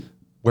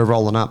We're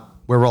rolling up.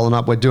 We're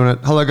doing it.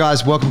 Hello,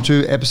 guys. Welcome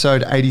to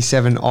episode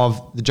 87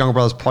 of the Jungle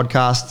Brothers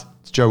podcast.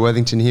 It's Joe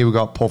Worthington here. We've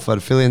got Paul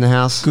Fotofili in the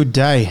house. Good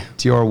day.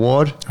 Tiora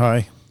Ward.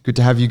 Hi. Good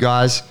to have you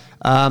guys.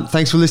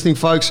 Thanks for listening,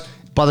 folks.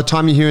 By the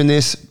time you're hearing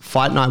this,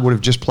 Fight Night would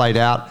have just played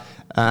out.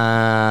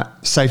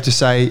 Safe to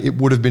say it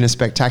would have been a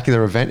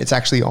spectacular event. It's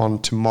actually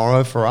on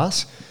tomorrow for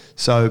us.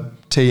 So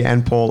T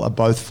and Paul are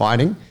both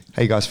fighting.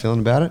 How you guys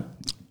feeling about it?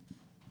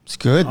 It's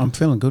good. I'm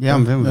feeling good. Yeah,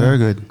 I'm feeling very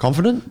good.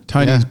 Confident?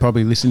 Tony's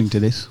probably listening to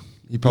this.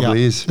 He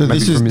probably is. Maybe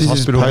Maybe from his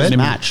hospital bed.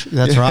 Match.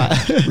 That's right.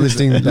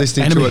 listening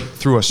to it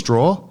through a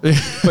straw. There's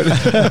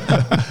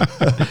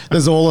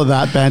all of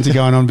that banter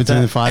going on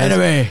between the fighters.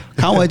 Enemy.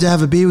 Can't wait to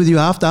have a beer with you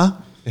after.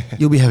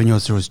 You'll be having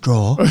yours through a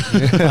straw.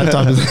 That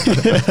type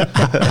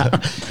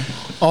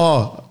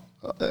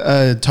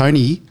of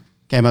Tony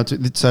came up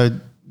to. So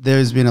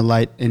there's been a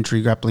late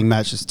entry grappling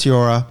match. It's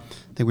Tiora, I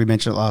think we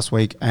mentioned it last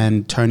week,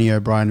 and Tony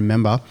O'Brien, a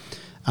member.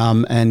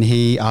 And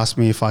he asked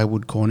me if I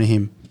would corner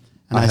him.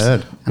 And I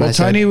heard. Well,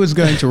 Tony was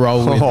going to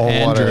roll with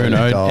Andrew, and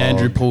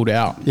Andrew pulled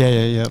out.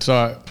 Yeah.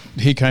 So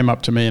he came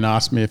up to me and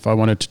asked me if I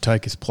wanted to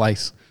take his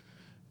place.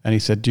 And he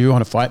said, do you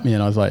want to fight me?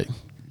 And I was like,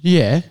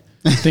 yeah,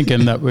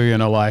 thinking that we're going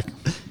to like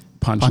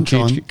punch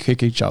and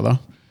kick each other.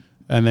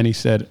 And then he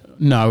said,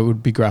 no, it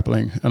would be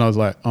grappling. And I was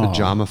like, oh.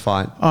 Pajama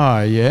fight.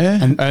 Oh,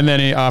 yeah. And then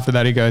after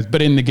that he goes,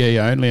 but in the gi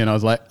only. And I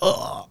was like,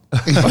 oh. I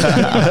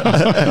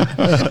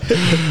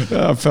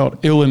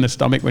felt ill in the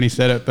stomach when he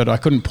said it, but I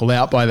couldn't pull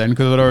out by then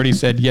because I'd already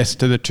said yes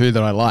to the two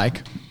that I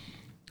like,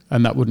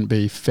 and that wouldn't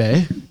be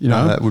fair, you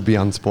know. That would be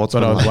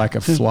unsportsmanlike. But I was like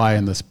a fly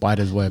in the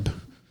spider's web.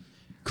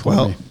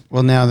 Well,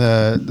 now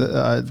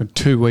the for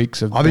 2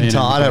 weeks of I've been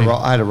tired.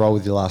 I had a roll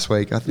with you last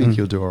week. I think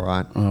you'll do all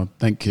right. Oh,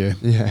 thank you.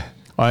 Yeah.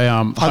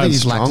 I think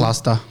he's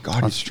lackluster.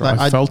 God, he's strong.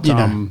 I felt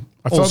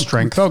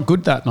strength. Felt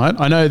good that night.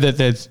 I know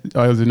that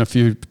I was in a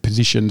few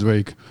positions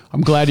where I'm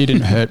glad he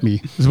didn't hurt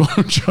me. Is what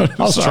I'm trying to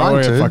say. I was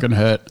trying to. Fucking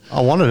hurt.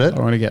 I wanted it. I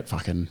want to get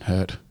fucking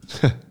hurt.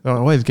 I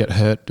always get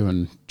hurt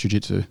doing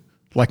jiu-jitsu.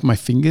 Like my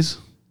fingers.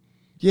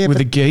 Yeah, with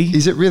a gi.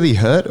 Is it really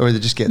hurt, or does it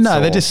just get No, sore?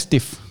 they're just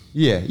stiff.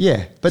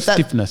 Yeah. But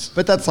Stiffness.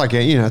 But that's like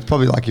it's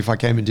probably like if I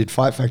came and did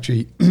Fight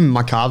Factory,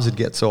 my calves would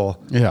get sore.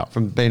 Yeah.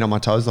 From being on my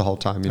toes the whole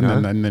time. You know.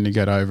 And then you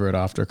get over it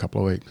after a couple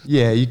of weeks.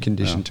 Yeah, you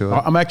condition to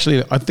it.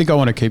 I think I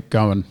want to keep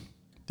going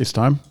this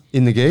time.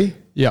 In the gi.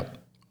 Yep.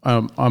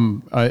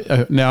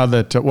 Now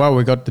that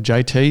we got the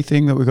JT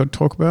thing that we got to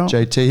talk about.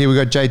 JT here we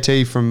got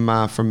JT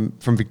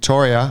from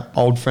Victoria,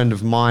 old friend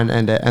of mine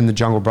and the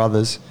Jungle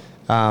Brothers,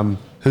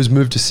 who's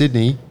moved to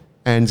Sydney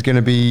and is going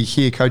to be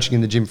here coaching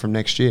in the gym from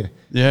next year.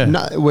 Yeah.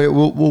 No,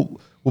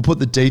 we'll put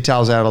the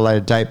details out at a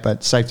later date,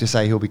 but safe to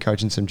say he'll be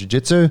coaching some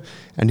jiu-jitsu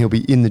and he'll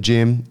be in the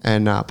gym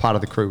and part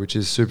of the crew, which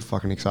is super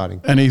fucking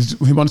exciting. And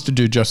he wants to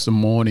do just the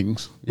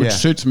mornings, which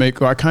suits me.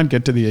 I can't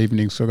get to the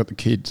evenings, so I've got the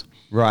kids.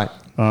 Right.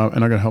 And I'm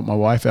going to help my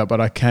wife out, but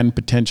I can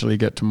potentially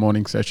get to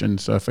morning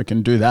sessions. So if I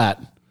can do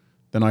that,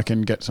 then I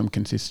can get some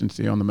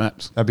consistency on the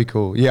mats. That'd be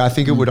cool. Yeah, I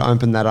think it would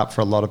open that up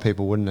for a lot of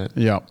people, wouldn't it?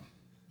 Yeah.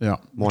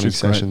 Morning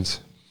sessions.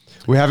 Great.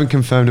 We haven't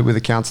confirmed it with the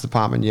accounts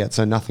department yet,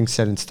 so nothing's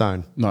set in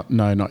stone. Not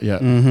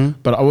yet. Mm-hmm.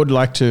 But I would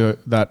like to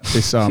that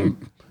this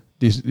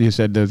you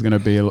said there's going to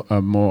be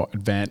a more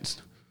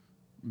advanced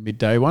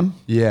midday one.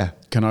 Yeah.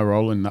 Can I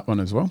roll in that one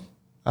as well?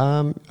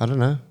 I don't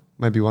know.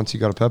 Maybe once you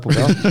got a purple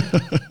belt.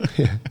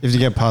 Yeah. If you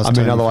get past,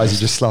 otherwise you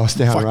just slow us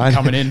down, right?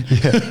 Coming in.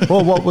 Yeah.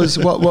 Well, what was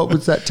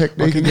that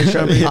technique? Can you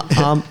show me?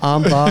 Arm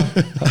bar.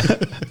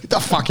 Get the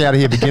fuck out of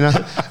here, beginner.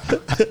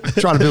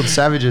 Trying to build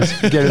savages.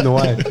 Get in the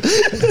way.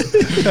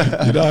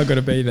 I've got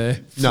to be there,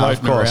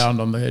 floating around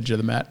on the edge of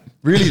the mat.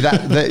 Really,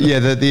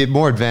 the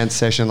more advanced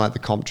session, like the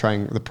comp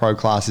training, the pro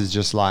class is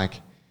just like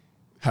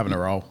having a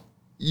roll.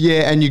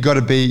 Yeah, and you got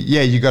to be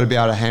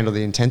able to handle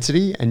the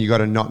intensity, and you got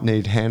to not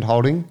need hand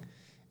holding.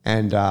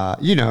 And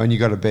and you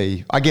got to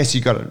be. I guess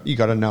you got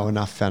to know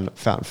enough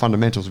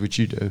fundamentals, which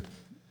you do.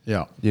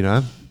 Yeah,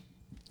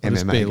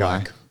 MMA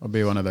guy. I'll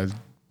be one of those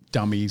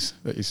dummies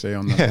that you see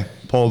on the. Yeah,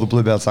 Paul, the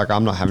blue belt's like,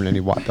 I'm not having any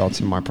white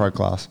belts in my pro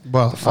class.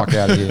 Well, the fuck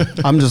out of here.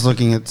 I'm just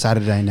looking at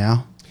Saturday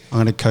now. I'm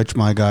going to coach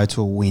my guy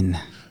to a win.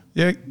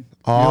 Yeah.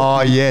 Oh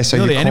yeah, so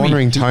you're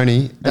cornering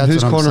Tony. And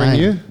who's cornering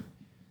you?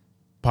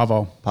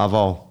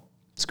 Pavol.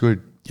 It's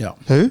good. Yeah.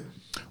 Who?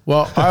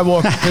 Well, I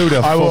walked. Who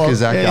the fuck is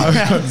that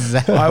guy?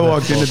 Exactly. I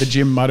walked into the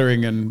gym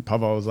muttering, and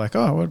Pavel was like,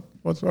 "Oh,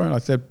 what's wrong?" I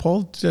said,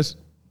 "Paul just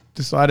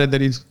decided that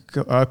he's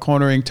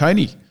cornering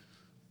Tony,"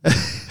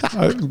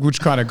 which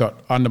kind of got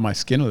under my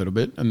skin a little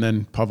bit. And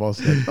then Pavel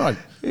said, "Oh,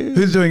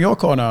 who's doing your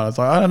corner?" I was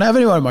like, "I don't have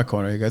anyone in my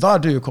corner." He goes, "I'll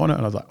do your corner,"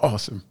 and I was like,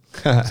 "Awesome."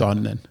 It's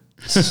on then.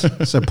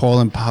 So Paul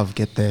and Pav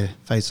get their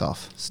face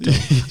off still.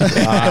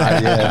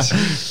 Yes.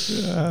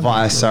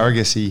 Via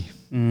surrogacy.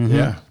 Mm-hmm.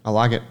 Yeah, I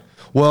like it.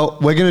 Well,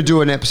 we're going to do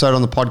an episode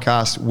on the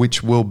podcast,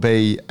 which will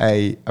be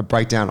a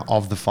breakdown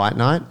of the fight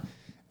night.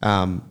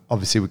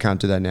 Obviously, we can't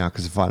do that now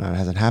because the fight night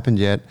hasn't happened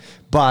yet.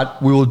 But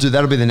we will do.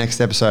 That'll be the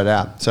next episode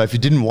out. So if you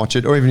didn't watch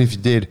it, or even if you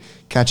did,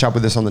 catch up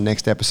with us on the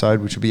next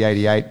episode, which will be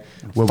 88,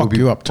 where we'll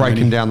be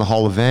breaking down the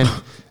whole event.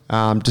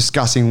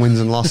 discussing wins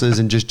and losses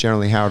and just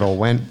generally how it all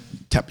went.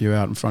 Tap you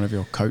out in front of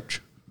your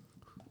coach.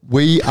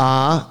 We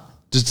are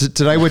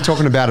today. We're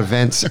talking about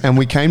events, and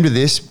we came to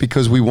this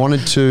because we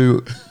wanted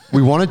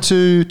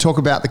to talk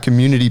about the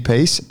community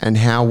piece and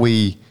how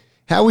we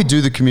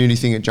do the community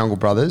thing at Jungle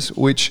Brothers.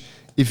 Which,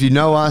 if you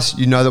know us,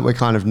 you know that we're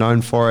kind of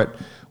known for it.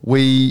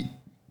 We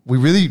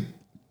really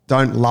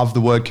don't love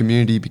the word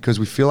community because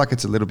we feel like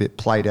it's a little bit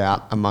played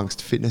out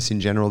amongst fitness in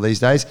general these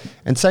days.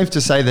 And safe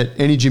to say that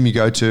any gym you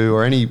go to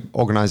or any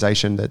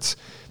organization that's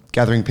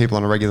gathering people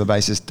on a regular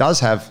basis does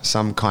have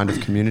some kind of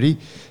community.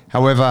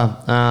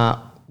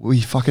 However, we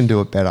fucking do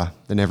it better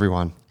than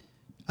everyone.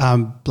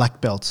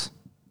 Black belts.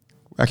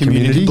 Our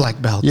Community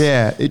black belts.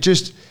 Yeah, it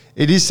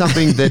is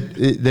something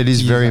that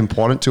is very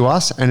important to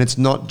us, and it's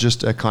not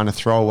just a kind of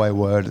throwaway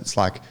word. It's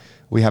like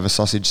we have a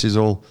sausage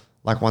sizzle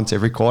like once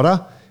every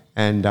quarter,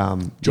 and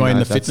Join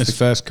the Fitness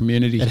First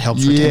community. It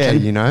helps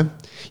retention.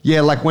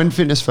 Like when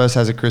Fitness First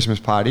has a Christmas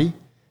party,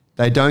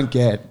 they don't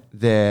get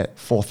their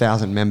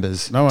 4,000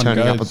 members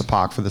turning up at the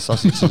park for the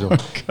sausage sizzle.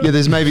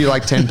 There's maybe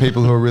like 10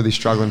 people who are really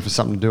struggling for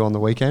something to do on the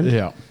weekend.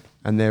 Yeah.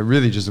 And they're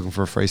really just looking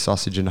for a free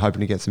sausage and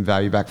hoping to get some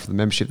value back for the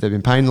membership they've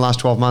been paying the last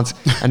 12 months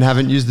and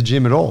haven't used the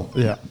gym at all.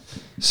 Yeah.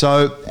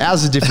 So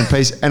ours is a different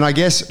piece. And I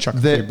guess Chuck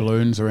a few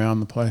balloons around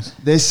the place.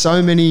 there's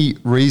so many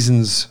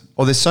reasons,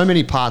 or there's so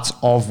many parts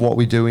of what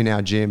we do in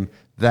our gym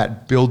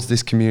that builds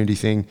this community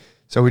thing.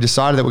 So we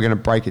decided that we're going to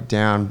break it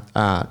down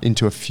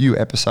into a few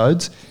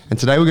episodes. And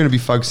today we're going to be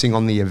focusing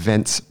on the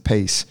events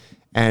piece.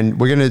 And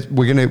we're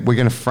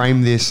gonna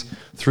frame this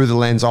through the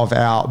lens of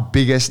our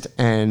biggest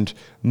and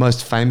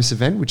most famous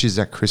event, which is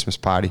our Christmas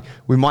party.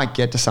 We might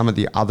get to some of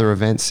the other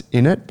events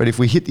in it, but if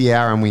we hit the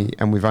hour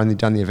and we've only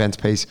done the events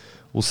piece,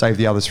 we'll save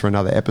the others for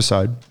another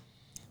episode.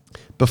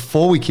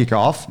 Before we kick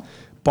off,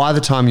 by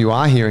the time you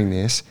are hearing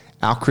this,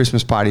 our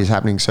Christmas party is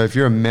happening. So if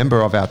you're a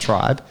member of our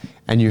tribe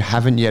and you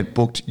haven't yet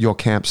booked your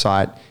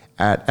campsite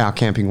at our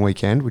camping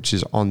weekend, which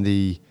is on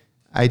the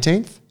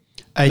 18th,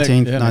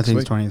 18th, Yeah,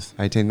 19th, 20th.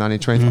 18th, 19th,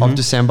 20th of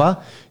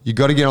December. You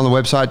got to get on the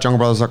website,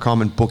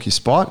 junglebrothers.com, and book your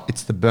spot.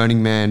 It's the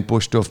Burning Man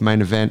Bushdorf main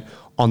event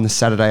on the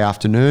Saturday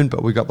afternoon,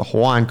 but we got the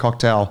Hawaiian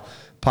cocktail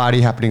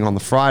party happening on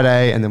the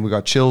Friday, and then we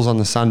got chills on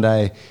the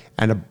Sunday,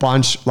 and a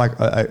bunch, like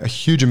a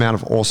huge amount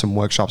of awesome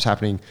workshops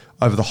happening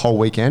over the whole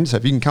weekend. So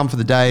if you can come for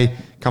the day,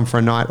 come for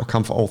a night, or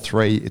come for all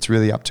three, it's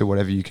really up to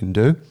whatever you can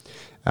do.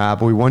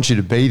 But we want you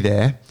to be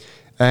there.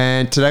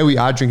 And today we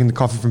are drinking the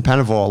coffee from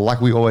Panavore,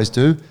 like we always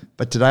do.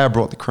 But today I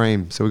brought the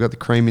cream. So we got the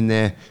cream in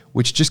there,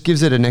 which just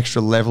gives it an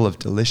extra level of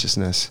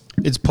deliciousness.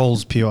 It's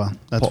Paul's Pure.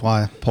 That's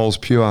why. Paul's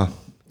Pure,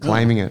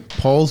 claiming it.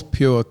 Paul's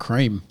Pure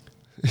Cream.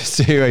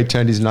 See how he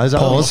turned his nose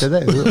up when he said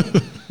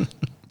that?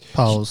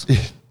 Paul's.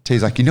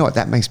 T's like, you know what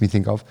that makes me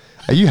think of?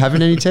 Are you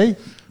having any tea?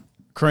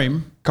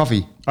 Cream.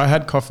 Coffee. I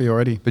had coffee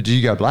already. But did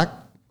you go black?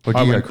 Or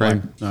did you go cream?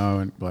 Black. No, I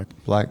went black.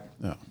 Black.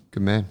 Yeah.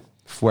 Good man.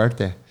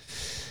 Fuerte.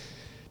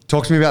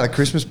 Talk to me about the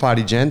Christmas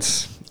party,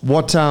 gents.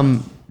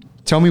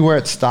 Tell me where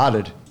it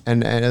started,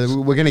 and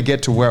we're going to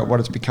get to what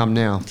it's become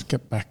now. Let's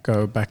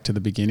go back to the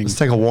beginning. Let's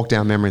take a walk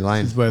down memory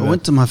lane. Where I the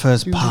went to my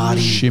first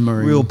party,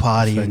 shimmering real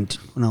party, effect.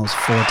 when I was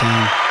 14.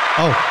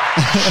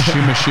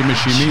 shimmer,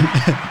 shimmy.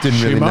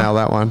 Didn't really Shimmer. nail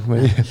that one.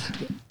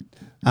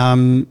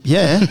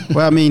 Yeah.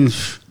 Well, I mean,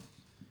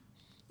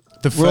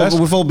 The first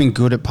we've all been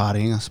good at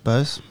partying, I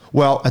suppose,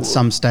 Well, at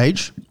some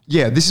stage.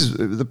 yeah,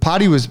 the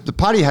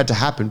party had to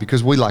happen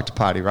because we like to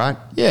party, right?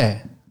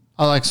 Yeah.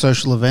 I like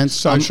social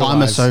events. I'm a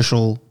Socialise.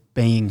 social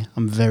being.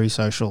 I'm very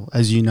social,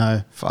 as you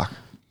know. Fuck.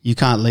 You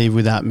can't leave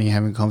without me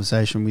having a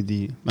conversation with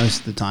you most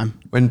of the time.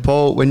 When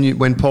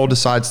Paul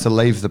decides to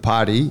leave the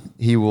party,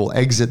 he will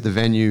exit the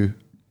venue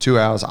 2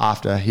 hours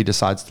after he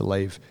decides to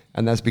leave,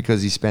 and that's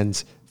because he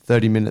spends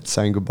 30 minutes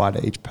saying goodbye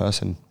to each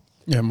person.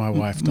 Yeah, my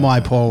wife. does My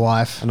that. poor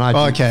wife. And I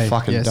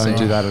fucking yes, don't yeah.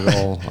 do that at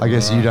all. I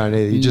guess you don't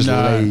either. You just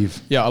No.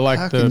 leave. Yeah, I like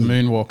How the can you-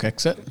 moonwalk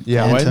exit.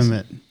 Yeah. always.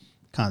 Intimate.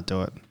 Can't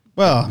do it.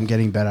 Well, I'm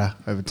getting better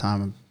over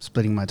time. I'm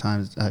splitting my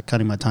times,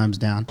 cutting my times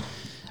down.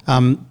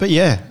 But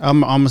yeah,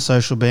 I'm a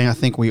social being. I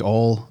think we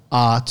all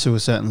are to a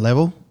certain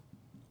level.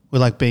 We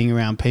like being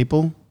around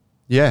people.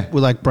 Yeah.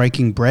 We like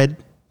breaking bread.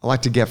 I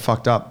like to get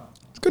fucked up.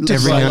 Good to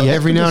every celebrate. now,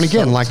 every Good now to and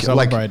again, like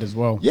celebrate as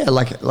well. Yeah,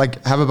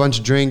 like have a bunch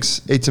of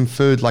drinks, eat some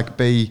food,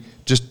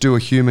 just do a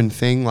human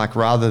thing, like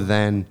rather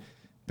than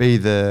be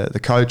the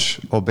coach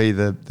or be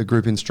the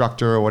group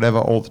instructor or whatever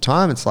all the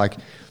time. It's like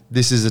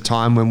this is a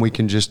time when we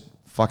can just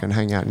fucking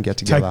hang out and get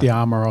together. Take the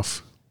armor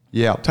off.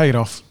 Yeah, Take it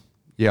off.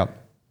 yeah.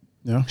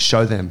 Yeah.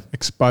 Show them.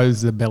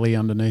 Expose the belly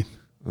underneath.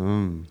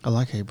 I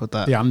like how you put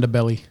that. The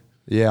underbelly.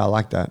 Yeah, I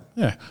like that.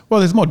 Yeah. Well,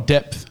 there's more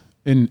depth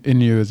in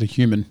you as a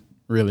human,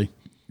 really.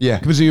 Yeah,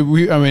 Because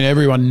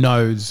everyone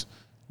knows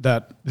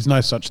that there's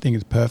no such thing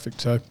as perfect.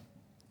 So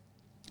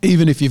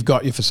even if you've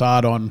got your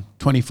facade on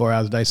 24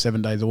 hours a day, 7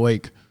 days a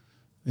week,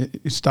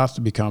 it starts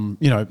to become,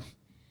 you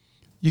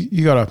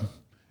got to,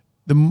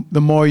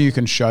 the more you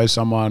can show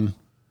someone,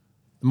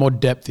 the more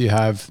depth you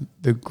have,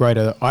 the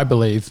greater, I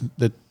believe,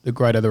 the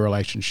greater the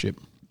relationship.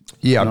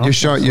 Yeah, You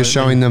know? you're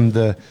showing them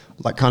the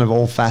like kind of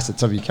all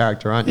facets of your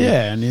character, aren't you?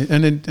 Yeah,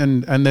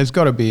 and there's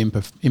got to be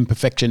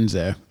imperfections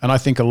there, and I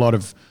think a lot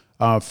of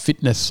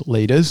fitness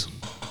leaders,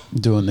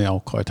 doing the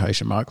old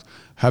quotation marks,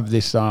 have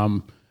this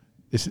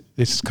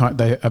this kind.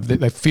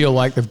 They feel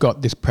like they've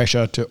got this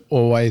pressure to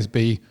always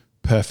be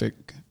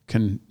perfect.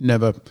 Can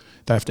never.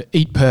 They have to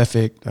eat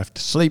perfect. They have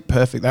to sleep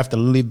perfect. They have to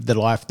live the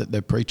life that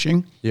they're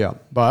preaching. Yeah.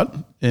 But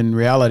in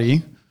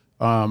reality,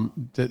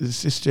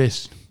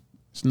 it's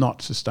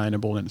not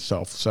sustainable in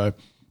itself. So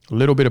a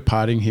little bit of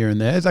partying here and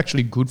there is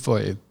actually good for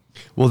you.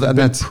 Well,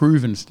 That's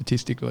proven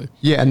statistically.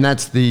 Yeah, and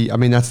that's the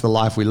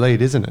life we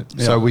lead, isn't it?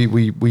 Yeah. So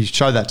we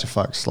show that to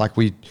folks. Like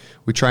we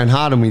train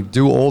hard and we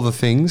do all the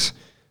things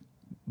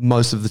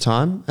most of the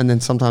time, and then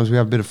sometimes we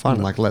have a bit of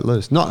fun, like let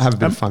loose. Not have a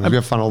bit of fun. We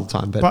have fun all the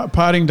time. But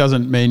Partying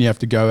doesn't mean you have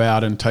to go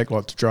out and take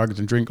lots of drugs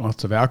and drink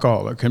lots of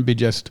alcohol. It can be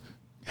just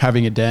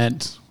having a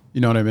dance.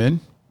 You know what I mean?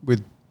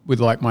 With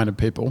like-minded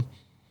people.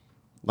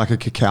 like a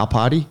cacao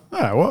party,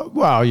 Oh,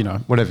 well, you know,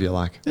 whatever you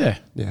like. yeah,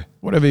 Yeah.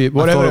 whatever it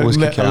was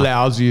cacao.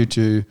 allows you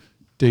to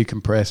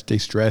decompress,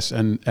 de-stress,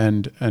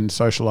 and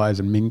socialize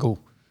and mingle.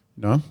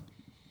 You know.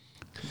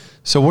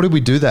 So what did we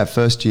do that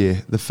first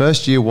year? The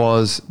first year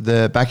was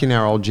back in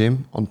our old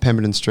gym on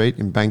Pemberton Street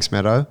in Banks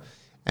Meadow,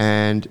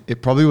 and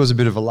it probably was a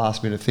bit of a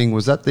last minute thing.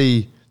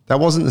 That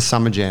wasn't the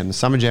Summer Jam. The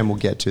Summer Jam we'll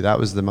get to. That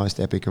was the most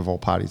epic of all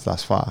parties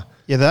thus far.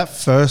 Yeah, that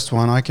first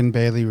one I can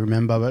barely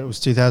remember, but it was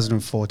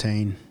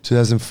 2014.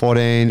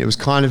 2014. It was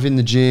kind of in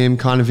the gym,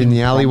 kind of in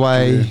the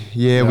alleyway.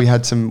 Yeah, we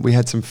had some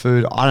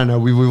food. I don't know.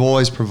 We've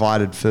always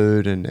provided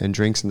food and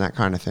drinks and that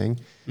kind of thing.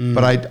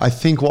 But I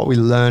think what we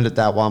learned at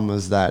that one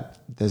was that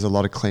there's a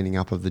lot of cleaning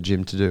up of the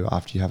gym to do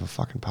after you have a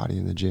fucking party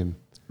in the gym.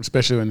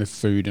 Especially when there's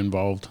food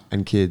involved.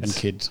 And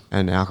kids.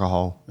 And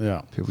alcohol.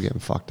 Yeah. People getting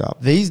fucked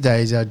up. These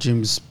days, our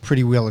gym's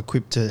pretty well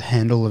equipped to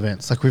handle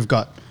events. Like we've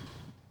got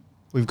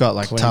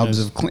like tubs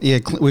of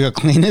we got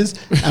cleaners,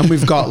 and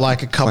we've got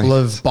like a couple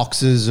of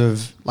boxes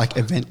of like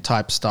event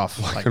type stuff,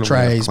 like couldn't we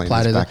have trays, cleaners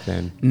platters, back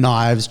then?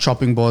 knives,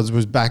 chopping boards.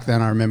 Was back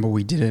then. I remember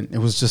we didn't. It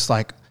was just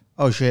like,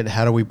 oh shit,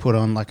 how do we put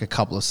on like a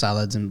couple of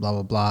salads and blah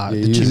blah blah.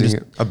 Yeah, The gym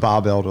using a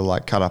barbell to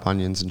like cut up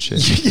onions and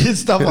shit. yeah,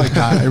 stuff like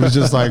that. It was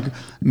just like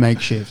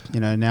makeshift. You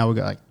know, now we've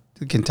got like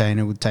the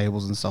container with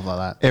tables and stuff like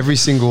that. Every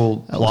single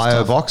That was plyo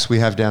tough. box we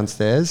have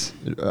downstairs,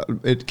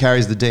 it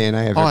carries the DNA of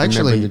every member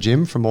actually- in the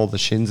gym from all the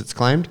shins it's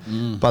claimed.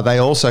 But they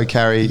also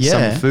carry Yeah.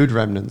 some food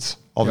remnants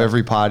of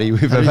every party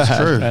we've That ever is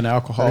had. true. And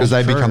alcohol. Because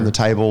they True. become the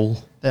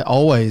table. They're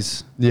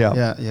always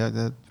Yeah.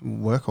 they're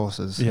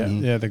workhorses.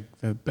 Yeah,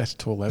 the best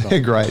tool ever.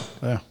 They're great.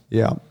 Yeah.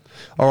 Yeah.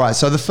 All right.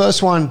 So the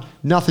first one,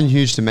 nothing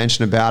huge to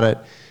mention about it.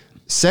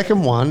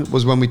 Second one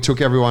was when we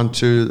took everyone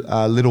to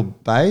Little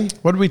Bay.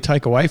 What did we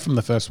take away from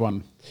the first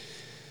one?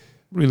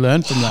 What did we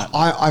learn from that?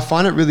 I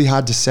find it really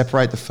hard to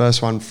separate the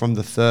first one from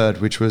the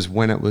third, which was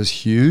when it was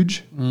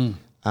huge.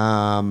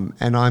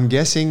 And I'm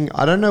guessing,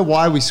 I don't know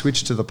why we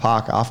switched to the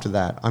park after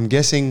that. I'm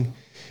guessing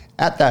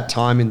at that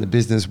time in the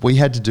business, we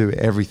had to do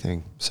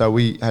everything. So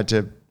we had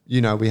to,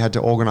 we had to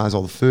organize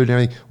all the food and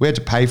everything. We had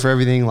to pay for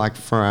everything like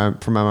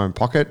from our own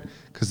pocket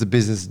because the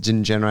business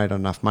didn't generate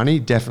enough money.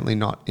 Definitely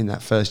not in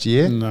that first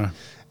year. No.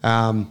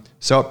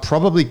 So it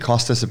probably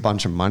cost us a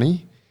bunch of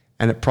money,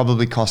 and it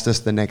probably cost us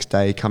the next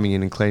day coming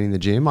in and cleaning the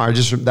gym.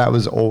 That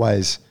was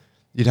always,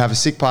 you'd have a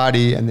sick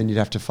party and then you'd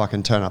have to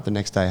fucking turn up the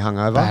next day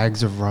hungover.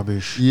 Bags of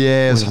rubbish.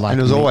 Yeah, with, like, and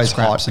it was meat always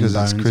hot scraps and because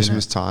it's bones in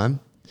Christmas it. time.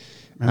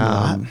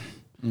 Remember that?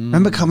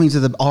 Remember coming to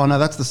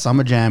that's the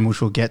Summer Jam,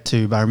 which we'll get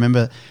to. But I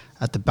remember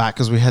at the back,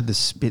 because we had the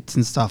spits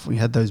and stuff, we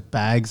had those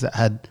bags that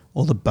had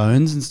all the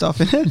bones and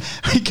stuff in it.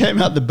 We came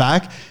out the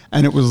back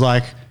and it was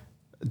like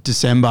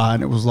December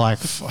and it was like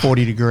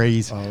 40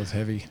 degrees. Oh, it was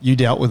heavy. You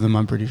dealt with them,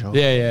 I'm pretty sure.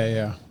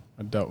 Yeah.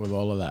 I dealt with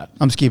all of that.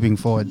 I'm skipping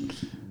forward.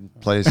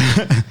 Please.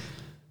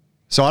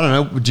 So I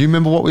don't know. Do you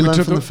remember what we learned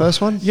took from a- the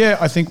first one? Yeah,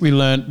 I think we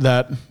learned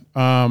that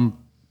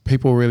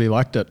people really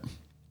liked it.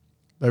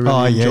 They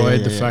really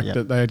enjoyed the fact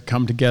that they had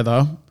come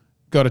together,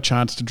 got a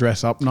chance to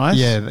dress up nice.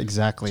 Yeah,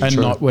 exactly. And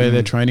True. not wear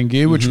their training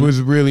gear, which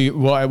was really, it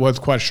was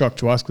quite a shock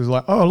to us because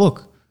like, oh,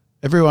 look,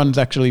 everyone's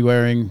actually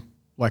wearing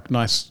like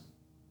nice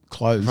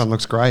clothes. Everyone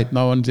looks great.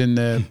 No one's in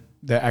their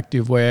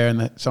active wear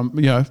and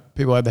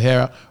people had the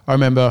hair out. I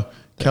remember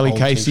Kelly old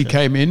Casey t-shirt.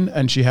 came in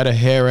and she had her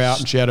hair out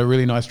and she had a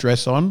really nice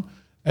dress on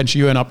and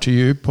she went up to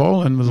you,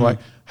 Paul, and was like,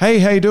 hey,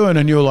 how you doing?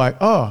 And you were like,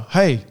 oh,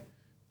 hey.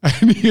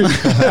 And you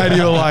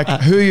were like,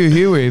 who are you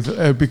here with?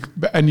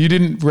 And you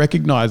didn't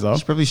recognize her.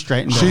 She's probably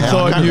straightened her She hair. I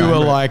thought can't you were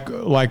remember.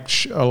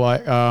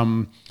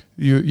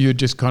 you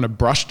just kind of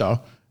brushed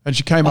her. And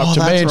she came up Oh, to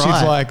me and that's she's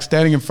right. like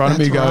standing in front of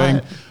me That's going,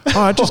 right.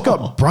 oh, I just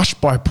got brushed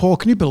by Paul.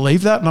 Can you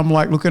believe that? And I'm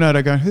like looking at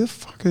her going, who the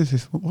fuck is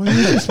this? What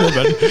is this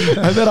woman?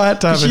 And then I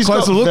had to have a She's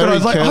closer got look and I very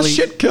was like, oh curly-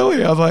 shit,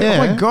 Kelly. I was like, oh Yeah.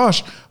 my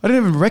gosh, I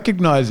didn't even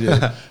recognize you.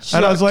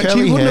 And I was like, she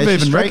curly wouldn't hair, have she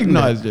even straightened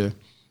recognized you.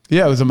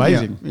 Yeah, it was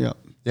amazing. Yeah.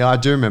 Yeah, I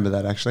do remember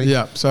that actually.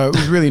 Yeah. So it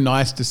was really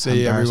nice to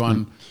see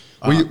everyone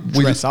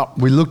dress up.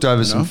 We looked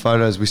over some know?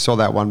 photos. We saw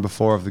that one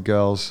before of the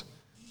girls,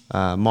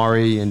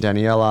 Maury and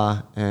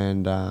Daniela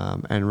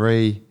and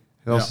Ree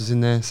Who else is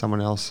in there?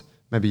 Someone else.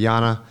 Maybe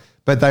Yana.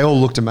 But they all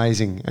looked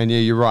amazing. And yeah,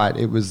 you're right.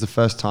 It was the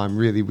first time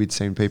really we'd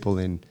seen people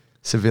in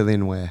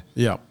civilian wear.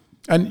 Yeah.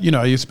 And,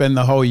 you spend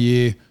the whole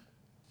year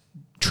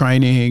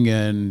training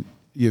and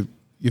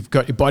you've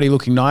got your body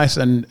looking nice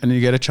and you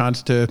get a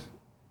chance to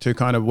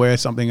kind of wear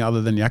something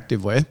other than your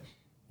active wear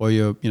or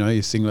your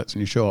singlets and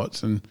your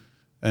shorts. And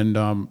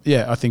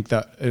I think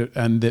that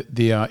and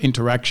the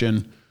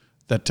interaction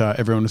that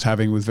everyone was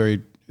having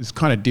is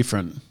kind of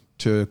different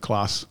to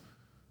class,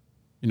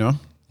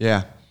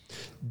 Yeah.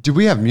 Did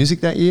we have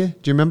music that year?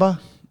 Do you remember?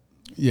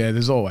 Yeah,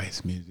 there's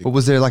always music. Or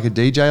was there like a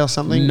DJ or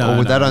something? No, or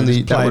would that we just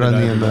would played it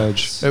only over.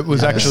 emerge? It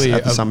was actually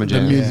at the Summer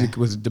Jam. The music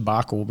was a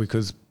debacle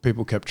because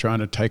people kept trying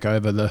to take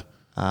over the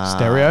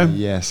stereo.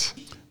 Yes.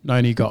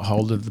 Noni got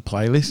hold of the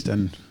playlist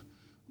and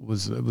it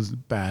was a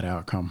bad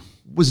outcome.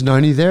 Was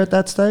Noni there at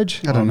that stage?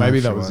 I don't know Maybe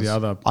if that it was the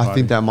other I party.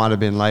 think that might have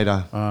been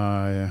later.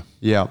 Yeah.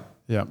 Yeah.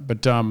 Yeah.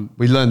 But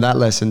We learned that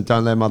lesson.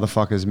 Don't let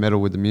motherfuckers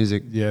meddle with the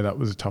music. yeah, that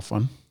was a tough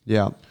one.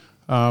 Yeah.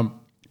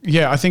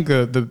 Yeah, I think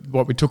the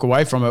what we took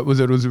away from it was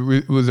it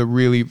was a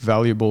really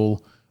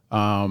valuable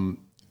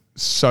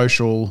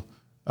social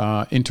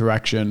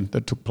interaction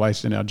that took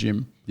place in our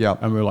gym. Yeah.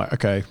 And we were like,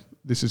 okay,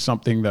 this is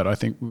something that I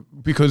think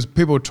because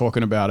people were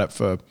talking about it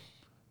for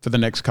the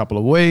next couple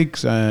of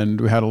weeks, and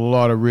we had a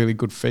lot of really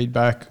good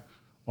feedback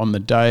on the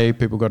day.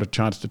 People got a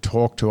chance to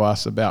talk to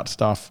us about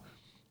stuff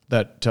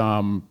that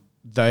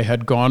they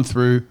had gone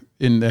through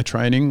in their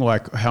training,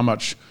 like how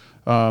much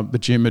the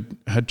gym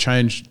had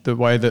changed the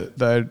way that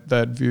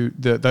they'd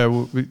viewed that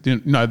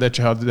their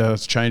child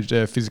has changed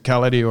their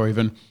physicality or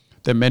even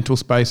their mental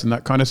space and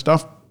that kind of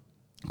stuff.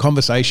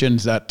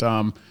 Conversations that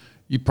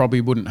you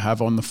probably wouldn't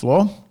have on the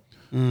floor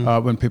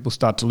when people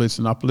start to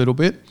loosen up a little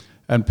bit,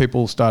 and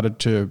people started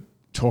to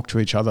talk to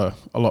each other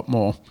a lot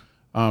more,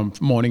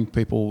 morning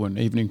people and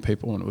evening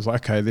people, and it was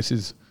like, okay, this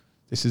is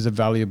a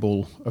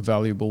valuable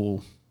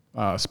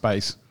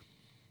space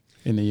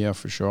in the year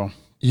for sure.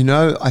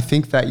 I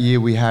think that year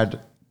we had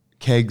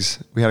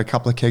kegs. We had a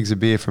couple of kegs of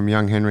beer from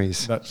Young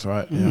Henry's That's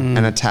right. Yeah.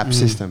 and a tap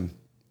system.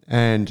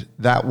 And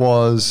that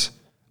was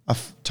a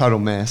total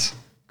mess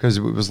because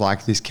it was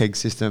like this keg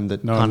system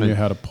that No one kind knew of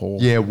how to pour.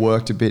 Yeah,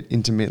 worked a bit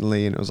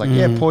intermittently. And it was like,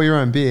 yeah, pour your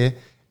own beer.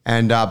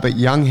 And but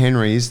Young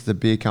Henry's, the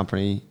beer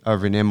company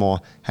over in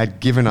Enmore,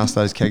 had given us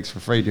those kegs for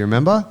free. Do you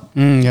remember?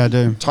 Yeah, I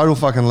do. Total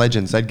fucking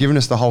legends. They'd given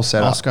us the whole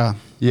setup. Oscar.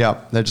 Yeah.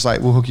 They're just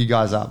like, we'll hook you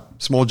guys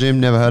up. Small gym,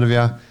 never heard of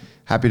you.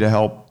 Happy to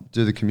help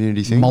do the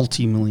community thing.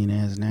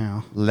 Multi-millionaires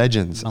now.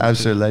 Legends.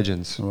 Absolute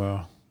legends.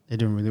 Wow. They're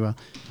doing really well.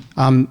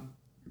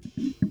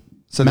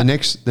 So the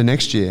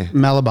next year,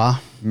 Malabar,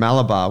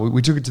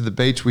 we took it to the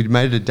beach. We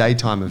made it a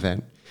daytime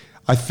event.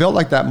 I felt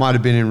like that might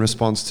have been in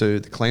response to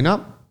the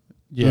cleanup.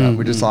 Yeah.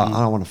 We're just like, I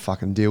don't want to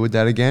fucking deal with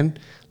that again.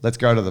 Let's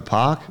go to the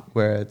park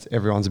where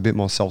everyone's a bit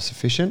more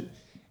self-sufficient.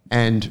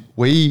 And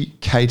we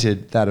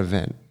catered that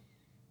event.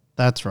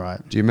 That's right.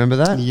 Do you remember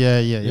that?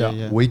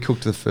 Yeah. We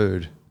cooked the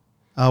food.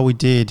 Oh, we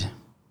did.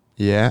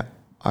 Yeah.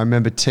 I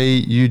remember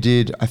you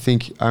did. I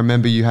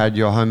remember you had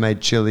your homemade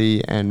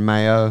chili and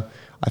mayo.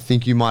 I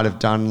think you might have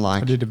done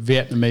like I did a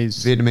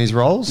Vietnamese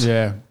rolls.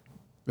 Yeah.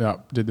 Yeah.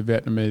 Did the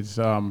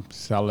Vietnamese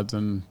salads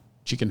and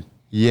chicken.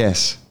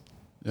 Yes.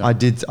 Yeah. I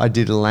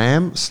did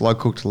lamb, slow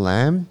cooked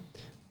lamb.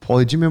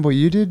 Paulie, do you remember what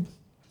you did?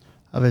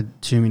 I've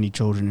had too many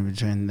children in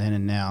between then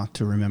and now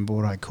to remember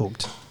what I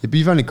cooked. But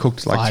you've only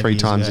cooked like 5 3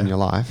 years times ago. in your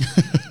life.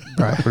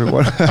 Right.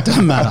 What-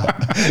 Doesn't matter.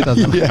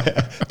 Doesn't matter.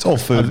 yeah, it's all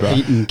food, I've bro.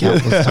 eaten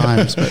countless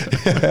times,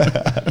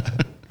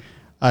 but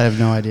I have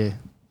no idea.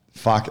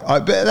 Fuck.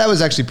 But that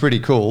was actually pretty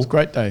cool.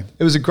 Great day.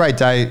 It was a great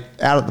day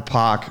out at the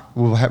park.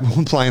 We were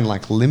playing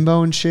like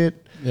limbo and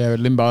shit. Yeah,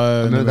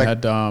 limbo. And then we remember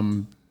had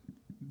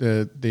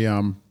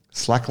the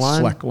Slackline.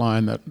 slack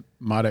line that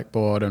Mardek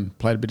bought and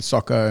played a bit of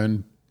soccer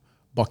and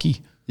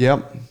Bocky.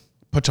 Yep.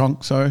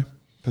 Patonk, so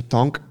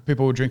Patonk.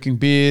 people were drinking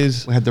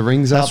beers. We had the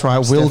rings up. That's right,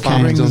 Will Stefan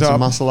came. was doing Rings some up.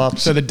 muscle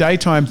ups. So the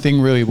daytime thing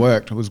really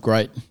worked. It was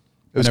great.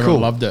 It was everyone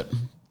cool. loved it.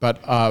 But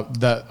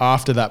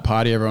after that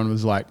party, everyone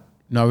was like,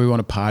 no, we want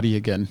to party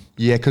again.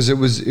 Yeah, because it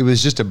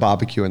was just a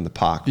barbecue in the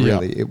park, Yeah.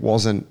 really. It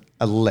wasn't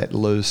a let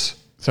loose.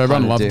 So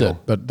everyone kind of loved deal. it,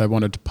 but they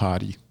wanted to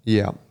party.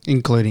 Yeah.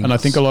 Including And I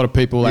think a lot of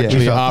people Yeah. actually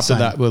We felt the after same.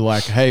 that were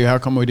like, hey, how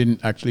come we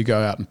didn't actually go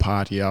out and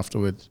party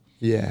afterwards?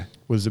 Yeah.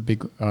 Was a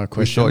big We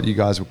question. thought you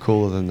guys were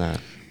cooler than that.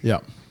 Yeah.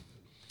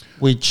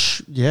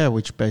 which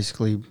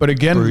basically. But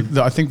again, brewed-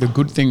 I think the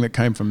good thing that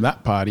came from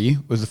that party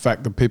was the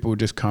fact that people were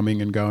just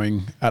coming and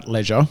going at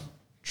leisure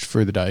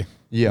through the day.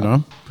 Yeah. You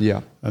know?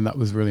 Yeah. And that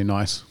was really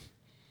nice.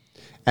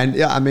 And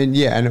yeah, I mean,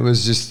 yeah, and it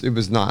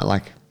was nice.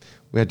 Like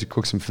we had to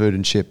cook some food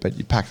and shit, but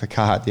you pack the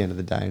car at the end of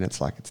the day and it's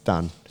like, it's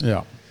done.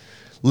 Yeah.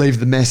 Leave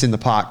the mess in the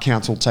park.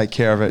 Council take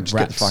care of it. Just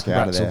get the Rats- fuck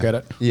out of rats there. will get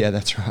it. Yeah,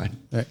 that's right.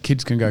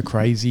 Kids can go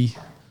crazy.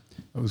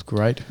 It was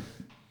great.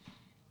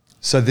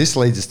 So this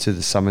leads us to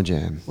the Summer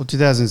Jam. Well,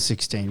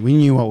 2016, we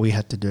knew what we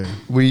had to do.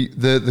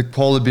 The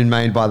call had been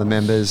made by the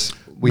members.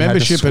 We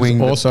Membership had to has swing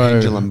the also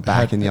pendulum back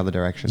had- in the other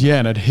direction. Yeah,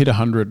 and it hit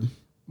 100.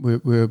 We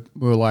were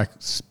like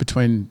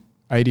between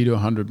 80 to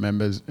 100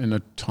 members in a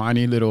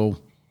tiny little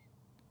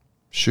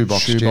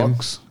Shoebox gym.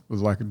 It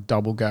was like a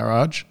double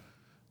garage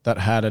that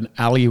had an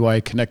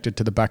alleyway connected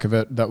to the back of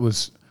it. That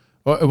was,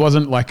 well, it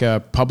wasn't like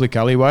a public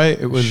alleyway.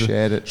 It was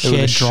Shared it. It was a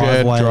Shared shared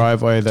driveway.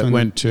 driveway that Between-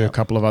 went to a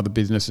couple of other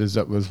businesses.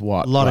 That was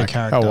what, A lot of like,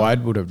 character. How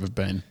wide would it have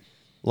been?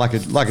 Like a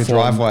Four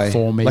driveway.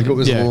 Like it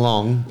was meters. Yeah.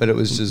 long, but it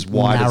was just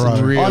wide. Narrow. As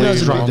a, Really oh, no, it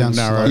was a straight bit- down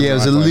narrow. yeah, it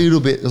was a driveway. little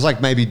bit. It was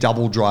like maybe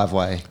double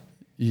driveway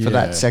for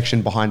that Yeah.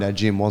 section behind our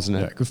gym, wasn't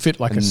Yeah, it? it could fit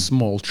like a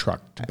small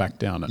truck to back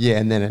down it. Yeah,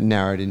 and then it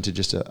narrowed into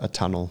just a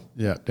tunnel.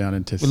 Yeah, down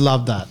into. We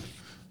love that.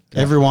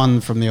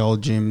 Everyone from the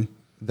old gym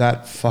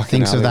That fucking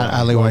thinks of that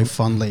alleyway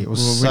fondly. It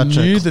was such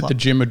we knew a that the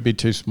gym would be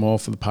too small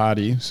for the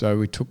party, so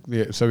we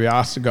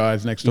asked the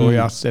guys next door. We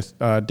asked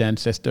Dan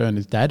Sester and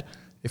his dad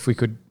if we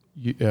could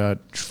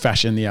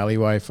fashion the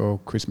alleyway for a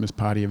Christmas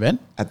party event.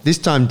 At this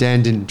time,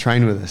 Dan didn't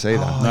train with us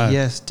either. Oh, No.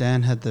 yes,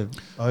 Dan had the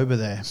boba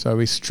there. So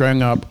we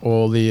strung up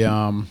all the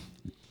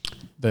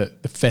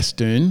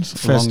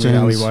festoons along the Festoons,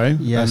 alleyway,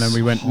 yes. and then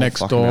we went Whole next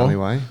fucking door,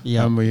 alleyway.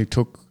 Yeah. and we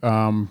took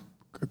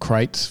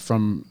crates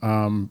from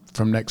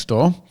next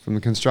door From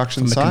the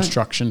construction from the site.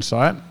 construction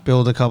site.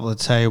 Build a couple of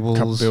tables. A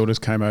couple of builders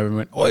came over and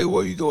went, "Oi,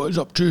 what are you guys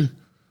up to?"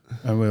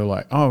 And we were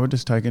like, "Oh, we're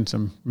just taking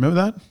some." Remember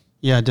that?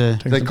 Yeah, I do.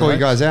 They call you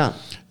guys out.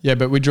 Yeah,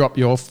 but we dropped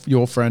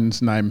your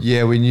friend's name.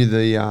 Yeah, we knew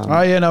the.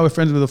 Oh yeah, no, we're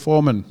friends with the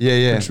foreman. Yeah,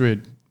 yeah. Which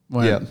we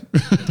went.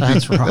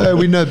 That's Hey, right.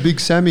 we know Big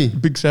Sammy.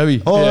 Big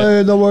Savvy. Oh,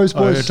 yeah, no worries, Oh,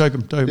 boys. yeah, take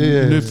him.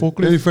 Yeah, New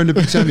forklift. Any friend of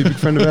Big Sammy, big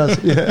friend of ours.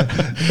 Yeah,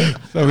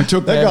 So we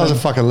took that them guy's a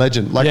and- fucking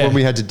legend. Like Yeah. when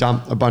we had to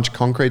dump a bunch of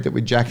concrete that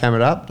we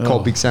jackhammered up,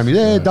 called Big Sammy.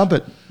 Yeah, gosh. dump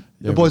it.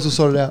 Yeah, The boys will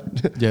sort it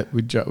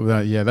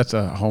out. Yeah, that's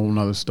a whole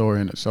nother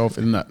story in itself,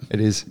 isn't it? It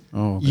is.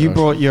 Oh, You gosh.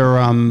 brought your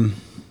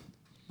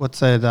what's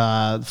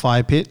that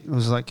fire pit? It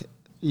was like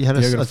you had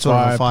Yeah, a got sort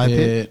of a fire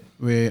pit.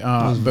 We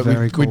was but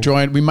very we cool.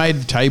 joined. We made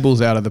the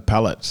tables out of the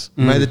pallets.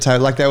 We made the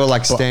table like they were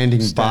like standing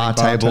bar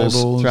tables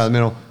tables. throughout the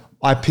middle.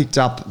 I picked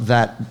up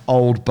that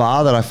old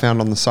bar that I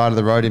found on the side of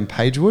the road in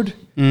Pagewood.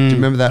 Do you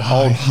remember that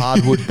old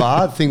hardwood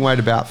bar? The thing weighed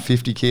about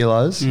 50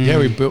 kilos. Yeah,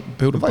 we built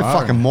a Like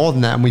bar. fucking more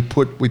than that, and we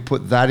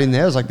put that in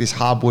there. It was like this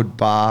hardwood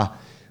bar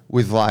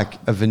with like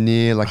a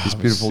veneer, like this it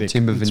was beautiful sick.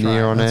 timber That's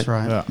veneer right, on that's it.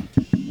 right.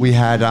 Yeah. We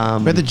had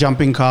We had the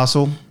jumping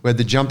castle, the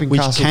jumping which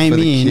castle came for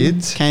the in,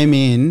 kids.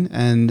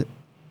 and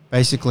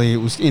basically it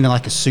was in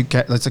like a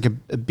suitcase. It's like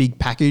a big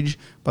package.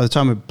 By the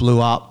time it blew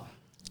up,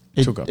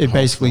 it Took up the it whole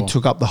basically floor.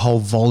 took up the whole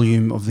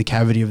volume of the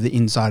cavity of the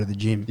inside of the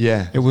gym.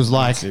 Yeah. it was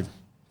like Massive.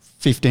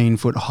 15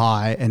 foot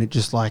high, and it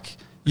just like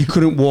you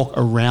couldn't walk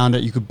around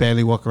it. You could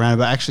barely walk around it,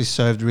 but it actually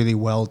served really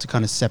well to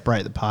kind of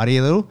separate the party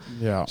a little.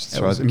 Yeah.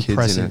 Throw It was the kids in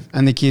impressive, it.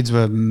 and the kids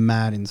were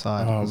mad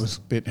inside. Oh, it was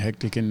a bit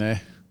hectic in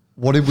there.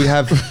 What did we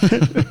have?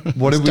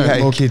 What did we Don't have?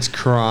 look. Kids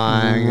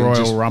crying. and Royal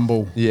just-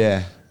 Rumble.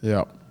 Yeah.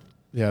 Yeah.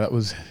 Yeah, that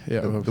was.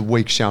 Yeah, The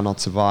weak shall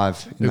not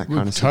survive in that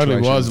kind of totally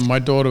situation. was. And my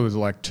daughter was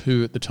like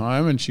 2 at the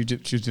time, and she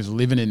was just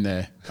living in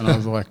there, and I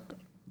was like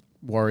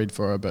worried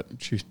for her, but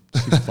she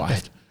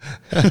survived.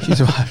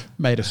 She's right.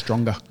 Made her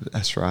stronger.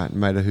 That's right.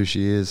 Made her who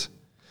she is.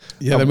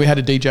 Yeah. Then we had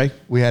a DJ.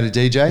 We had a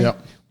DJ. Yep.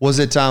 Was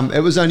it?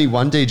 It was only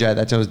one DJ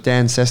that time. It was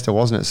Dan Sester,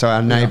 wasn't it? So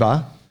our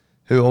neighbour,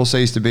 who also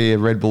used to be a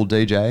Red Bull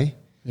DJ,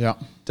 Yeah.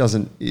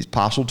 is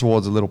partial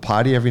towards a little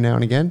party every now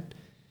and again.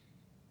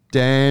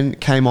 Dan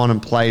came on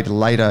and played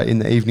later in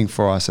the evening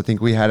for us. I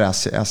think we had our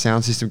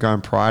sound system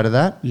going prior to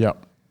that.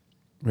 Yep.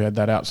 We had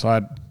that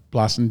outside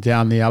blasting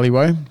down the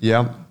alleyway.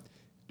 Yeah.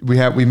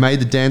 We made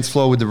the dance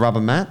floor with the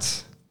rubber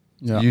mats.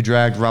 Yeah. You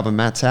dragged rubber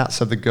mats out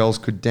so the girls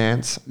could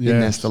dance in their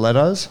Yes.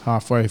 stilettos.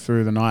 Halfway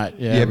through the night.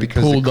 Yeah. Yeah, we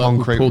because the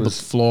concrete we pulled was-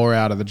 the floor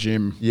out of the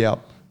gym, Yep.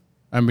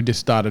 and we just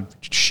started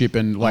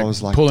shipping, I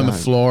was like, pulling the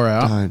 "Don't, floor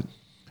out. Don't.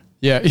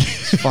 Yeah.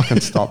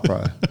 Fucking stop,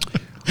 bro.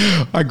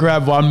 I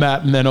grabbed one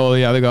mat, and then all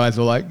the other guys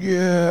were like,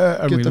 "Yeah!"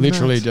 And Get we the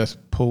literally mats.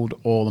 just pulled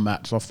all the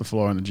mats off the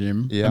floor in the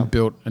gym Yeah. and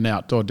built an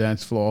outdoor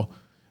dance floor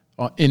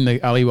in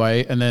the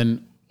alleyway. And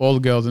then all the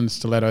girls in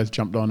stilettos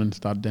jumped on and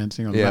started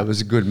dancing on the Yeah, mat. it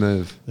was a good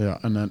move. Yeah,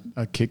 and then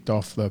that kicked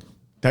off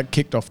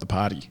the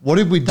party. What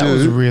did we do? That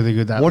was really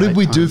good. That What did late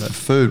we time, do but- for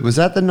food? Was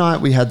that the night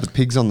we had the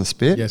pigs on the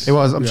spit? Yes, It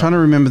was. I'm Yeah. trying to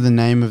remember the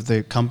name of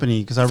the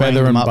company because I rang Feather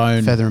them and up.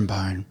 Bone. Feather and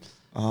Bone.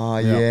 Oh,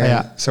 Yeah. yeah.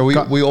 Yeah. So we,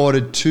 Got- we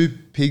ordered 2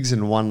 pigs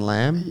and 1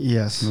 lamb.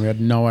 Yes. We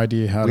had no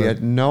idea how We to.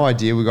 had no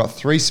idea. We got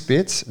 3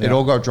 spits. It Yeah.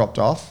 all got dropped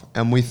off,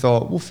 and we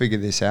thought we'll figure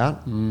this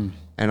out. Mm.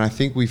 And I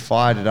think we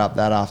fired it up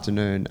that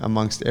afternoon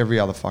amongst every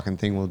other fucking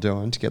thing we we're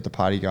doing to get the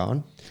party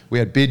going. We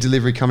had beer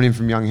delivery coming in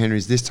from Young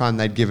Henry's. This time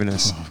they'd given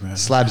us man,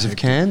 slabs of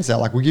cans. They're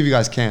like, we'll give you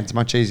guys cans.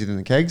 Much easier than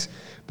the kegs.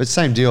 But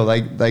same deal.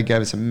 They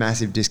gave us a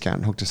massive discount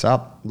and hooked us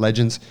up.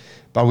 Legends.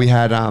 But we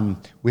had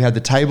the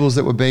tables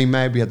that were being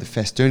made. We had the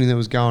festooning that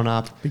was going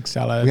up. Big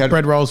salad. We had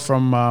bread rolls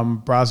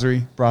from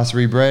Brasserie.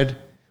 brasserie bread.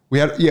 We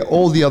had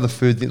all the other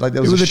food. Like there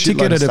It was, was a shitload of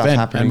ticketed stuff event,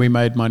 happening. and we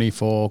made money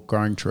for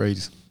growing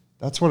trees.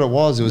 That's what it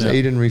was. It was Yeah.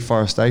 Eden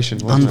Reforestation.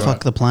 Wasn't Unfuck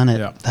it? the planet.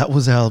 Yeah. That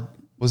was our.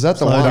 Was that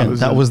the slogan. one?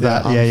 That was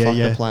that. Yeah, yeah, Unfuck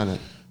yeah. the planet.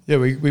 Yeah,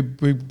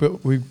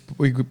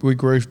 we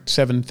grew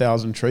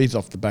 7,000 trees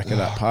off the back of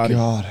that party.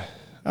 God,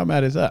 How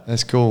mad is that?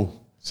 that's cool.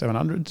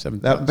 700,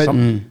 That, but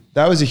 7,000.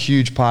 that was a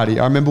huge party.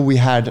 I remember we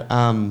had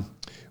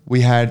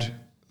we had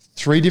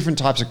 3 different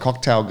types of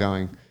cocktail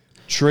going.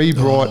 Tree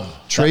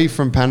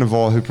from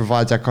Panavore, who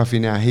provides our coffee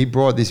now. He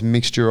brought this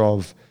mixture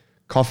of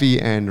coffee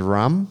and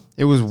rum.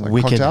 It was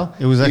wicked. Cocktail.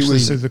 It was actually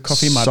the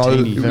coffee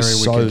martini. It was very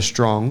so wicked.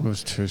 strong. It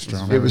was too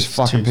strong. It was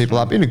fucking people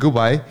up in a good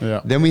way. Yeah.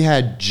 Then we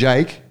had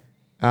Jake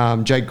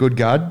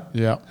Goodgud,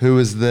 Yeah. who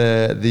was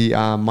the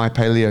My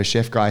Paleo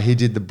chef guy. He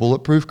did the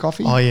bulletproof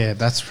coffee. Oh yeah,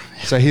 that's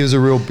So he was a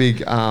real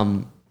big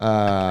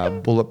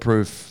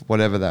bulletproof,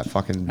 whatever that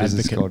fucking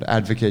business is called,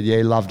 advocate. Yeah,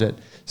 he loved it.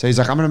 So he's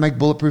like, I'm going to make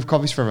bulletproof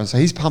coffees for everyone. So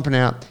he's pumping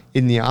out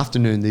in the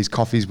afternoon these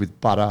coffees with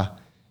butter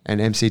and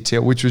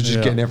MCT, which was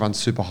just getting everyone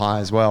super high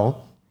as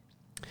well.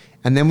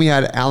 And then we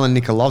had Alan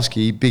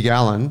Nikolovsky, Big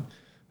Alan,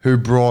 who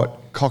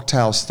brought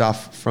cocktail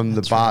stuff from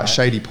the bar,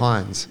 Shady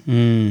Pines.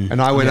 And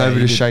I went over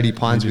to Shady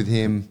Pines with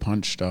him.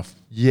 Punch stuff.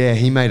 Yeah,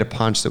 he made a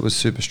punch that was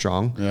super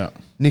strong. Yeah.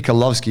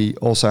 Nikolovsky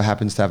also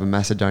happens to have a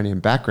Macedonian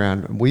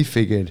background. And we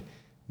figured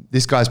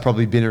this guy's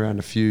probably been around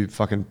a few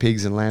fucking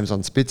pigs and lambs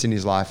on spits in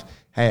his life.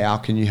 Hey, how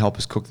can you help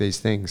us cook these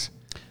things?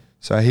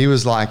 So he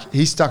was like,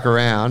 he stuck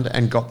around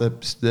and got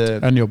the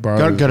And your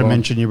brother. got to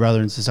mention your brother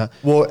and sister.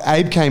 well,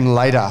 Abe came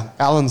later.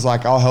 Alan's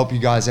like, I'll help you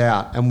guys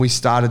out. And we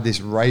started this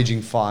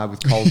raging fire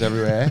with coals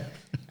everywhere.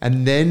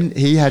 And then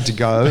he had to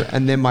go.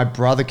 And then my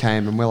brother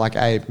came and we're like,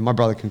 Abe, my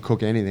brother can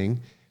cook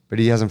anything, but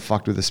he hasn't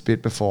fucked with a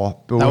spit before.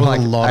 But That we're was like,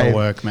 a lot Abe, of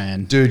work,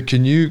 man. Dude,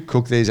 can you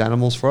cook these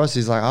animals for us?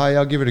 He's like, oh, yeah,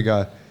 I'll give it a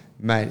go.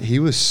 Mate, he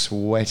was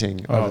sweating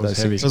it over was those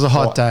heavy. 6 It was a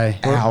hot day.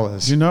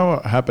 hours. Do you know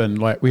what happened?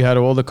 Like we had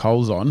all the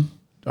coals on.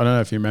 I don't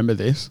know if you remember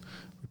this.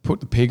 We put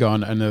the pig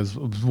on and there was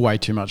way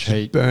too much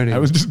heat. burning. It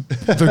was just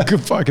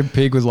the fucking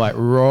pig was like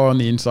raw on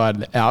the inside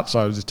and the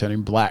outside was just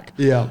turning black.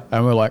 Yeah.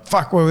 And we're like,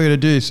 fuck, what are we gonna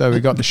do? So we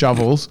got the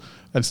shovels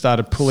and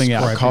started pulling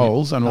out Scraping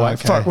coals it. and we're like,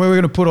 Okay. fuck, where are we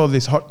gonna put all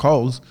these hot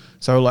coals?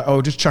 So we're like,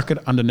 oh, just chuck it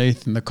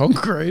underneath in the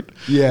concrete.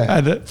 Yeah.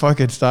 And it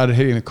fucking started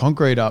heating the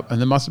concrete up and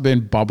there must have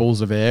been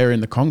bubbles of air in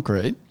the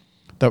concrete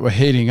that were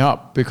heating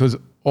up because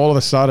all of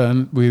a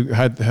sudden we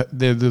had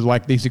there's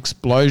like these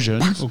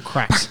explosions Or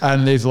cracks.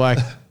 and these like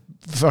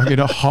fucking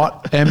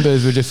hot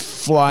embers were just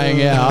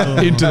flying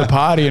out into the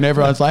party and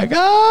everyone's like,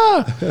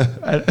 ah!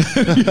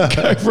 And you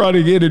go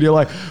running in and you're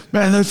like,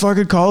 man, those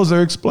fucking coals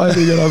are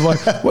exploding. And I was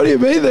like, what do you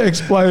mean they're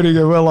exploding?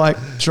 And we're like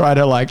trying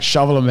to like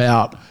shovel them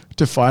out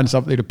to find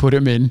something to put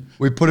them in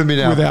We put him in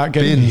our without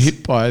getting bins.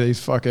 hit by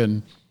these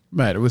fucking,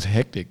 mate, it was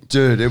hectic.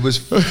 Dude, it was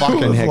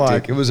fucking was hectic.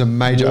 like It was a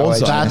major war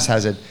zone. OHS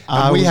hazard.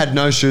 And we had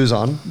no shoes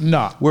on.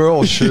 Nah. We're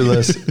all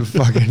shoeless.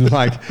 fucking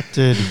like,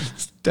 Dude,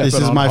 this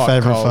is on my hot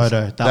favorite coals.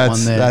 photo. That That's-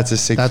 one there. that's a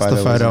sick That's photo,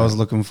 the photo isn't I it? was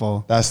looking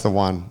for. that's the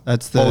one.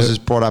 That's the- Paul's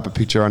just brought up a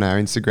picture on our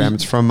Instagram.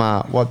 It's from,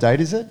 what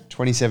date is it?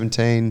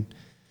 2017.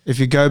 If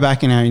you go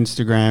back in our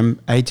Instagram,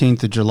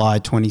 18th of July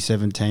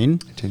 2017,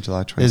 18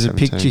 July 2017. there's a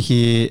picture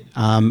here.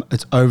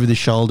 It's over the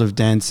shoulder of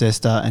Dan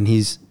Sester and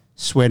he's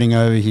sweating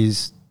over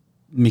his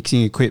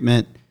mixing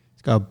equipment.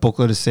 He's got a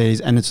booklet of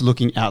C's and it's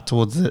looking out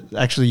towards the,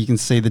 actually you can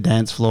see the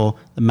dance floor,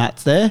 the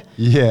mats there.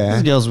 Yeah.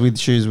 There's girls with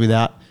shoes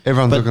without.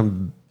 Everyone's But-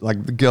 looking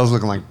like, the girls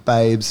looking like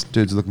babes.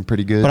 Dude's looking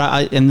pretty good.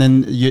 But and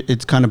then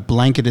it's kind of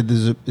blanketed.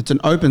 It's an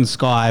open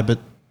sky, but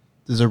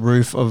there's a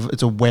roof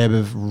it's a web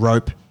of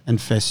rope and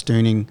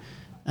festooning.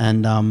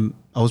 And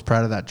I was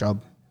proud of that job.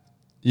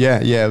 yeah,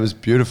 it was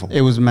beautiful.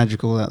 It was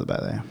magical out the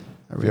back there.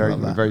 I really very,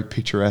 love that. very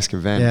picturesque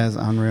event. Yeah, it's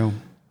unreal.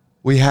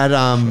 We had,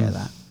 Share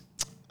that.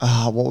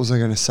 what was I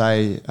going to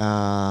say?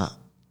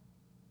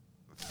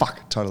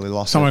 Fuck, totally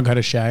lost Someone it. got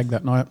a shag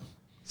that night.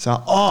 So, There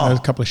was oh, a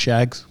couple of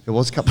shags. there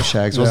was a couple of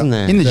shags, wasn't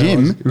there? In the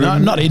gym. No,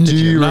 not in the Do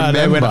you gym. No,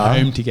 they went remember-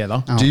 home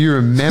together. Do you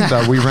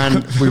remember we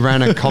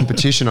ran a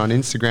competition on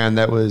Instagram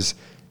that was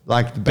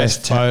like the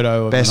Best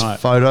photo of the best night.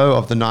 photo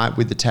of the night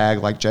with the tag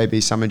like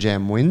JB Summer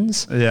Jam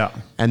wins. Yeah.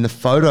 And the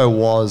photo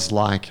was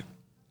like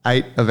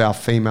 8 of our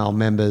female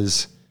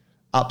members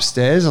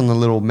upstairs on the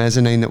little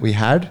mezzanine that we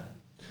had,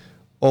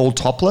 all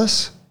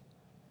topless,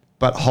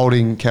 but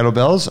holding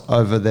kettlebells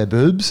over their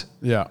boobs.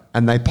 Yeah.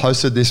 And they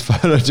posted this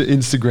photo to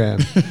Instagram.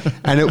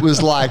 And it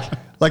was like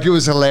it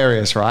was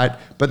hilarious, right?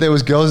 But there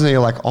was girls in there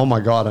like, oh my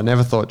God, I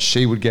never thought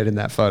she would get in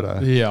that photo.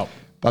 Yeah.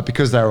 But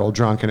because they were all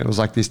drunk and it was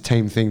like this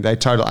team thing, I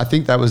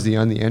think that was the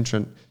only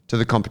entrant to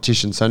the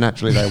competition. So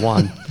naturally they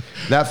won.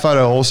 That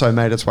photo also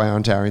made its way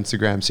onto our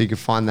Instagram. So you could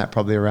find that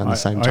probably around the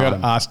same I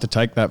time. got asked to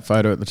take that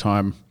photo at the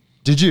time.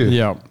 Did you?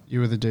 Yeah. You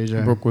were the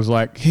DJ. Brooke was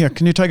like, here,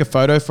 can you take a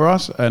photo for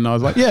us? And I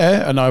was like,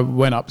 yeah. And I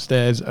went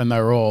upstairs and they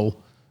were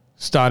all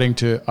starting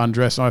to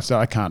undress. And I said,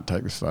 I can't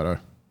take this photo.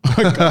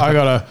 I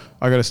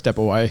gotta step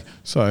away.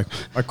 So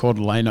I called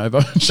Elaine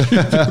over. She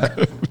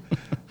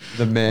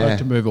The had mayor.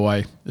 to move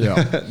away.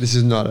 Yeah. This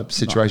is not a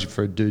situation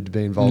for a dude to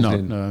be involved Not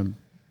in. a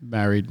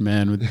married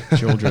man with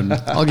children.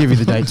 I'll give you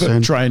the date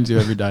soon. Trains you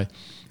every day.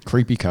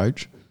 Creepy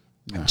coach.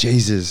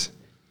 Jesus.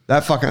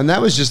 And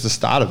that was just the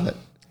start of it.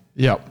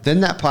 Yep.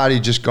 Then that party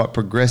just got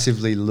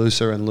progressively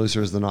looser and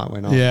looser as the night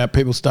went on. Yeah,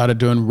 people started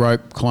doing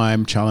rope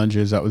climb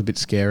challenges. That was a bit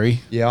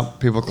scary. Yeah.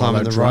 People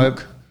climbing they're the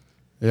drunk.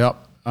 rope.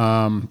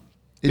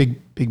 Yep.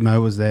 Big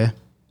Mo was there.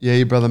 Yeah,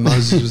 your brother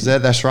Moses was there.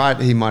 That's right.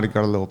 He might have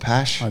got a little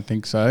pash. I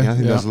think so. Yeah, I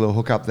think there was a little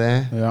hook up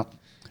there. Yeah.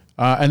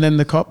 And then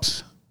the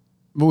cops,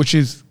 which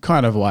is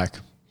kind of like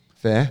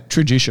Fair.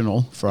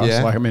 traditional for us.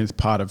 Yeah. Like, I mean, it's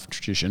part of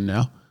tradition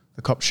now.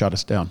 The cops shut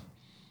us down.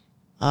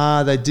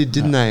 They did,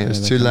 didn't they? It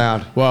was too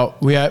loud. Well,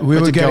 we had were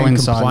to go getting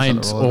inside and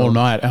complaints shut it all all off.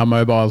 night. Our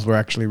mobiles were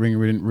actually ringing.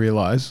 We didn't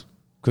realise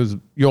because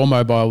your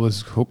mobile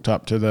was hooked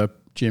up to the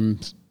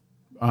gym's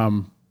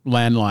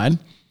landline,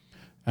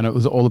 and it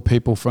was all the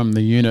people from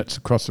the units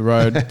across the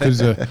road because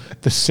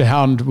the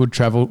sound would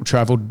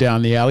travel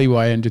down the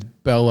alleyway and just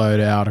bellowed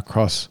out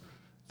across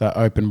the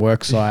open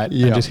work site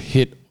Yeah. and just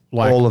hit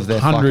like All of their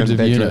hundreds fucking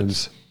of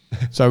bedrooms.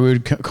 units. So we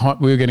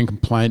were getting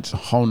complaints the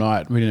whole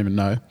night. We didn't even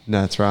know.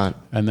 No, that's right.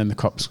 And then the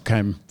cops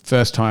came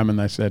first time and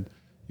they said,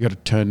 you got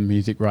to turn the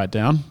music right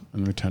down.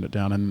 And we turned it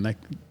down and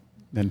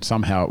then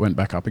somehow it went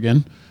back up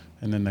again.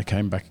 And then they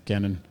came back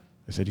again and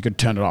they said, you got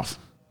to turn it off.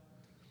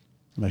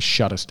 And they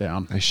shut us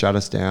down. They shut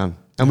us down.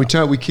 And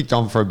we kicked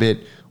on for a bit.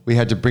 We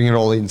had to bring it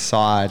all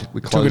inside.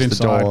 We Took closed it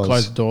inside, the doors.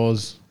 closed the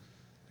doors,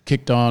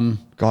 kicked on.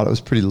 God, it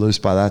was pretty loose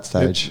by that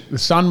stage. The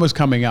sun was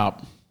coming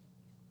up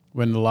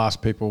when the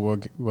last people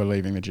were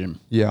leaving the gym.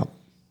 Yeah.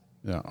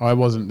 Yeah, I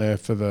wasn't there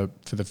for the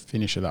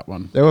finish of that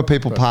one. There were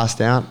people passed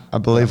out. I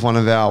believe one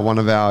of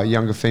our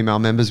younger female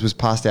members was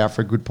passed out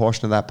for a good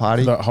portion of that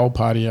party. The whole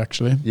party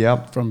actually.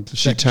 Yep. From the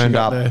she second turned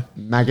got up there.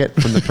 maggot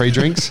from the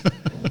pre-drinks.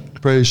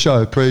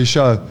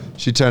 pre-show.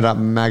 She turned up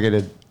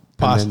maggoted. and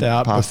Passed then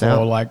out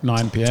before like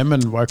 9 p.m.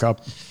 and woke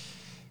up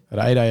at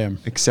 8 a.m.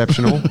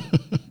 Exceptional.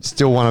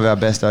 Still one of our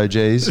best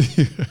OGs.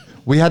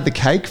 We had the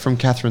cake from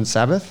Catherine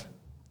Sabbath.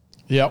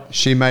 Yep.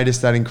 She made us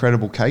that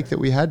incredible cake that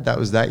we had. That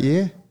was that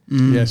year.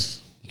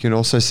 Yes. You can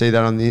also see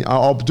that on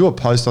I'll do a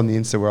post on the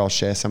Insta where I'll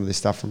share some of this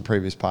stuff from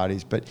previous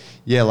parties. But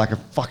yeah, like a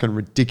fucking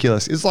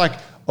ridiculous. It's like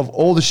of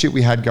all the shit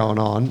we had going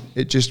on,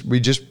 we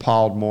just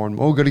piled more and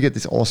more. Got to get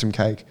this awesome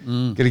cake.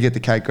 Got to get the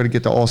cake. Got to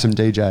get the awesome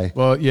DJ.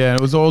 Well, yeah,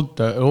 it was all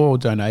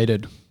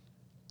donated,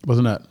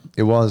 wasn't it?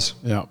 It was.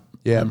 Yeah.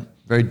 Yeah.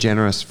 Very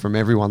generous from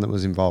everyone that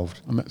was involved.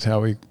 And that's how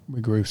we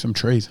grew some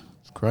trees.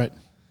 It's great.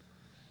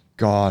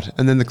 God.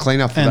 And then the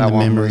cleanup for And that the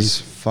one memories.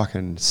 was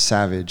fucking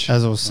savage.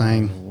 As I was The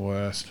saying,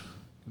 worst.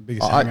 The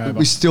biggest hangover.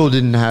 We still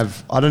didn't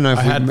have, I don't know if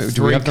I had do we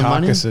 3 have the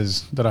money?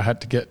 carcasses that I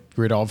had to get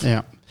rid of.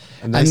 yeah.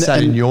 And they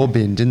sat in your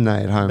bin, didn't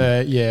they, at home?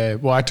 Yeah.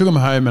 Well, I took them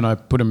home and I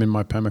put them in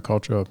my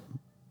permaculture,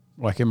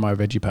 like in my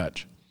veggie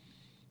patch.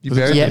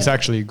 Yeah. It's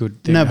actually a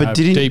good thing. No, to but have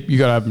didn't- deep, you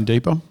got to have them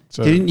deeper.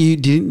 So Didn't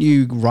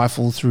you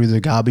rifle through the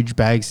garbage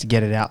bags to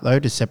get it out though,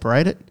 to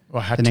separate it I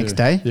had the to. next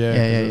day? Yeah.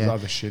 yeah, There's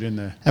other shit in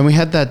there. And we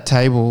had that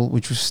table,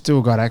 which was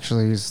still got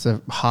actually is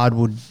the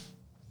hardwood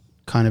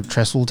kind of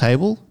trestle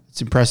table.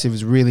 It's impressive.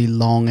 It's really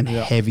long and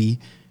Yeah. heavy,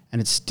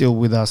 and it's still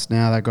with us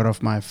now. That got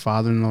off my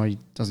father-in-law. He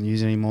doesn't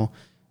use it anymore.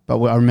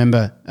 But I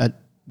remember at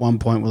one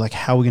point we're like,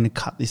 how are we going to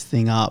cut this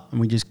thing up? And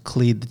we just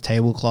cleared the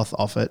tablecloth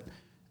off it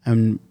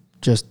and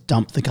just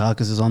dumped the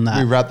carcasses on that.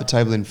 We wrapped the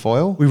table in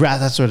foil.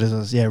 That's what it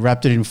was. Yeah,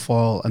 wrapped it in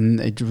foil, and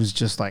it was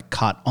just like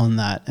cut on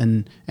that.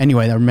 And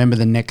anyway, I remember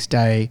the next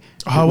day.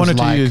 I it was wanted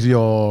like- to use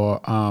your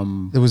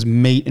There was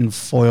meat and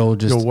foil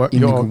just your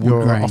in the wood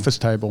your grain. office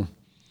table.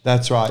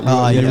 That's right. You, Oh, you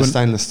yeah. had a wouldn't-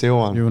 stainless steel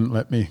one. You wouldn't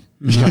let me.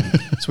 So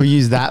we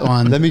used that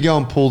one. Let me go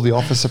and pull the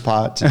office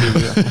apart to do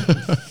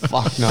the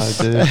fuck no,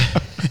 dude.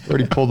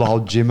 Already pulled the whole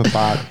gym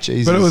apart.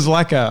 Jesus. But it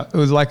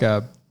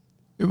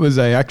was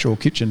a actual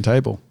kitchen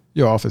table.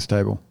 Your office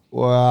table.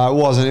 Well, it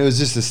wasn't. It was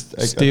just a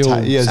Steel.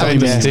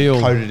 stainless Steel.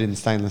 coated in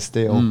stainless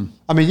steel.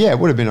 I mean, yeah, it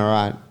would have been all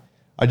right.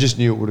 I just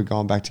knew it would have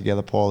gone back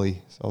together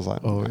poorly. So I was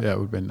like, Oh yeah, it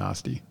would have been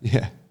nasty.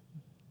 yeah.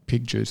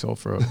 Pig juice all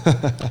through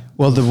it.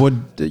 Well, the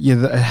wood,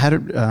 yeah, it had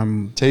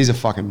it. T's a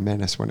fucking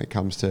menace when it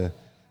comes to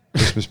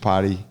Christmas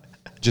party.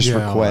 Just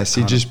Yeah, requests.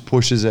 He I just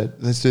pushes it.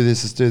 Let's do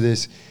this. Let's do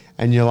this.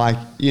 And you're like,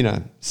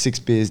 6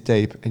 beers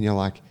deep, and you're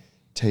like,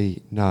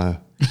 T, no.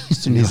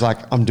 And he's like,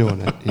 I'm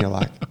doing it. And you're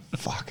like,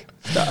 fuck.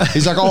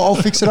 He's like, I'll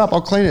fix it up.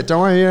 I'll clean it.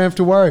 Don't worry. You don't have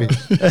to worry.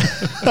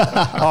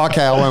 Oh,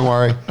 okay, I won't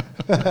worry.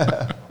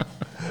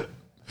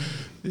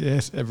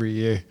 Yes, every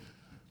year.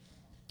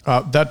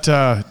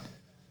 The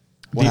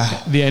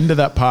Wow. the end of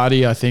that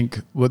party, I think,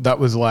 that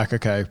was like,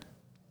 okay,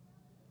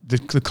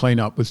 the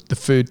cleanup was the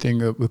food thing.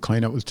 The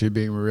cleanup was too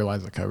big, and we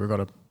realized, okay, we've got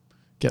to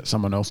get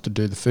someone else to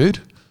do the food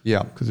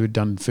Yeah. because we'd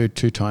done food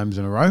 2 times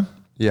in a row.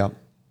 Yeah.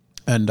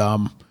 And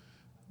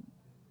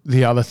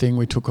the other thing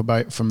we took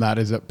about from that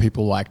is that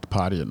people liked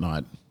party at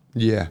night.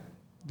 Yeah.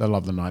 They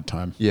love the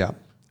nighttime. Yeah.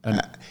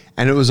 And-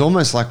 And it was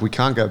almost like we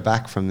can't go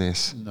back from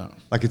this. No.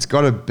 Like it's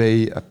got to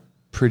be a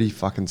pretty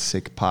fucking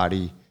sick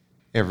party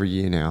every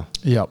year now.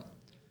 Yep.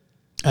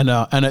 And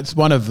it's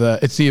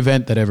it's the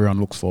event that everyone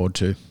looks forward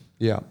to,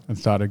 Yeah. and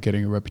started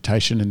getting a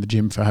reputation in the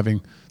gym for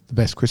having the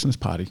best Christmas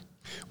party.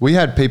 We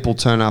had people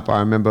turn up. I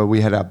remember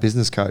we had our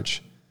business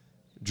coach,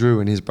 Drew,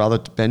 and his brother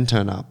Ben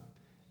turn up.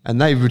 And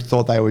they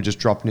thought they were just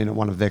dropping in at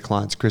one of their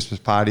clients' Christmas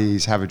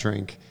parties, have a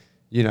drink,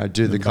 do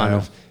the kind bail.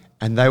 of...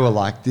 And they were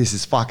like, this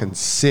is fucking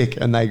sick.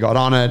 And they got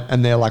on it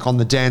and they're like on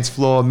the dance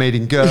floor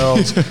meeting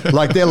girls.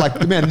 Like, they're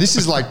like, man, this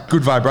is like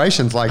good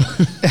vibrations. Like,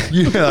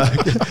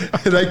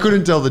 they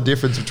couldn't tell the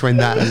difference between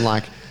that and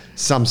like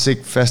some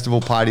sick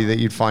festival party that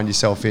you'd find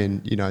yourself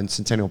in, in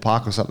Centennial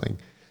Park or something.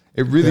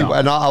 It really,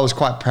 and I was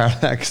quite proud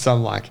of that because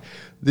I'm like,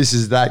 this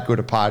is that good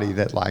a party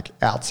that like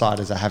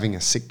outsiders are having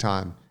a sick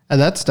time. At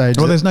that stage,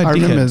 Well, there's no I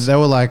remember dickheads. they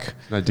were like,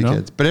 No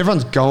dickheads. But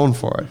everyone's going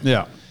for it.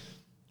 Yeah.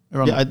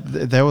 Everyone-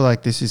 they were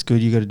like, this is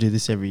good. You got to do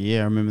this every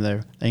year. I remember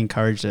they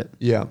encouraged it.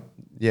 Yeah.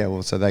 Yeah,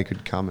 well, so they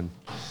could come and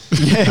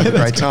have a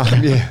great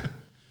time. Yeah.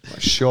 Like,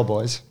 sure,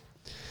 boys.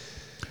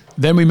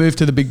 Then we moved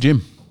to the big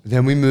gym.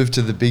 Then we moved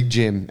to the big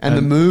gym. And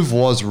the move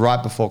was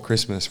right before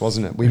Christmas,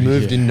 wasn't it? We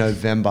moved in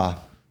November.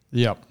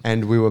 Yep.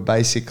 And we were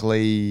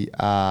basically,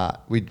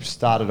 we'd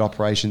started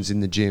operations in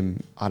the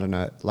gym, I don't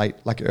know,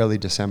 early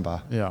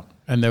December. Yeah.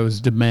 And there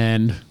was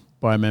demand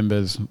by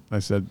members. They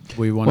said,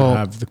 we want to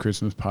have the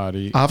Christmas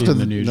party After in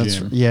the new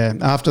gym. Yeah,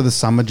 after the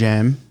summer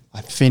jam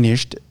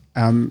finished,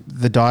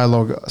 the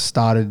dialogue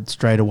started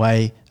straight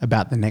away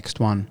about the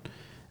next one.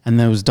 And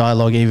there was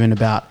dialogue even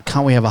about,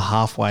 can't we have a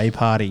halfway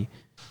party?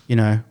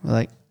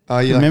 Like, Oh,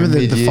 yeah, remember like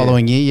a the mid-year.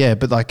 following year? Yeah,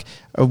 but like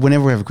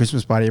whenever we have a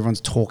Christmas party,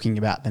 everyone's talking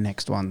about the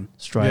next one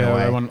straight Yeah,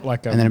 away. they want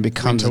like a and then it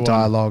becomes a winter one.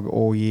 dialogue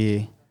all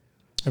year.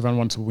 Everyone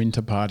wants a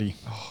winter party.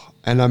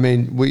 And I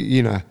mean,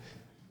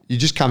 you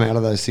just come out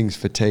of those things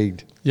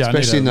fatigued, Yeah, I need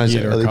especially in a those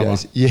year to early recover.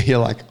 days. Yeah, you're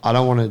like, I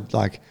don't want to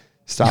like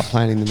start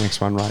planning the next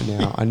one right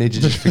now. I need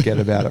to just forget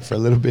about it for a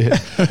little bit,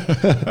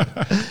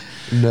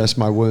 nurse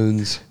my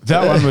wounds.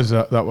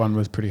 That one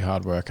was pretty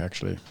hard work,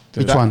 actually.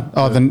 Which one?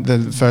 Oh,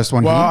 the first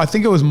one. Well, here? I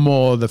think it was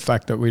more the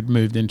fact that we'd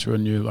moved into a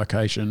new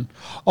location.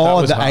 That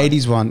Oh, was the hard.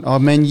 80s one. Oh,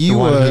 man, you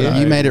one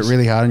here? made it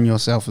really hard on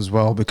yourself as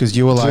well because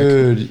you were like,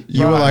 Dude,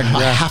 you were like,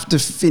 I have to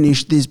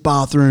finish this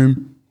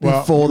bathroom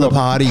before the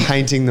party.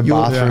 Painting the You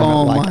were- bathroom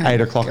Oh at like my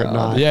 8 o'clock at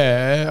night.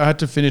 Yeah, I had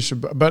to finish,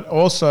 but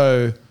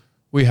also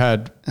we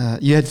had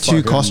You had two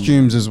Fucking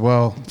costumes as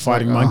well.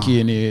 Fighting Like, Monkey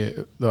in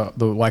here, the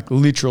like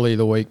literally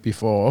the week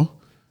before,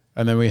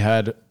 and then we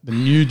had the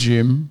new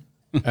gym,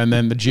 and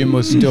then the gym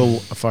was still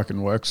a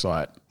fucking work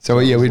site. So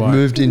yeah, it was we'd like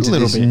moved into a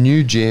little this bit.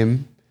 new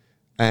gym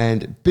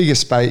and bigger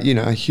space,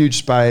 a huge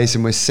space,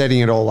 and we're setting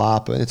it all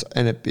up,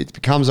 and it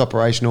becomes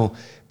operational.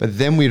 But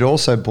then we'd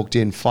also booked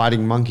in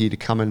Fighting Monkey to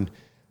come and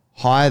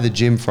hire the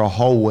gym for a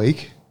whole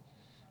week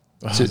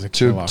Oh, it was a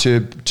killer. to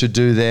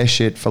do their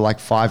shit for like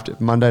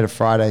Monday to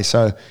Friday.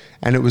 So,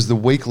 and it was the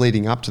week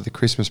leading up to the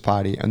Christmas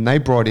party, and they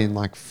brought in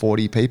like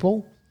 40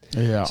 people.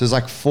 Yeah. So it's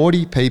like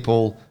 40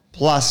 people,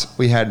 plus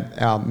we had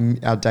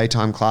our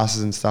daytime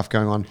classes and stuff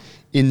going on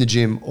in the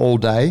gym all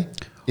day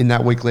in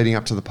that week leading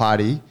up to the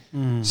party.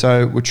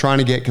 So we're trying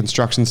to get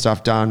construction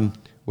stuff done.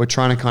 We're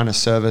trying to kind of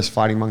service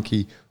Fighting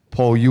Monkey.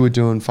 Paul, you were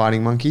doing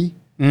Fighting Monkey.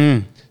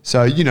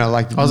 So,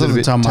 like I was a at little the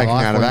bit time of my taken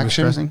life out of when he was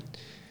action. dressing.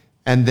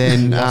 And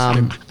then,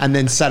 and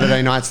then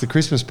Saturday night's the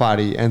Christmas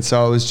party. And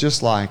so it was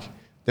just like,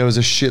 there was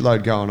a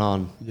shitload going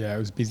on. Yeah, it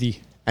was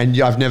busy. And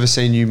I've never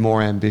seen you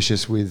more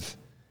ambitious with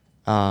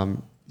Yeah,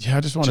 I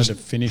just wanted to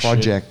finish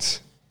projects.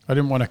 it. I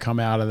didn't want to come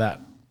out of that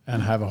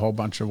and have a whole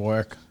bunch of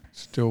work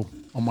still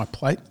on my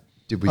plate.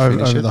 Did we over,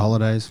 finish over it? the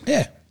holidays.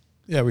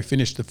 Yeah, we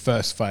finished the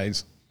first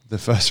phase. The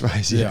first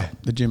race, yeah.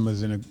 The gym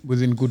was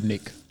in good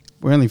nick.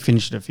 We only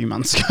finished it a few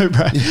months ago,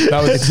 bro.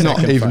 That was It's the not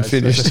second even phase.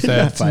 That's finished. the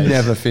third It's phase.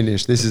 never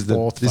finished. This is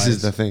Fourth this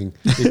is phase. the thing.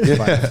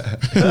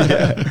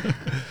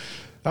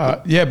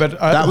 Yeah, but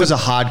That was a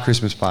hard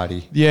Christmas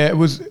party. yeah, it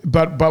was.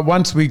 But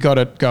once we got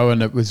it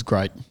going, it was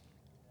great.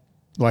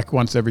 Like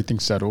once everything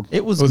settled,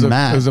 It was a-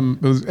 mad.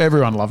 it was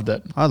everyone loved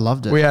it. I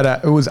loved it.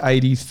 It was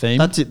 80s themed.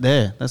 That's it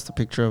there. That's the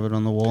picture of it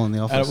on the wall in the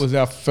office. And it was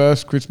our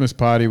first Christmas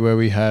party where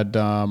we had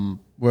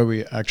where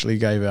we actually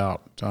gave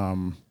out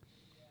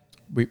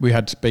we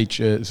had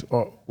speeches.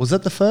 Was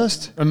that the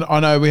first? And I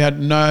know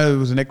it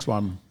was the next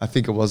one. I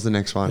think it was the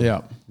next one.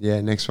 Yeah.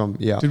 Yeah, next one.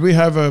 Yeah. Did we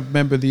have a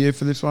member of the year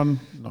for this one?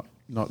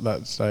 Not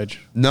that stage.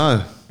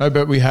 No, No,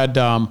 but we had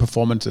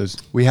performances,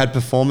 we had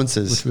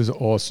performances. which was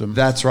awesome.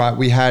 That's right.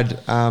 We had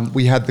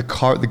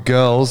the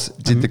girls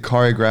did the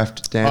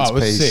choreographed dance Oh, it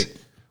was piece, sick.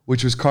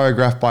 which was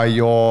choreographed by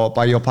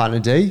your partner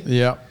D,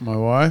 Yeah, my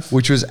wife.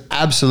 which was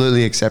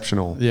absolutely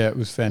exceptional. Yeah, it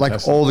was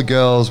fantastic. Like all the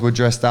girls were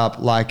dressed up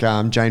like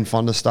Jane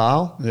Fonda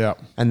style. Yeah.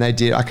 And they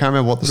did. I can't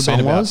remember what the Would have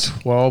been song about was.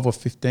 12 or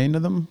 15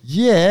 of them.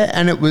 Yeah,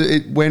 and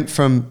it went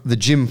from the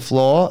gym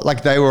floor,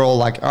 like they were all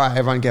like, all right,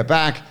 everyone get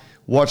back,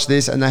 watch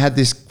this. And they had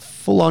this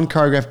full-on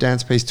choreographed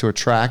dance piece to a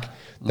track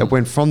that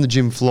went from the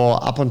gym floor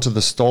up onto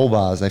the stall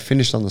bars. They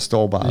finished on the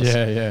stall bars.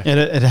 Yeah, yeah.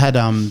 It had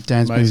dance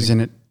moves Amazing.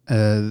 in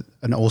it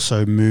and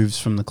also moves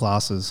from the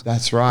classes.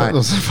 That's right. That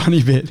was a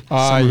funny bit.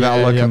 Some of our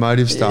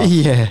locomotive stuff.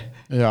 Yeah.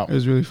 Yeah. It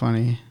was really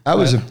funny. That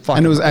was a fucking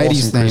And it was 80s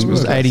awesome theme. It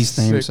was Christmas. 80s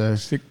theme, sick, so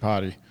sick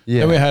party. Yeah.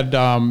 Then we had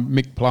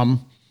Mick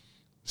Plum,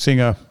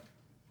 singer.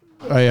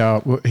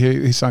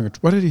 He sung it.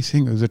 What did he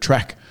sing? It was a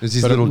track. It was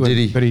his But little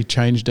ditty. But he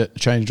changed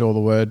all the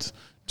words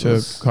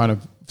to kind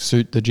of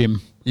suit the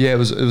gym. Yeah, it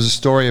was a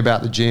story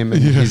about the gym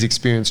and his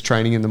experience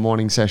training in the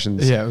morning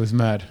sessions. Yeah, it was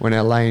mad. When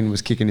Elaine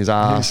was kicking his He's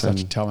ass. such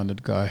a And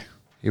talented guy.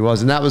 he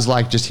was. And that was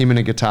like just him and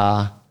a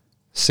guitar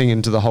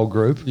singing to the whole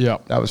group. Yeah.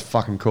 That was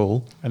fucking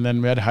cool. And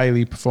then we had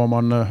Haley perform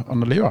on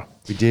the Lyra.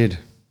 We did.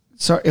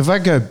 So if I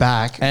go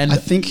back, And I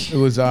think it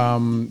was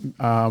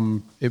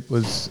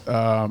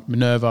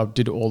Minerva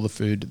did all the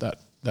food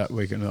that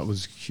weekend. That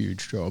was a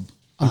huge job.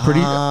 I'm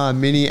pretty.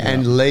 Minnie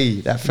and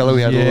Lee. That fellow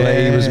we had,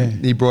 Yeah.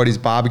 he brought his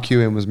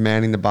barbecue and was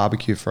manning the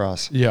barbecue for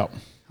us. Yeah.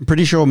 I'm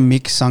pretty sure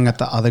Mick sung at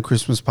the other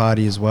Christmas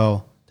party as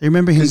well. Do you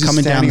remember him Was he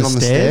coming down standing the on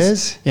the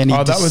stairs? stairs? Yeah, and he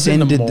Oh, that was in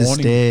the descended the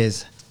morning.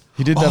 stairs.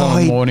 He did that Oh, on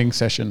a he- morning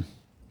session.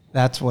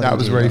 That's what. That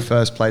was did. where he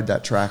first played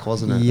that track,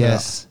 wasn't it?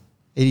 Yes,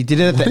 he did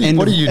it at the What a- end.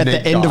 what a At the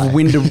unique end guy. of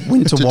Winter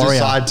To Warrior.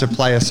 decide to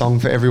play a song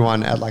for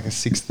everyone at like a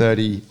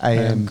 6:30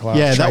 a.m. class.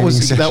 Yeah, that training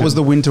was session.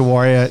 the Winter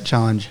Warrior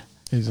challenge.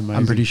 He's amazing.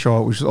 I'm pretty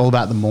sure, which was all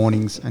about the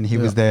mornings, and he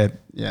was there.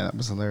 Yeah, that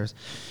was hilarious.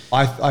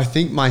 I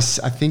think my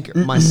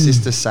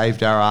sister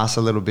saved our ass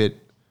a little bit.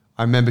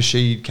 I remember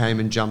she came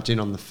and jumped in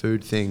on the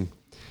food thing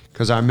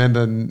because I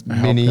remember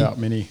Minnie. out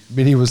Minnie.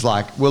 Minnie was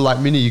like, "Well, like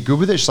Minnie, you good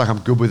with it?" She's like, "I'm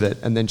good with it."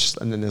 And then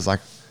there's like,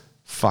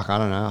 "Fuck, I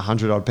don't know,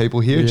 100 odd people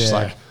here." She's Yeah.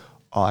 like,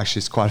 "Oh, actually,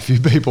 it's quite a few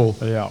people."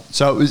 Yeah.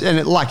 So it was,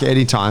 and like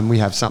any time we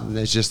have something,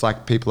 there's just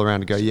like people around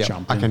to go, "Yeah,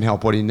 Jump I in. can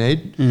help. What do you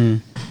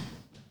need?"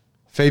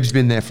 Phoebe's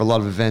been there for a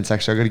lot of events.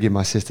 Actually, I got to give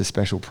my sister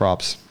special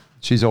props.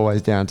 She's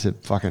always down to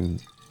fucking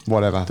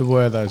whatever. The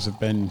Werthos have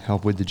been.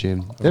 Help with the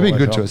gym. They've been always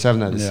good to helped. us,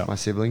 haven't they? Yeah. My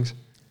siblings.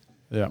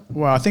 Yeah.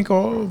 Well, I think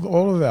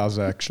all of ours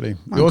actually.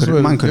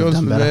 Mine could have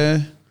done better.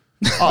 there.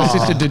 My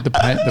sister did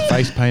the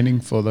face painting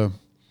for the.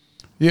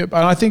 Yeah, and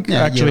I think Yeah,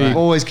 actually. you're right.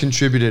 Always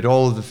contributed,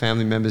 all of the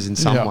family members in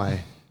some Yeah.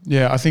 way.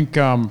 Yeah, I think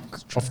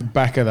off the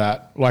back of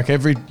that, like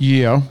every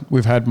year,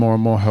 we've had more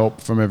and more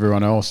help from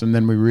everyone else, and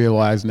then we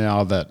realise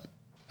now that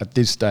at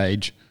this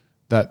stage,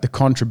 that the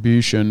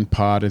contribution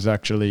part is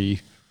actually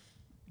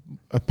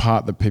a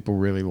part that people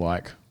really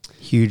like.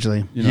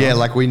 Hugely. You know? Yeah,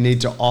 like we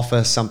need to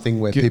offer something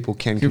where people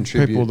can give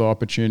contribute. people the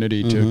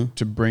opportunity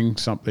to bring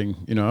something,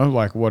 you know,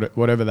 like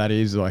whatever that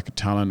is, like a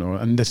talent,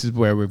 and this is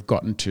where we've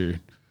gotten to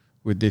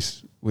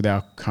with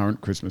our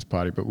current Christmas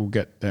party, but we'll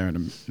get there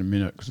in a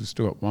minute because we've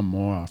still got one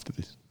more after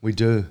this. We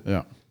do.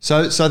 Yeah,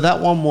 So that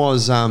one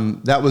was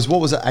what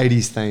was it?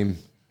 80s theme.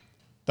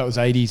 that was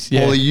 80s.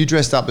 Yeah, Paulie, you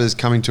dressed up as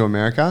Coming to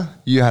America.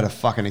 You had a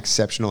fucking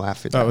exceptional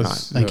outfit that, that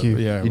was. night. Thank you.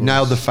 Yeah, You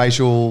nailed the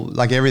facial,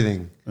 like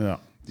everything. Yeah.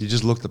 You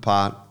just looked the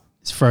part.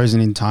 It's frozen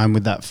in time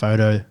with that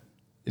photo.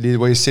 It is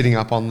where you're sitting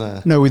up on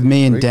the. No, with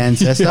me and Dan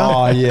Sester.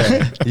 Oh yeah,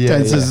 yeah,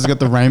 Dan yeah. Sester's got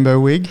the rainbow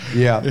wig.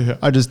 Yeah,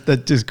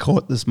 That just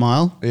caught the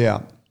smile.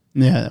 yeah.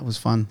 Yeah, that was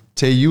fun.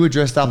 T, you were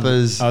dressed up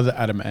as I was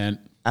Adam Ant.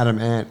 Adam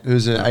Ant,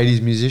 who's an 80s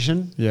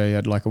musician. Yeah, he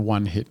had like a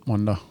one-hit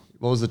wonder.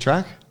 What was the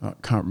track? I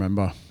can't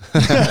remember,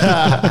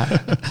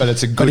 But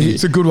it's a good.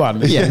 it's a good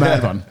one. It's Yeah. a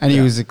mad one. And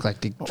he was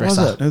eclectic What was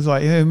dresser. it? It was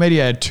like maybe he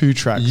had 2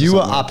 tracks. or You were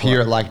something up like here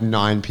that. at like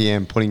 9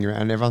 p.m. putting your,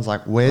 and everyone's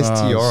like, "Where's Oh,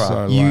 Tiora?"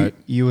 so- You late.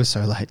 you were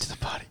so late to the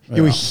party. Yeah.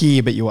 You were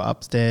here, but you were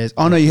upstairs.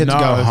 Oh no, you had to No,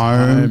 go I was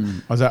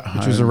home, I was at home,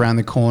 which was around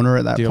the corner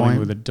at that dealing point.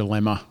 with a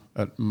dilemma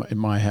in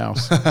my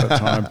house at the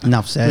time.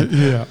 Enough said.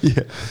 Yeah.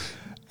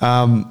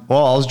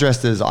 Well, I was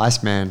dressed as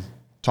Iceman,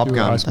 Top You were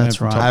Gun. Iceman That's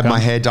from right. I Top had my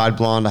Gun. hair dyed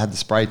blonde. I had the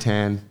spray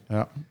tan,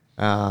 Yeah.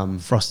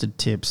 Frosted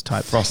tips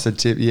type. frosted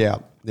tip. Yeah,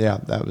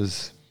 that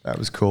was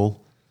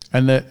cool.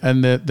 And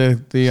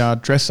the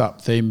dress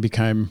up theme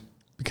became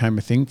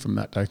a thing from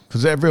that day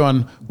because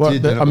everyone. Then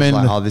it was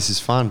like, oh, this is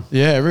fun.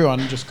 yeah, everyone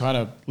just kind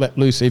of let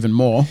loose even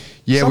more.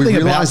 Yeah, Something we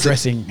about realized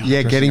dressing.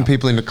 that, getting up.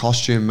 people into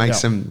costume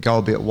makes Yeah. them go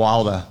a bit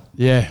wilder,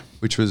 Yeah,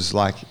 which was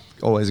like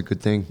always a good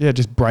thing. yeah, it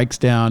just breaks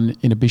down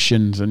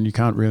inhibitions, and you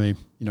can't really,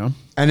 you know.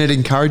 And it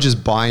encourages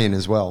buy-in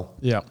as well.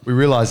 Yeah. We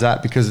realize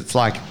that because it's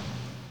like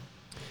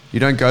you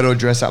don't go to a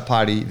dress-up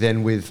party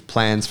then with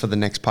plans for the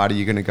next party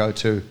you're going to go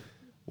to.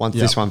 Once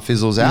Yeah. this one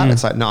fizzles out,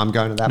 it's like, no, I'm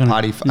going to that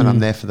party and I'm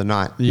there for the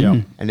night. Yeah.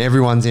 And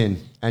everyone's in.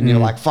 And you're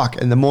like,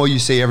 fuck. And the more you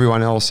see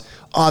everyone else,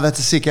 oh, that's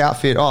a sick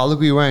outfit. Oh, look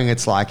what you're wearing.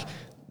 It's like,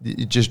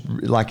 it just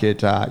like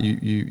it,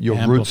 your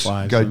roots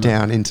Amplifies, go doesn't it?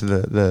 down into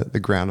the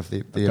ground of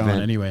the Going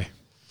event. anyway.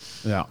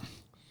 Yeah.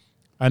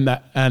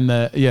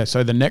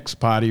 So the next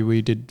party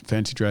we did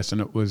fancy dress,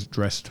 and it was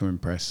dress to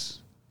impress.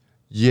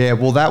 Yeah,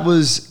 well,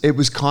 it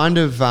was kind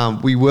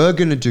of, we were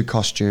going to do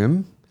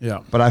costume. Yeah.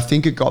 But I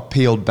think it got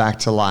peeled back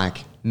to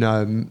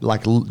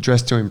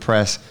dress to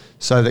impress,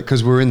 so that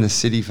because we were in the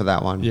city for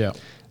that one. Yeah.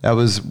 That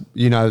was,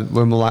 when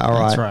we're like, all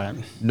right, That's right.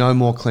 no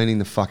more cleaning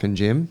the fucking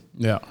gym.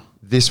 Yeah.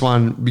 This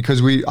one,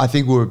 because I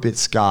think we were a bit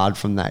scarred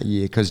from that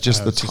year because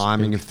just the it's just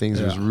timing big. of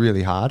things was Yeah.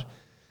 really hard.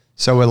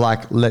 So we're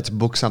like, let's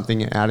book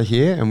something out of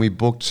here. And we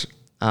booked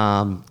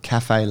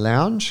Cafe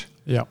Lounge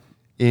Yeah.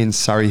 in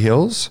Surrey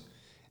Hills,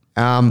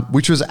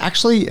 which was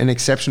actually an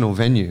exceptional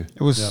venue.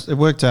 It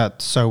worked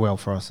out so well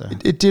for us there.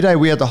 It did.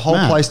 We had the whole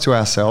Mad. place to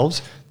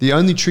ourselves. The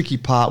only tricky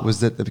part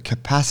was that the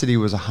capacity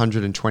was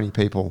 120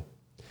 people.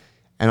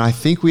 And I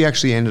think we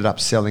actually ended up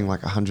selling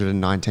like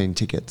 119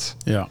 tickets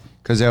Yeah.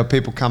 because there were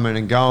people coming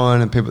and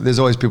going and there's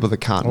always people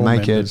that can't All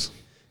make members. it.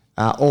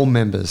 all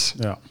members.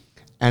 Yeah.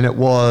 And it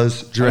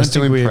was I don't dressed to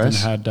think we even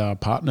impress.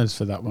 had partners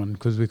for that one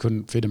because we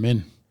couldn't fit them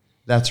in.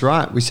 That's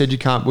right. We said you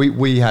can't.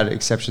 We had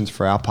exceptions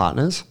for our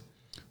partners,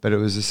 but it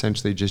was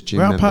essentially just gym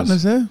Were our members.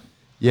 partners there?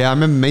 Yeah, I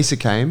remember Misa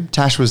came.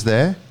 Tash was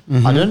there.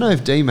 I don't know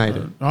if Dee made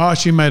it. Oh,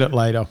 she made it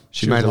later.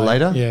 She was made it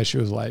late. later? Yeah, she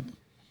was late.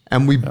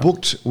 And we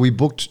booked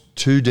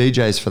 2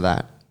 DJs for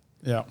that.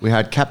 Yeah. We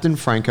had Captain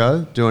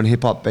Franco doing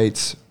hip hop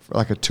beats for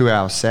like a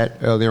 2-hour set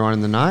earlier on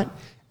in the night.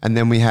 And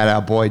then we had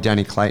our boy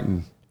Danny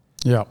Clayton,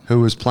 Yeah.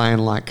 who was playing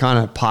like kind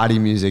of party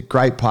music,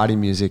 great party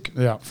music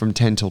Yeah. from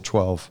 10 till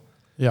 12.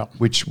 Yeah.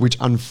 Which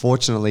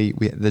unfortunately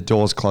the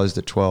doors closed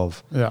at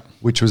 12. Yeah.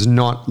 Which was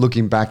not,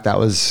 looking back, that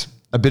was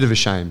a bit of a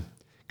shame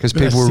because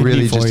Bit of people were Sydney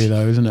really for just. you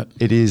though, isn't it?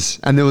 It is,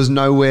 and there was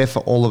nowhere for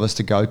all of us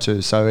to go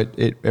to, so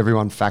it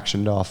everyone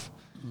factioned off.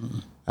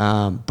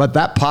 But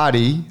that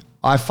party,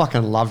 I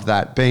fucking loved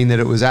that, being that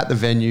it was at the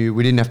venue.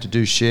 We didn't have to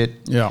do shit.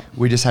 Yeah.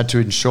 We just had to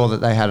ensure that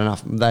they had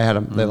enough.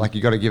 They're like,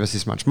 you got to give us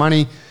this much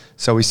money.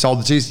 So we sold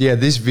the cheese. Yeah,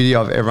 this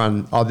video of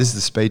everyone. Oh, this is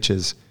the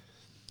speeches.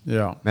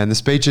 Yeah. Man, the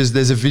speeches.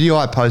 There's a video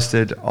I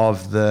posted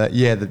of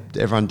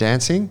everyone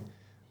dancing,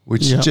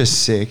 which Yeah. is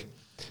just sick.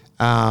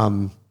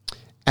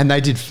 And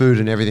they did food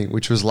and everything,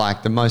 which was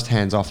like the most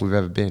hands off we've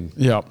ever been.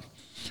 Yeah.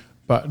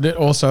 But it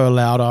also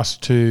allowed us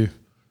to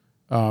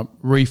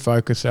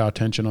refocus our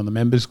attention on the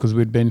members because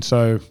we'd been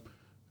so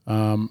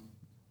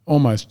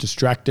almost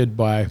distracted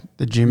by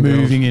The gym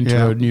moving build, into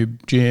yeah. a new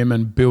gym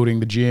and building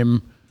the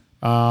gym.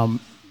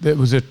 It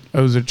was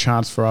a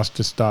chance for us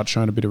to start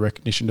showing a bit of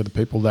recognition to the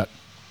people that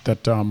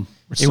It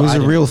was a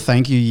resided. real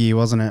thank you year,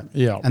 wasn't it?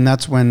 Yeah. And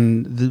that's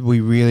when we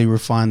really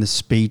refined the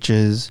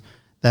speeches.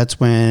 That's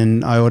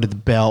when I ordered the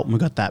belt and we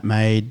got that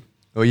made.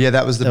 Well, yeah,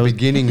 that was the That was-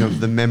 beginning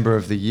of the Member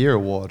of the Year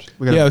award.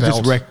 We got Yeah, a it was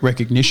just belt.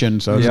 recognition.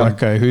 So it's Yeah. like,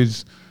 okay,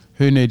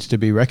 who needs to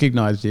be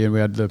recognized here? And we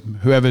had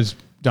whoever's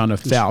done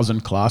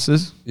 1,000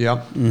 classes.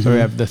 Yep. So we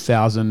have the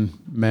 1,000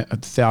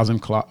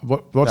 club.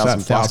 What's 1,000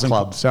 that? plus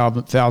club.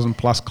 1,000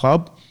 plus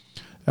club.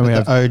 And we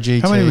With have the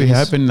OGTs. How many we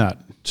have in that?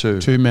 Two.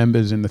 Two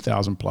members in the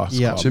 1,000 plus.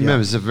 Yeah. club. Two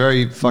members. It's a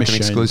very fucking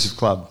Machines. exclusive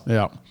club.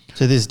 Yeah.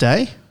 To this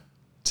day?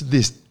 To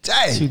this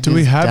day. Do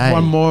we this have day.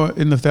 one more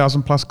in the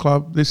 1,000 plus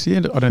club this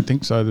year? I don't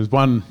think so. There's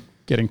one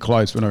getting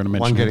close. We're not going to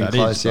mention One getting what that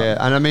close, is, yeah.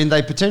 And I mean,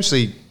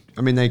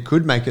 they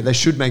could make it. They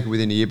should make it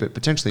within a year, but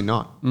potentially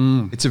not.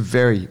 It's a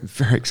very,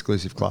 very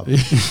exclusive club.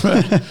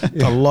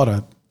 A lot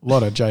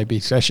of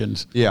JB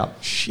sessions. Yeah.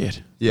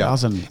 Shit. Yeah.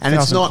 1,000 And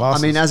it's not,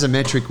 classes. I mean, as a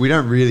metric, we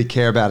don't really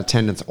care about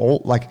attendance.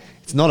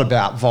 It's not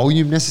about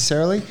volume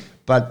necessarily,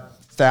 but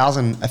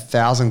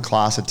 1,000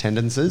 class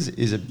attendances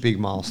is a big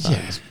milestone.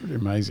 yeah, it's pretty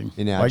amazing.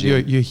 In our like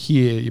gym. you're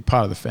here, you're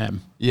part of the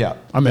fam. Yeah.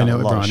 I mean, Done a lot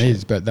of everyone shit.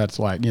 is, but that's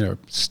like,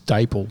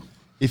 staple.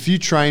 If you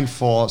train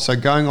so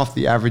going off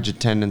the average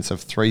attendance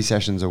of 3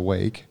 sessions a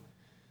week,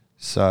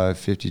 so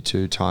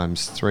 52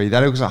 times 3,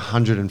 that equals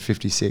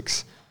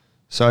 156.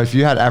 So if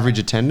you had average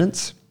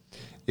attendance,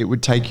 it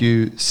would take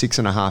you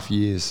 6.5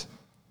 years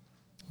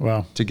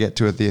Wow. to get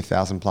to the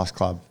 1,000 plus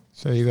club.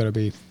 So you got to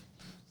be.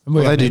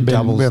 Well, they do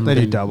doubles. They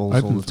do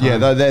doubles all the time.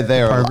 Yeah,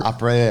 they're up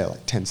there,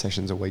 like 10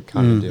 sessions a week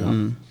kind of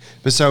deal.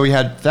 But so we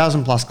had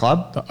 1,000 plus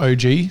club. The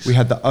OGs. We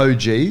had the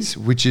OGs,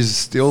 which is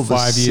still the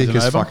 5 years and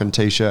sickest over. fucking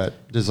t-shirt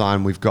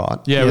design we've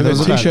got. yeah, there there's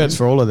was that. t-shirts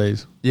for all of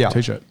these. Yeah.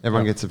 T-shirt.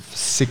 Everyone gets a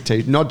sick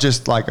t-shirt. Not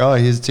just like, oh,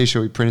 here's a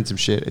t-shirt, we printed some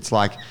shit. It's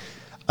like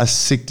a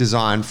sick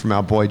design from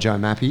our boy Joe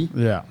Mappy.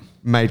 Yeah.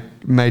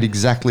 Made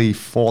exactly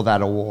for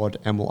that award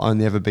and will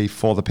only ever be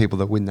for the people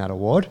that win that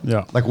award.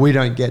 Yeah. Like we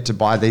don't get to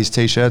buy these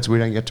t-shirts. We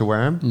don't get to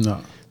wear them.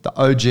 No. The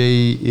OG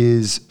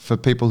is for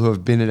people who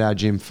have been at our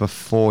gym for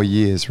 4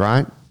 years,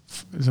 right?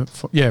 Is it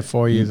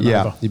 4 years and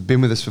Yeah. over. You've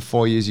been with us for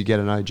 4 years, you get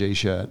an OG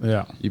shirt.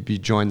 Yeah. You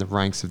join the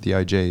ranks of the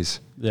OGs.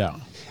 Yeah.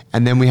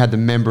 And then we had the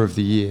Member of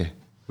the Year,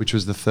 which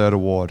was the third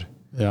award.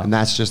 Yeah. And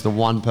that's just the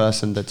one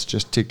person that's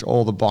just ticked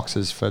all the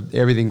boxes for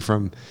everything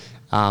from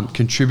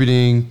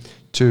contributing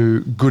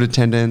to good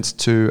attendance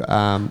to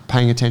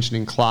paying attention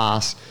in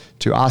class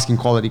to asking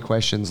quality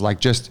questions, like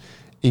just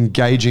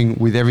engaging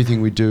with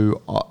everything we do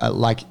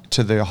like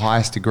to the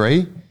highest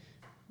degree.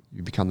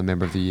 You become the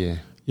Member of the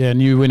Year. Yeah,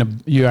 and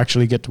you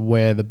actually get to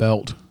wear the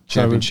belt.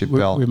 Championship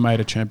belt. We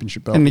made a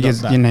championship belt. And We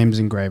got your name's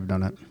engraved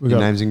on it. We Your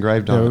got- name's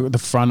engraved on it. The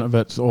front of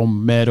it's all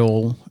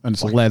metal and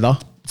it's leather.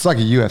 It's like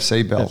a UFC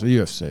It's belt. a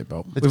UFC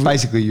belt. It's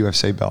basically a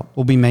UFC belt.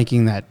 We'll be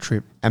making that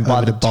trip. And by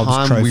over the to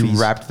Bob's time we Trophies.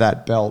 wrapped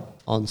that belt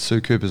on Sue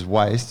Cooper's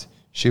waist,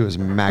 she was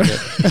maggot.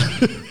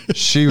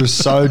 She was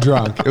so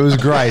drunk. It was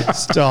great.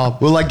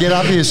 Stop. We're like, get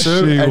up here,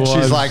 Sue. She and was.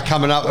 she's like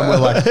coming up and we're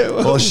like,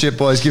 oh shit,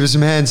 boys, give us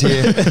some hands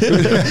here.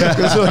 It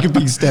was like a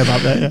big step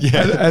up there.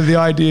 And the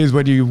idea is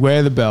when you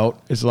wear the belt,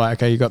 it's like,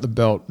 okay, you got the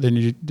belt,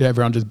 then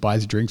everyone just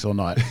buys drinks all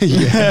night.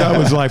 That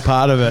was like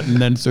part of it. And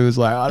then Sue was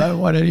like, I don't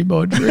want any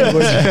more drinks.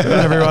 And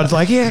everyone's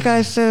like, yeah,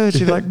 guys, Sue.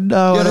 She's like,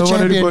 no, I You're the don't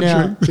want any champion more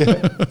now.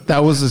 drinks.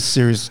 That was a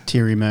serious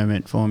teary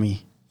moment for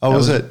me. Oh, That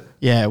was it?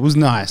 Yeah, it was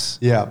nice.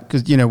 Yeah.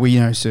 Because, you know, we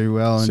know Sue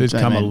well. And Sue's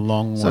come a J-Man,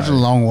 long such way. a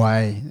long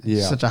way.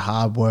 Yeah. Such a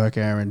hard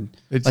worker. And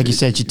It's- like you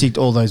said, she ticked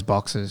all those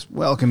boxes,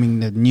 welcoming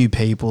the new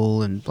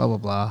people and blah, blah,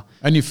 blah.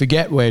 And you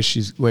forget where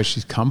she's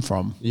come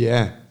from.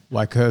 Yeah.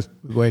 Like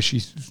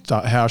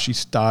how she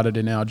started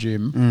in our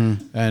gym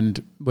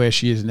and where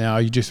she is now.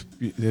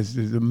 There's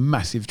a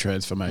massive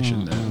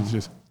transformation there. It's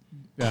just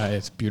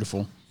it's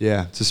beautiful.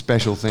 Yeah. It's a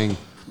special thing.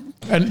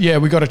 And yeah,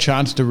 we got a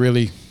chance to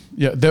really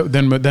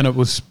then it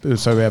was,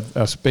 so we have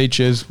our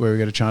speeches where we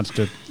get a chance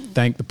to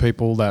thank the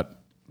people that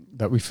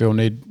we feel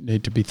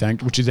need to be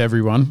thanked, which is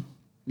everyone,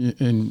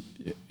 and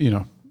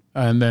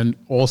and then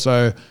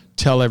also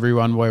tell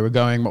everyone where we're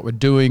going, what we're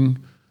doing,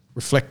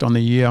 reflect on the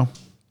year,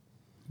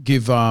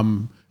 give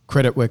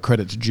credit where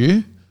credit's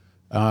due,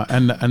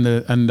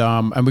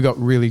 and we got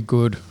really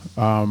good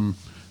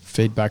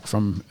feedback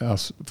from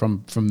us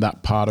from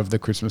that part of the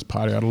Christmas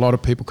party. I had a lot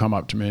of people come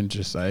up to me and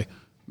just say,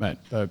 "Mate,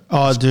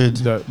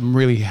 Dude. I'm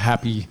really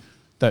happy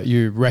that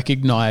you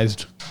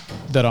recognised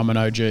that I'm an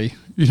OG."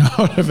 You know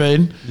what I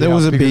mean? There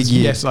was a Because big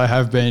year. Yes, I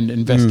have been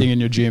investing in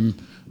your gym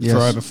Yes. for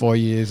over 4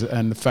 years,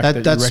 and the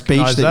fact That you speech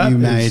recognise that you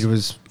is- made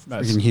was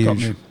that's freaking got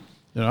huge. me,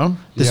 you know?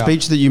 The Yeah.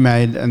 speech that you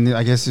made, and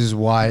I guess this is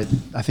why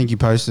I think you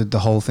posted the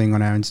whole thing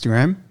on our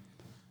Instagram,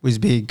 was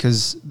big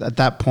because at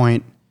that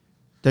point,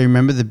 do you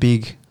remember the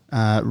big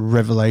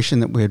revelation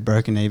that we had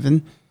broken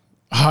even?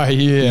 Oh,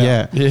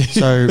 yeah.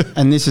 So,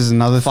 and this is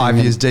another 5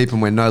 thing. years deep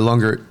and we're no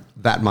longer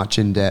that much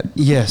in debt.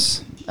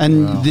 Yes.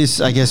 And Wow.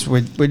 this, I guess,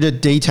 we're just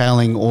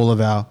detailing all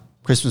of our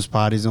Christmas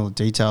parties and all the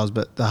details,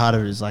 but the heart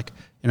of it is like,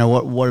 you know,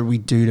 what did we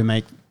do to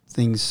make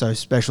things so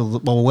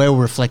special? Well, we're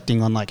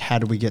reflecting on like, how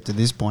did we get to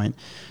this point?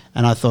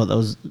 And I thought that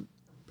was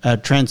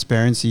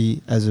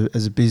transparency as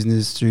a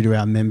business through to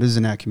our members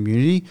and our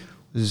community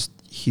was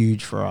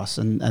huge for us.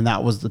 And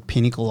that was the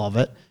pinnacle of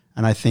it.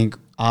 And I think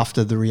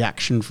after the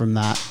reaction from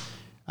that,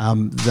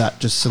 that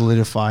just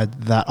solidified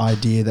that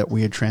idea that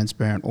we are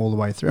transparent all the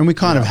way through. And we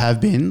kind of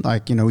have been,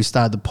 like, you know, we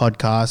started the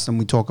podcast and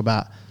we talk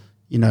about,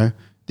 you know,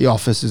 the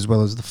office as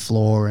well as the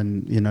floor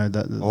and, you know,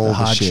 the All the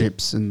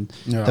hardships and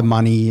Yeah. the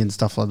money and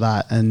stuff like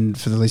that. And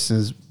for the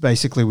listeners,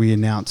 basically we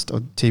announced,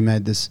 or T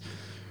made this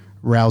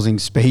rousing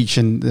speech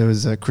and there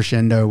was a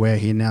crescendo where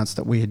he announced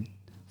that we had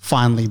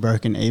finally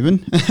broken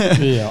even.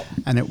 Yeah.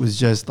 And it was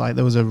just like,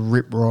 there was a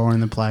rip roar in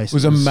the place. It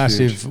was a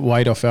massive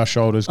weight off our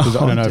shoulders because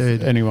I Oh, don't know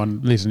dude. if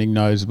anyone listening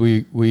knows.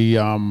 We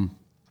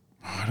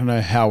I don't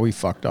know how we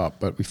fucked up,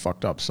 but we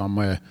fucked up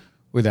somewhere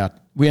without.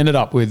 We ended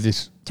up with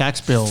this tax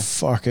bill.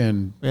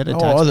 fucking. We had a what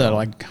tax was it, bill.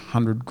 like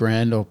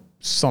 $100,000 or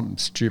something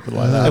stupid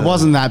like that? It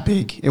wasn't that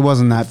big. It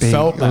wasn't that big.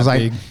 Felt it was that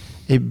like, big.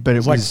 But it It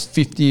was like was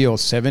 50 or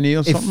 70 or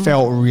it something.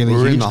 felt really We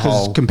were in huge the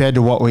because hole. compared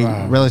to what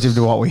relative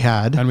to what we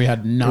had, and we had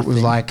it nothing.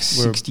 was like We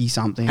were- 60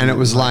 something. And it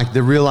was like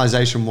the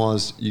realization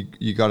was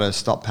you got to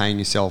stop paying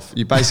yourself.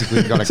 You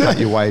basically got to cut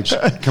your wage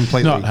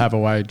completely not have a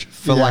wage.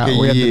 for Yeah, like we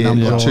a had the year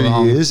numbers or all 2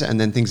 wrong. years, and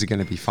then things are going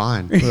to be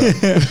fine.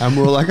 And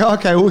we were like, oh,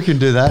 okay, we can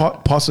do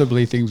that.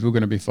 Possibly things were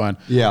going to be fine.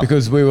 Yeah.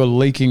 Because we were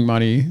leaking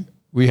money.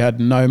 We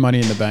had no money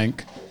in the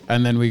bank.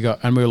 And then we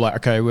were like,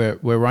 okay,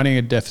 we're running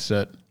a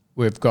deficit.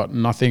 We've got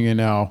nothing in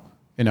our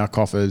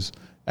coffers.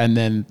 And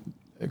then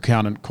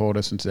accountant called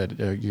us and said,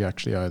 you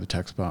actually owe the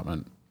tax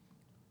department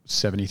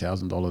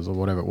 $70,000 or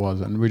whatever it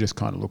was. And we just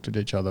kind of looked at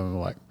each other and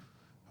were like,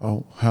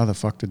 oh, how the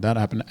fuck did that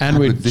happen? And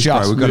we Happened this way,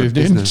 just we've got a moved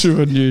business.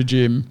 into a new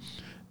gym.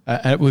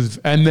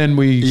 And then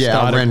we Yeah,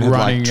 our started rent had, like,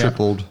 running,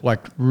 tripled.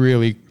 like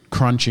really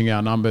crunching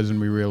our numbers, and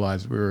we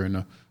realized we were in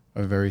a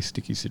very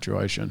sticky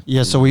situation.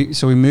 yeah. So we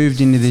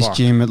moved into this Fuck.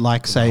 gym at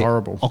like was say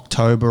horrible.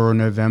 October or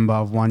November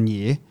of 1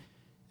 year,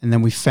 and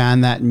then we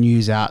found that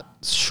news out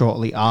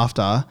shortly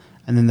after,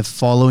 and then the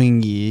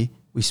following year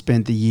we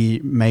spent the year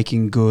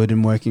making good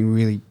and working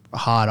really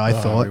hard. I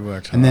thought, we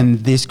worked and hard.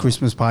 then this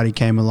Christmas party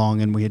came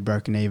along and we had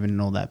broken even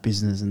and all that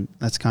business, and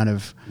that's kind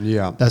of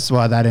Yeah. That's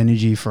why that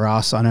energy for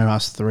us, I know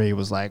us three,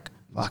 was like,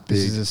 fuck, this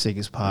big. is the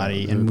sickest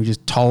party. And we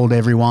just told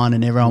everyone,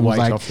 and everyone was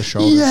Weight like, off the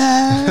shoulders.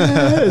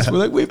 yes. We're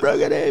like, we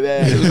broke it even.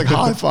 It was like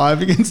high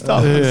fiving and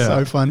stuff. It was Yeah.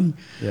 so funny.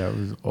 Yeah, it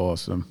was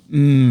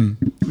awesome.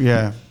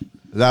 Yeah.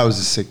 That was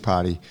a sick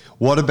party.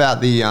 What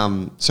about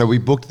the so we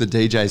booked the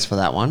DJs for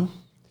that one,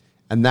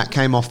 and that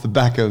came off the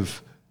back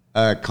of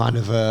kind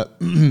of a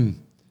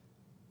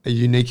a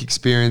unique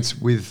experience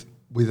with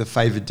a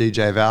favoured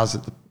DJ of ours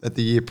at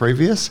the year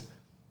previous.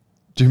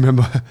 Do you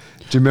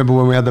remember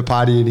when we had the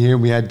party in here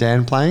and we had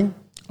Dan playing?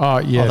 Oh,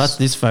 yes. Oh, that's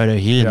this photo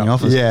here in Yeah. the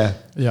office. Yeah.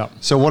 Yeah.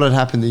 So what had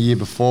happened the year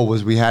before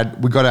was we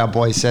got our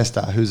boy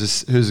Sesta,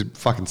 who's a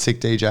fucking sick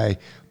DJ,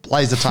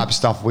 plays the type of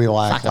stuff we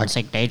like. Fucking like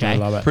sick I DJ.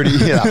 love it. Pretty,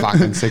 yeah, that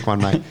fucking sick one,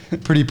 mate.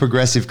 Pretty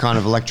progressive kind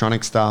of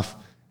electronic stuff,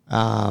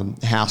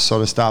 house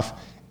sort of stuff.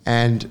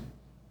 And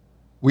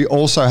we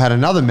also had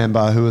another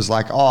member who was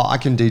like, oh, I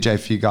can DJ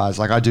for you guys.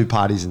 Like, I do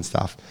parties and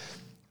stuff.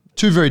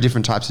 two very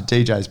different types of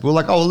DJs. But we're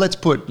like, oh, well, let's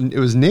put. It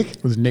was Nick.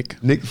 It was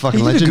Nick. Nick, fucking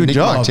He did a legend. good Nick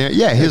job. Martin.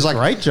 Yeah, he was like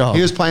Great job.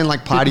 He was playing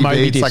like party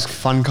Moby beats, Disc. like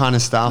fun kind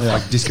of stuff,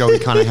 like disco-y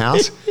kind of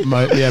house.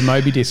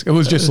 Moby Disc. It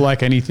was just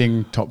like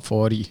anything top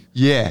 40.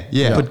 Yeah,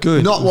 yeah, But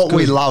good. Not It was what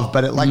we good. love,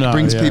 but it like No,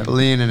 brings yeah. people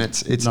in, and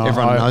it's No,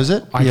 everyone knows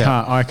it.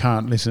 I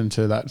can't listen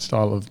to that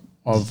style of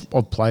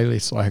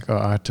playlists. Like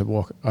I had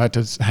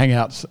to hang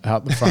out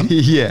the front.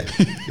 Yeah,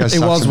 Go It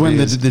suck was some when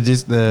beers.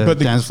 the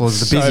dance floor was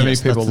the so many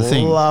busiest. people That's the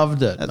thing.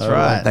 loved it. That's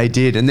right. They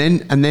did, and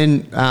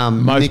then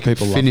Most Nick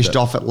people loved finished it.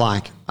 off at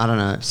like I don't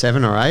know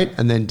 7 or 8,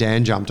 and then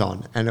Dan jumped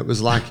on, and it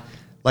was like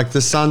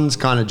the sun's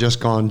kind of just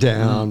gone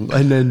down,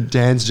 and then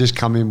Dan's just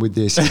come in with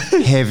this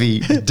heavy,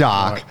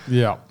 dark,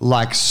 Yeah.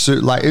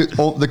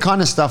 the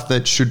kind of stuff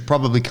that should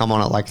probably come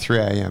on at like 3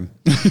 a.m.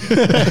 you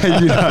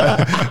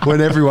know,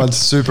 when everyone's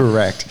super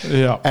wrecked,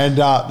 Yeah. and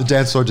the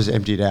dance floor just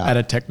emptied out At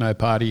a techno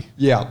party.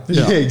 yeah,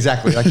 Yeah.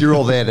 exactly. Like you're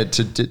all there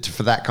to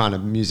for that kind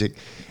of music,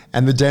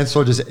 and the dance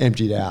floor just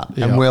emptied out,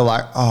 Yeah. and we're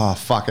like, oh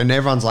fuck, and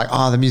everyone's like,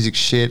 oh, the music's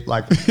shit.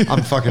 Like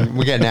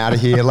we're getting out of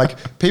here.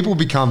 Like people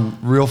become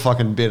real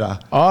fucking bitter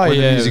Oh, when the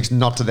yeah. music's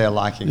not to their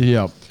liking.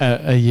 Yeah.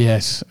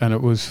 Yes, and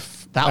it was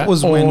That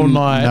was all when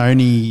night.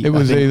 Noni, It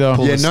was I think, either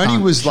pulled Yeah, a Noni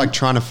stunt. was like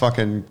trying to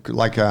fucking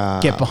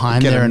Get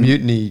behind get there a and-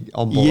 mutiny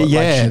on board. Yeah, Like,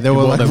 yeah, they were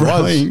Well, like there was.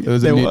 rowing. There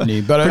was They a were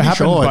mutiny, but it pretty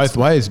happened sure both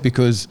ways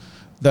because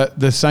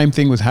the same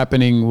thing was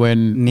happening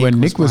when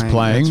Nick was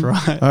playing.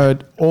 That's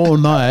right. All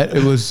night,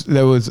 there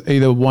was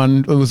either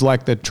one. It was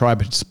like the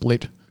tribe had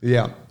split,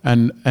 yeah.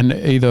 and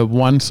either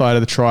one side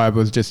of the tribe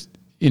was just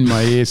in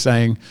my ear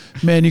saying,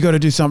 "Man, you got to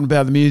do something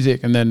about the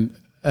music," and then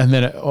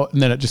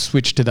it just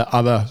switched to the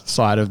other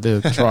side of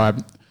the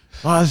tribe.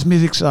 Oh, this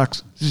music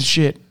sucks. This is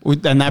shit.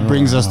 And that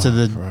brings us to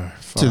the bro,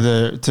 to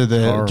the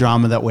Horrible.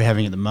 drama that we're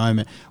having at the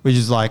moment, which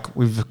is like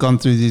we've gone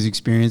through these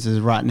experiences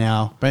right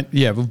now. But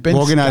yeah, we've been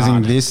We're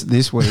organizing scarred.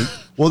 this week.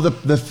 Well,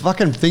 the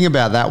fucking thing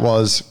about that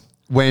was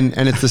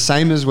and it's the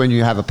same as when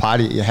you have a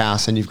party at your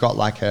house and you've got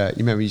like you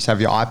remember you used to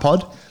have your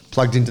iPod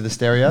plugged into the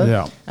stereo?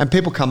 Yeah. And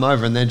people come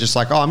over and they're just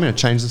like, oh, I'm going to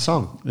change the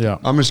song. Yeah.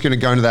 I'm just going to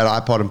go into that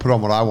iPod and put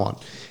on what I want.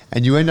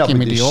 And you end up Give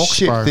with me this the aux,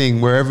 shit bro.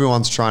 thing where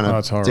everyone's trying Oh,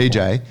 it's to horrible.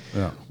 DJ.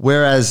 Yeah.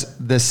 Whereas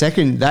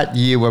that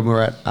year when we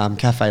were at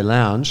Cafe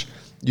Lounge,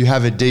 you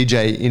have a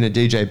DJ in a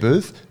DJ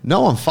booth.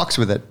 No one fucks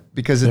with it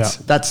because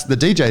that's the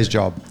DJ's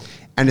job.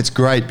 And it's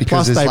great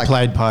because Plus, it's they like,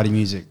 played party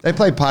music. they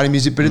play party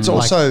music, but it's Like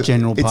also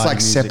general it's party like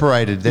music.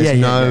 separated. There's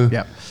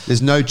Yeah.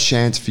 there's no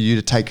chance for you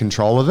to take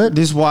control of it.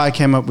 This is why I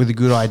came up with a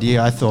good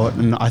idea, I thought,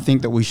 and I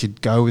think that we should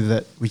go with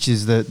it, which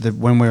is the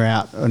when we're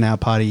out on our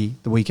party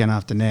the weekend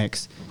after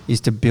next,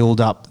 is to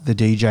build up the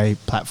DJ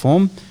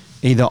platform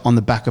either on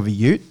the back of a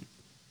ute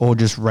or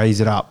just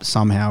raise it up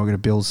somehow. We're going to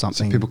build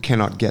something. People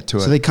cannot get to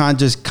So it. they can't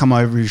just come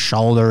over his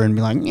shoulder and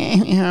be like,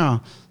 yeah.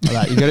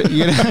 Like that.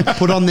 You got to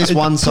Put on this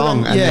one Put song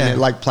on- and then yeah. it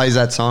like plays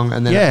that song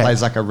and then Yeah. it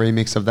plays like a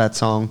remix of that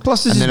song.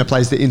 Plus this and then is- it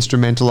plays the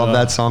instrumental of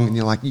that song and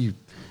you're like, you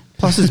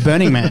Plus, it's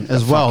Burning Man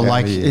as well. Fuck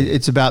Like outta here.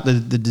 it's about the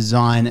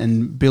design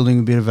and building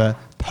a bit of a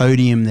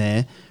podium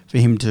there for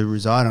him to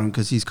reside on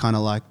because he's kind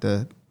of like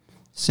the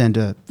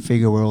center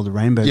figure where all the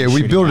rainbows. yeah, are we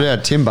shooting built at. it out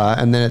of timber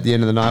and then at the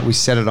end of the night we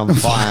set it on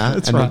fire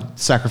and right. then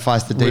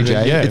sacrificed the With it,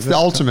 DJ. yeah, It's the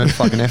that's- ultimate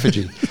fucking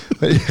effigy.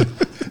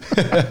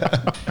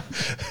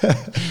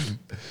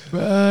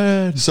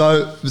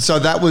 So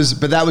that was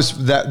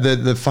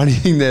the funny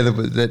thing there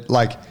that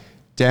like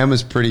Dan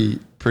was pretty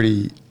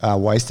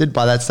wasted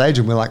by that stage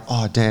and we're like,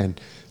 oh Dan,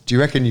 do you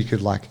reckon you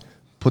could like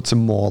put some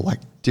more like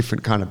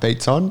different kind of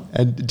beats on?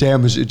 And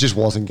Dan it just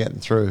wasn't getting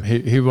through.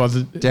 He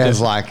wasn't.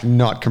 Dan's like,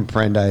 not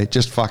comprende,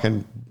 just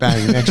fucking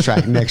bang, next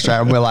track.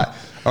 And we're like,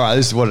 all right,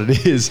 this is what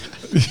it is.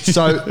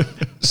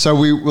 So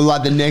we were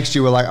like, the next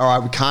year we're like, all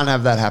right, we can't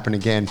have that happen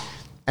again.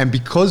 And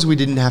because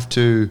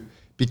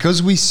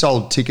we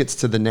sold tickets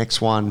to the next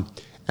one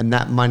and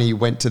that money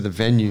went to the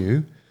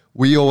venue,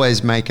 we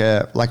always make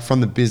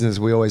from the business,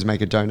 we always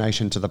make a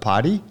donation to the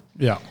party.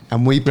 Yeah.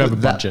 And we have put a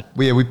that, budget.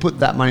 we put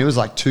that money, it was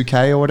like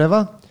 2K or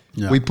whatever.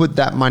 Yeah. We put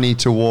that money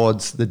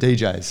towards the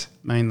DJs.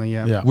 mainly.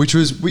 Yeah. Yeah. Which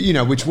was,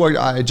 which worked.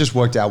 It just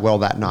worked out well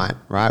that night,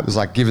 right? It was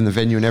like given the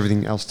venue and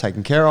everything else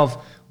taken care of,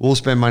 we'll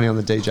spend money on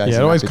the DJs. Yeah, and it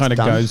that always bit's kind of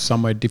done. goes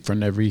somewhere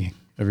different every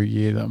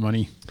year, that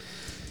money.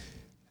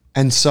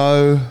 And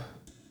so,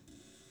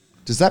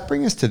 does that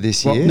bring us to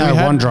this Well, year? No, We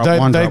had- one drop. they-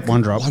 One they-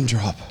 drop. One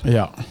drop.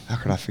 Yeah. How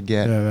could I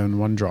forget? Yeah, then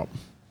one drop.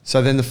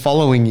 So then the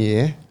following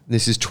year,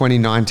 this is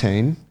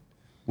 2019,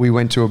 we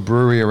went to a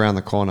brewery around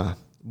the corner.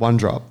 One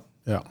drop.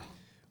 Yeah.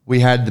 We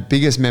had the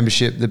biggest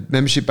membership. The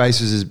membership base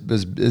was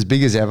as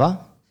big as ever.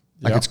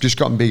 Like Yep. it's just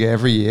gotten bigger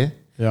every year.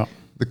 Yeah.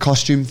 The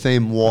costume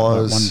theme Like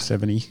was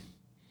 170.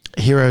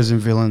 Heroes and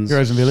villains.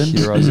 Heroes and villains.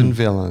 heroes and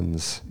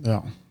villains.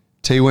 Yeah.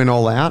 T went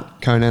all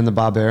out. Conan the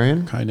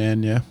Barbarian.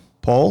 Conan, yeah.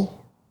 Paul.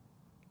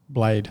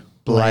 Blade.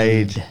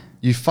 Blade.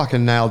 You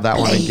fucking nailed that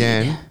one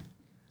again.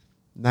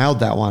 Nailed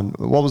that one.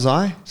 What was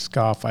I?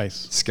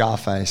 Scarface.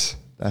 Scarface.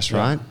 That's Yeah.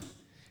 right.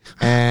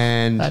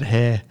 And That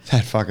hair.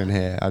 that fucking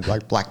hair. I had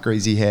like black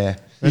greasy hair.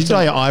 You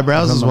dye your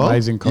eyebrows as well.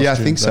 Amazing costumes. Yeah, I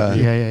think so. that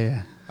year.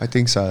 Yeah. I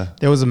think so.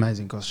 There was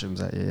amazing costumes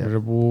that year.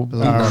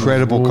 Yeah.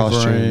 Incredible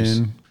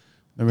costumes.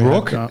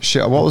 Brooke,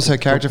 what was her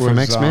character Brooke from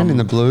was, X-Men in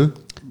the blue?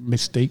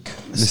 Mystique.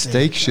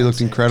 Mystique. She looked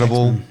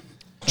incredible.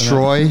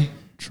 Troy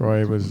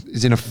Troy was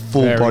is in a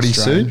full very bodysuit.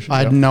 strange. I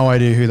had no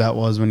idea who that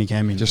was when he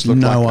came in. Just looked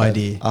no like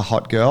idea. a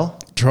hot girl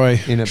Troy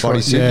in a Troy,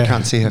 bodysuit. You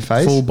can't see her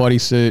face. Full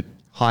bodysuit,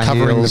 High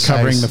covering heels.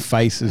 the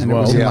face as and it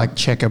well. was in Yeah. like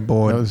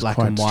checkerboard, That was black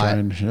quite and white.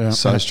 strange. Yeah.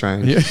 So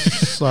strange. Yeah.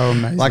 So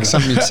amazing. Like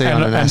something you'd see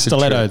on an And acid trip.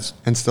 stilettos.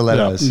 And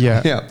stilettos.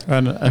 Yeah. Yeah.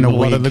 And And a a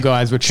lot of wig. the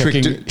guys were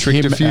checking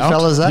Tricked him a few out.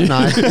 fellas that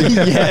night.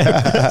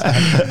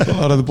 A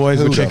lot of the boys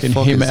Who were the checking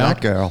fuck him is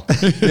out. that girl?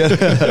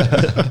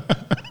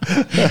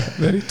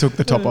 Then he took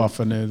the top off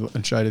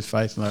and showed his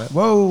face and like,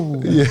 whoa.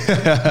 Put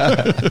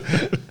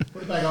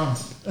it back on.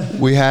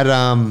 We had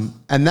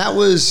and that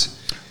was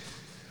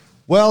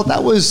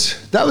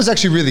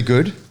actually really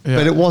good, Yeah.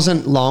 but it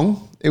wasn't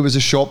long. It was a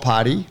short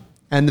party,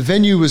 and the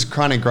venue was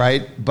kind of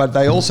great, but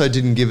they also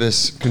didn't give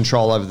us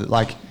control over the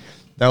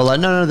they were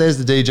like, no,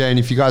 there's the DJ, and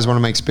if you guys want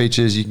to make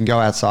speeches, you can go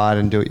outside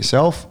and do it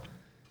yourself.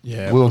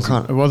 Yeah, We'll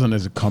it wasn't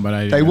as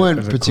accommodating. They weren't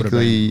as it could have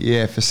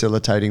particularly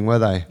facilitating, were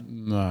they?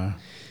 been. No.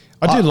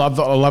 I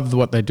love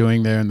what they're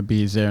doing there and the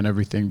beers there and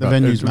everything, but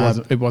venue's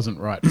mad. it wasn't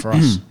right for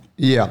us.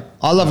 Yeah,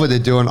 I love what they're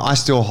doing. I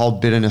still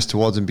hold bitterness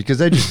towards them because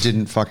they just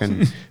didn't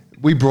fucking.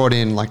 We brought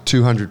in like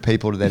 200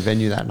 people to their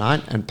venue that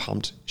night and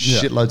pumped Yeah.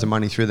 shitloads of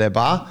money through their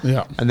bar.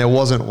 Yeah. And there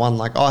wasn't one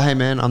like, oh, hey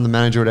man, I'm the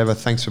manager, or whatever.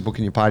 Thanks for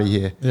booking your party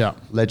here. Yeah.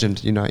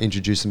 Legend,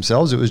 introduce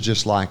themselves. It was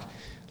just like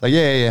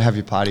yeah, have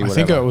your party. I Whatever.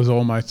 think it was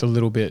almost a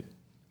little bit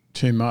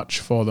too much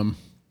for them.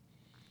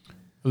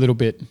 A little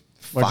bit.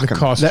 Like Fuck the 'em.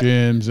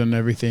 costumes and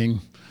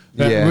everything.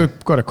 Yeah.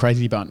 We've got a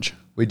crazy bunch.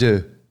 We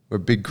do. We're a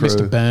big crew.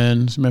 Mr.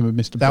 Burns, remember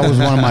Mr. That Burns? was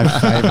one of my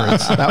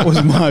favorites. That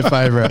was my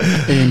favorite.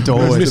 Being When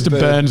Dorwood. Mr.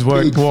 Burns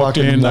Big walked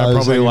fucking in, they're nose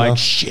probably hanging like, off.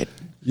 shit,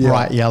 Yeah.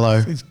 Bright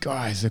yellow. these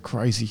guys are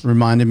crazy.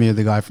 Reminded me of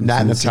the guy from Nat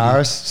Sin City.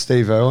 Nataris,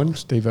 Steve Irwin.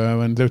 Steve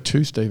Irwin. There were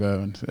two Steve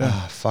Irwins. Yeah.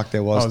 Ah, fuck,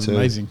 there That was was two.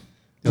 amazing.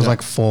 There was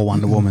like 4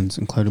 Wonder Womans,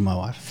 including my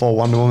wife. 4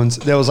 Wonder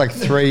Womans. There was like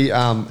 3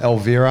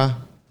 Elvira.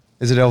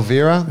 Is it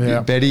Elvira?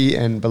 Yeah. Betty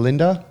and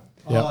Belinda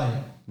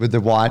Yeah. with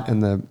the white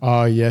and the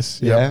Oh, yes.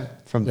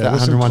 from Yeah, there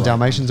was some 101 great-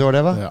 Dalmatians or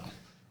whatever. Yeah.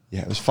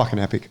 Yeah, it was fucking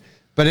epic.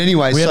 But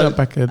anyway, We so ended up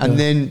back at and the-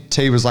 then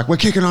T was like, "We're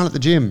kicking on at the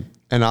gym,"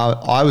 and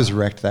I was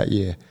wrecked that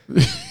year.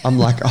 I'm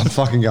like, I'm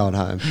fucking going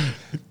home. Yeah,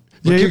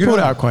 We're you kicking pulled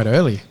on. out quite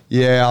early.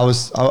 Yeah,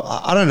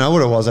 I don't know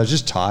what it was. I was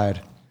just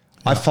tired.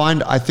 I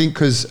think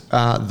because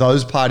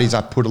those parties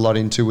I put a lot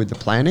into with the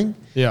planning.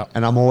 Yeah.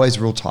 And I'm always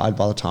real tired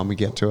by the time we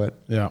get to it.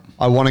 Yeah.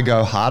 I want to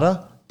go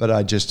harder, but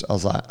I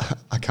was like,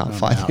 I can't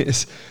fight out.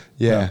 this.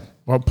 Yeah.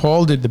 Well,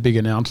 Paul did the big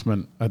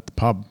announcement at the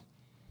pub.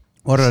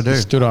 What did I He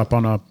do? stood up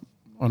on a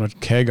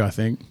keg, I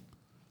think,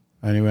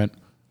 and he went,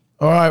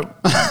 "All right,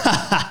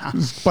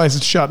 this place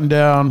is shutting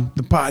down.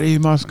 The party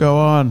must go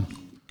on."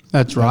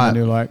 That's And right.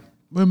 you're like,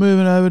 "We're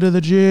moving over to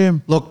the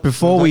gym." Look,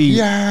 before we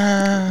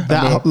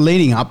Yeah.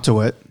 leading up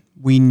to it,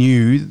 we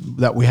knew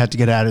that we had to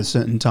get out at a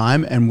certain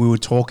time, and we were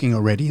talking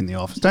already in the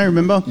office. Don't you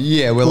remember?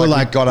 Yeah, we're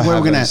like, we got to we're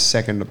have gonna- a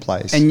second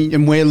place.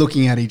 and we're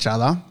looking at each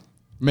other.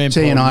 Me and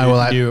T and Paul I knew, were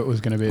like, knew it was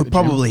going to be. At We'll the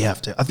gym. probably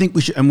have to. I think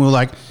we should. And we were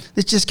like,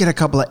 let's just get a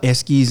couple of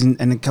Eskies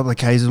and a couple of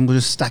Ks, and we'll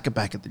just stack it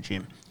back at the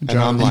gym. And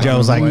I'm And like, Joe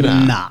was like,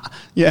 nah. nah.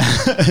 Yeah.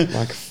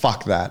 like,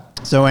 fuck that.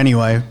 So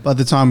anyway, by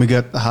the time we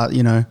got,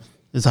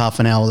 there's half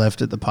an hour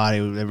left at the party.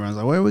 Everyone's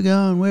like, where are we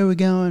going? Where are we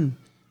going?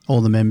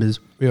 All the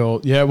members. We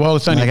all, yeah. Well,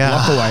 it's only Like, a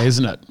block ah. away,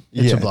 isn't it?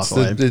 It's a block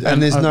away. And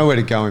there's nowhere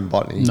to go in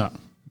Botany. No,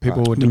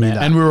 people would We knew demand,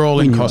 that. and we were all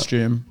We in knew that.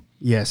 costume,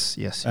 Yes.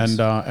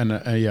 and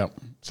yeah.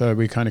 So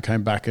we kind of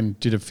came back and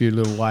did a few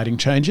little lighting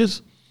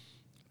changes,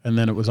 and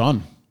then it was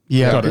on.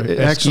 yeah, Got a it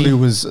esky. actually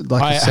was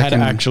like I a second.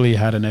 had actually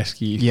had an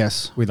esky.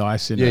 Yes. with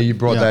ice in Yeah, it. you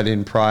brought Yeah. that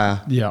in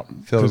prior. Yeah,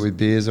 Filled it 'cause- with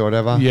beers or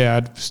whatever. Yeah, I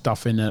had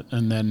stuff in it,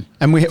 and then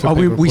And we for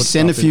people to put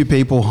sent a stuff few in.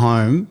 people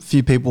home.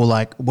 Few people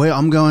like, well,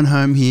 I'm going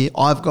home here.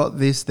 I've got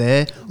this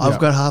there. I've Yeah.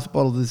 got half a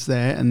bottle of this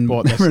there, and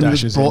Brought their everyone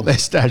stashes brought in. their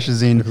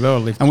stashes in. They were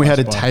lift And we had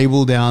a close by.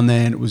 table down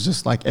there, and it was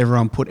just like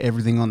everyone put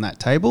everything on that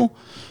table.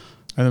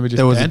 And then we just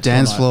There was a danced all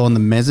dance night. floor on the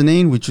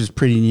mezzanine, which was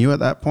pretty new at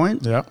that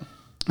point. Yeah,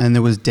 And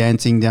there was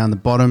dancing down the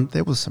bottom.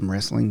 There was some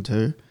wrestling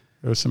too.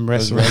 there was some There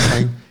was wrestling.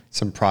 wrestling,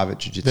 some private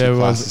jiu-jitsu There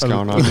classes was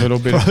going a on. little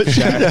bit of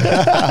chat.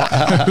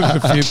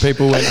 A few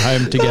people went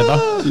home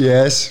together.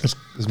 Yes.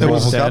 There's There more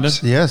was hookups. standard.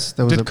 Yes,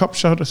 there was Did cops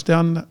shut us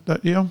down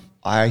that year?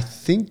 I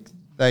think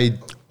they...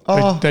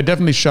 They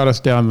definitely shut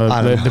us down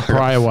I don't the know.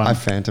 prior one. I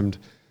phantomed.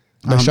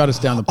 They shut us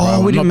down the prior Oh,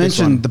 one. we didn't not this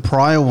mention one. the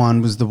prior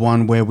one was the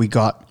one where we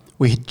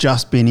had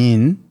just been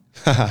in.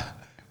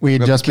 We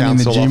had Got just the been in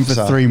the council gym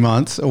officer. for 3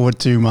 months or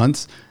 2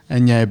 months.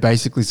 And yeah,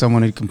 basically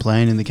someone had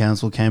complained and the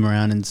council came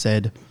around and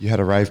said, You had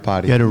a rave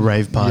party. you had a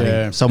rave party.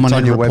 Yeah. Someone It's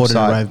on had your reported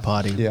website. a rave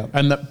party. Yeah.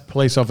 And the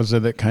police officer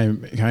that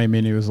came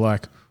in, he was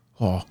like,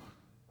 "Oh,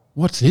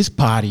 what's this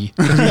party?"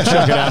 And he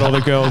checking out all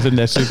the girls in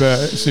their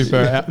super.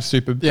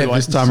 Yeah,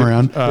 this time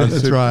around.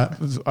 That's right.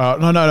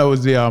 No, it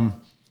was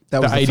That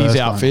the was the 80s first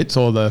one. outfits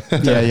or the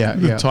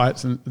Yeah.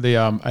 tights and the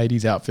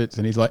 80s outfits,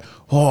 and he's like,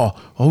 "Oh,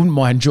 I wouldn't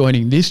mind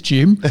joining this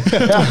gym."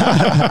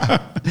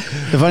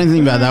 The funny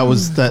thing about that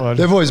was that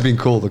They've always been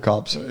cool, the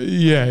cops.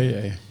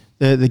 yeah.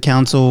 the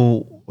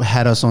council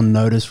had us on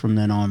notice from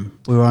then on.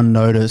 We were on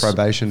notice.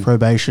 Probation.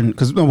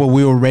 Because we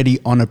were already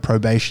on a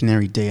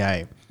probationary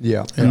DA.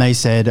 Yeah. And they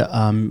said,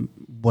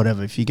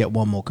 whatever, if you get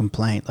one more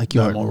complaint, like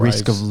you're No at more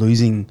risk raves. of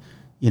losing,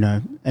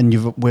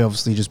 and we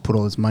obviously just put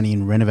all this money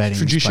in renovating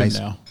Tradition this place.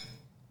 now,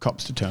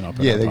 cops to turn up.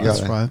 Yeah, at they our go. place.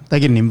 That's right. They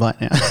get an invite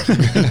now.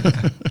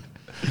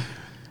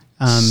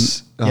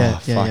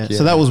 Fuck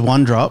So that was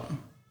one drop.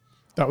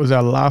 That was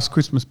our last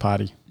Christmas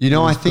party.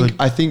 I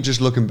think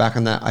just looking back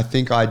on that, I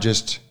think I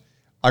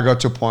got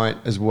to a point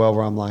as well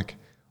where I'm like,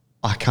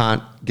 I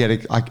can't get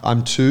it.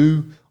 I'm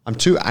too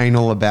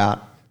anal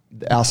about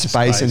our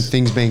space and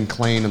things being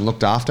clean and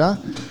looked after.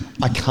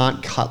 I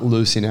can't cut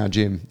loose in our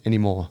gym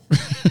anymore.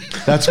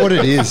 That's what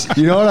it is.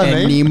 You know what I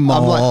mean?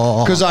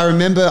 Anymore. Because I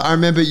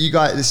remember you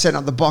guys setting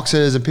up the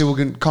boxes and people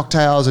getting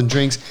cocktails and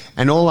drinks,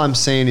 and all I'm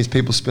seeing is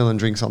people spilling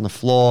drinks on the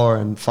floor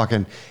and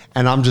fucking,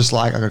 and I'm just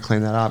like, I gotta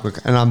clean that up,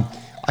 and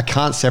I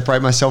can't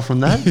separate myself from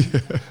that.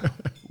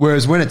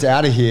 Whereas when it's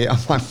out of here, I'm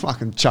like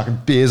fucking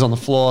chucking beers on the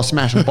floor,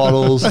 smashing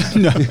bottles,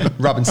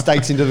 rubbing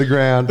steaks into the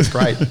ground. It's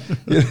great.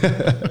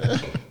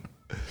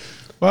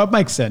 Well, it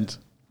makes sense.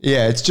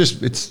 Yeah, it's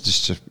just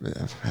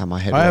how my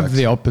head I works. have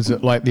the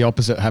opposite. Like the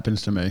opposite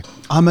happens to me.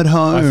 I'm at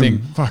home. I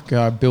think, fuck,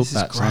 I built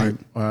that, great.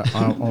 so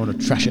I want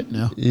to trash it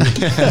now.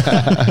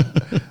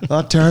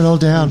 I'll tear it all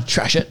down.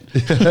 Trash it.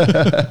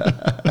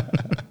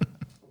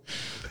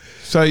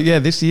 So yeah,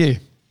 this year.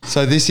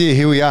 So this year,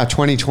 here we are,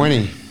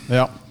 2020.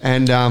 Yeah.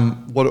 And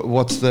what are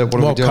we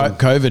doing?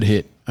 COVID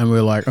hit, and we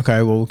were like,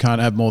 okay, well, we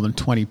can't have more than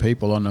 20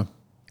 people on the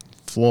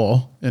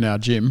floor in our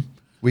gym.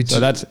 So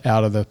that's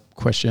out of the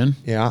question.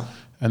 Yeah.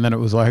 And then it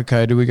was like,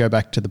 okay, do we go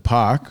back to the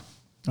park?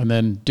 And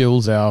then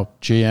Dills, our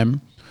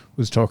GM,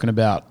 was talking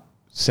about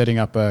setting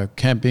up a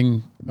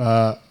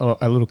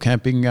little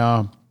camping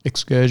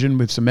excursion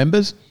with some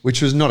members.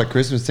 Which was not a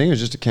Christmas thing; it was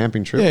just a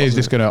camping trip. Yeah, he's wasn't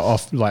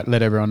just going to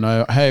let everyone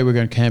know, hey, we're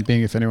going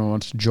camping if anyone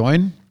wants to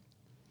join.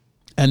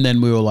 And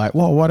then we were like,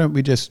 well, why don't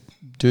we just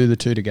do the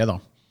two together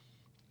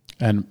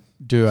and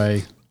do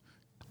a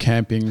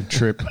camping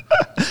trip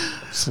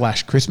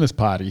 / Christmas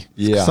party? it?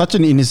 Yeah. Such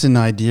an innocent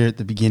idea at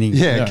the beginning.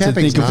 Yeah, To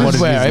camping's think of nice. what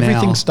it Where is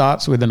everything now.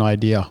 starts with an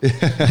idea.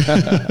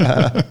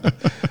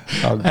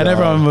 Oh, And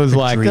everyone was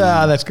like, dream.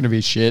 that's going to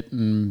be shit.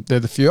 And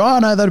there's a few, oh,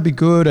 no, that'd be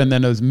good. And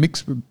then it was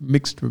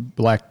mixed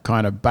like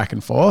kind of back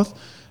and forth.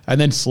 And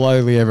then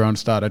slowly everyone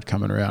started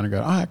coming around and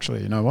go, oh,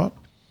 actually, you know what?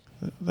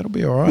 That'll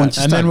be all right. Once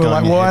you And then start we're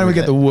like, going why ahead don't we with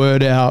get it. the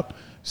word out,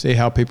 see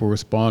how people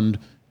respond?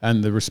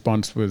 And the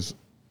response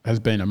has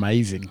been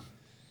amazing.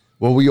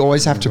 Well, we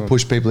always have to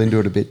push people into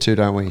it a bit too,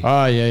 don't we?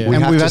 Oh, yeah. We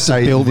And have we've to had to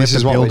say, build, this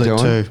is what we're it doing.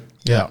 too.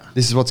 Yeah.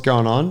 This is what's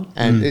going on.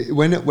 And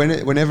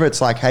whenever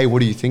it's like, hey, what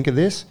do you think of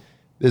this?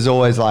 There's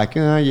always like,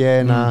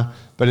 nah.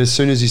 But as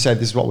soon as you say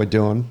this is what we're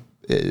doing,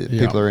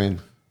 people are in.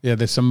 Yeah,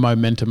 there's some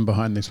momentum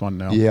behind this one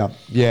now. Yeah.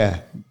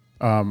 Yeah.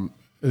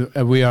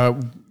 We are.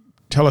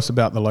 Tell us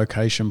about the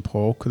location,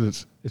 Paul,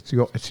 because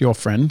it's your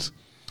friends.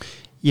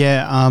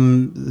 Yeah,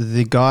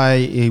 the guy,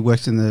 he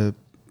works in the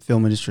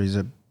film industry as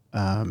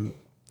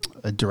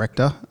a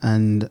director,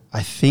 and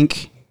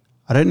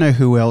I don't know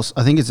who else.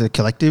 I think it's a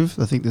collective.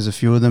 I think there's a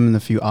few of them and a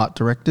few art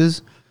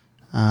directors.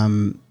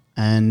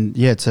 And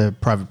yeah, it's a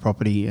private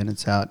property and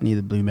it's out near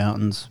the Blue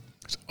Mountains.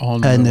 It's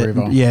on And the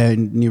river. Yeah,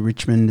 near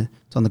Richmond.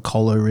 It's on the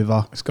Colo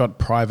River. It's got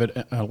private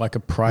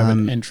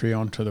entry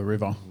onto the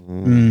river.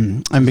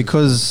 And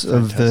because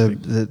of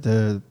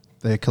Fantastic.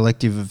 the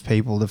collective of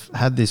people, they've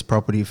had this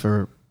property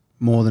for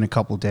more than a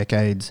couple of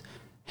decades,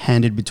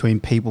 handed between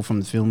people from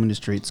the film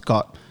industry. It's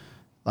got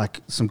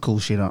like some cool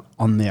shit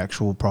on the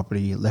actual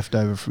property left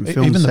over from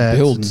film Even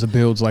sets. the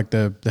builds like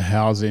the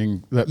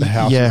housing, the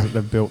houses Yeah. that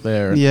they've built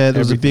there. Yeah, there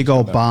was a everything's big got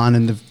old that. barn,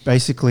 and they've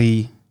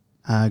basically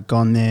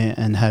gone there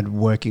and had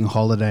working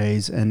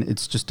holidays, and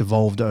it's just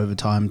evolved over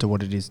time to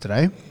what it is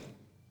today.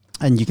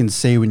 And you can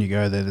see when you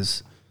go there,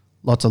 there's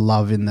lots of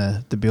love in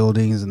the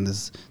buildings, and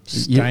there's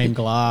Stained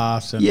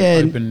glass and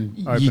yeah, open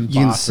you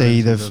can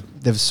see bathrooms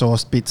they've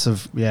sourced bits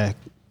of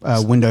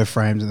window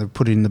frames, and they've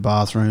put it in the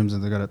bathrooms,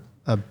 and they've got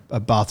a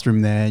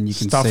bathroom there, and you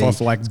can stuff see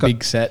off like it's got-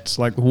 big sets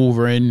like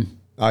Wolverine.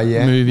 Oh,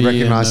 yeah. Movie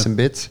Recognize and some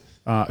bits.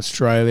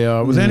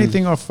 Australia. Was there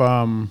anything off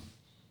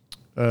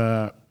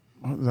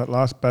what was that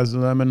last Baz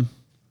Luhrmann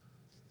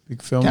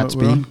big film that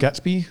we're Gatsby. on?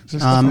 Gatsby? Is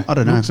there I stuff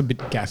don't know. It looks a bit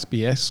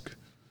Gatsby-esque.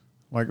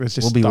 Like there's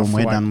just We'll be stuff when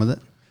we're like, done with it.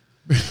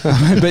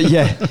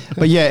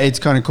 but yeah, it's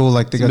kind of cool.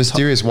 Like they The got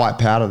mysterious white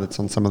powder that's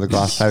on some of the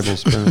glass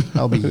tables. Spoon.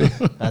 I'll be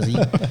Bazzy.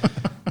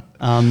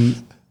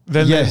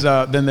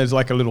 Then there's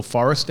like a little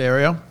forest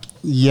area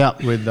Yeah,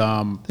 with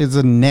there's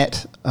a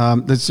net.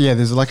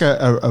 There's like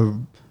a.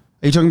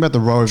 Are you talking about the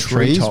row of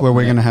trees Treetop where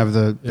we're net. going to have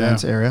the Yeah.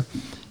 dance area?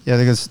 Yeah,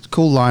 there's a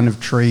cool line of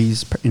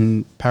trees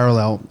in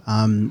parallel,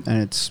 and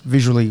it's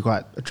visually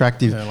quite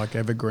attractive. like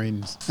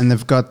evergreens. And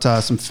they've got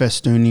some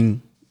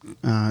festooning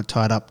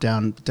tied up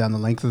down the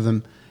length of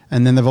them.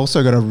 And then they've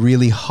also got a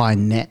really high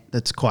net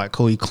that's quite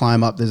cool. You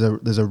climb up. There's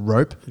a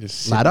rope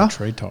Just sit in ladder, the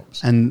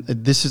treetops. and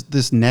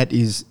this net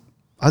is,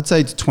 I'd say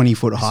it's 20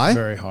 foot high,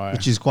 very high.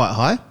 which is quite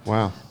high.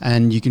 Wow.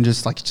 And you can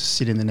just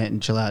sit in the net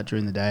and chill out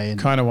during the day. And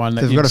Kind of one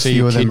that they've you'd got a see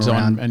few your of them kids on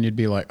around. and you'd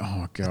be like,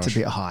 oh, gosh. It's a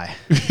bit high.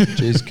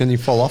 Jeez, can you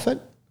fall off it?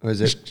 Or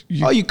is it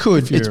You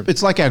could. if you're-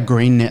 It's like our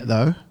green net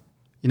though.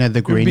 You know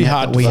the green be net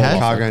hard that to we fall had. off.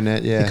 cargo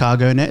net? Yeah. The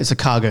cargo net. It's a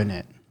cargo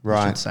net. I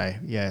Right. should say.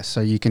 Yeah.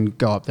 So you can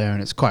go up there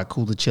and it's quite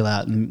cool to chill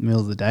out in the middle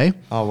of the day.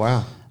 Oh,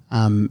 wow.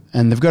 And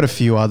they've got a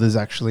few others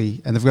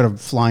actually, and they've got a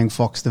flying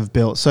fox they've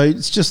built. So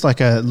it's just like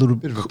a little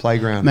Bit of a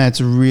playground. Man,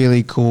 it's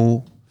really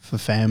cool for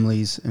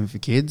families and for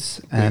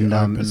kids. And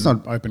open, it's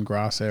not open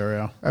grass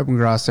area, open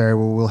grass area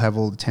where we'll have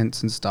all the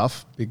tents and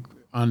stuff, big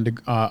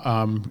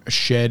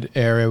shed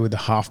area with a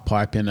half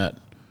pipe in it.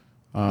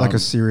 like a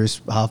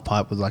serious half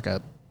pipe with like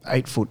a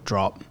 8 foot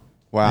drop.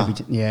 Wow.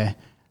 Maybe yeah.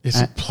 It's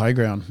a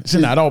playground. It's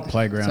an adult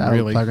playground, It's an adult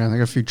really. playground. They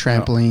got a few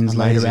trampolines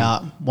laid amazing.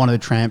 about. One of the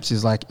tramps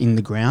is like in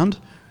the ground,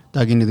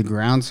 dug into the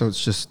ground, so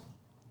it's just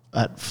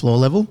at floor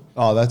level.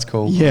 Oh, that's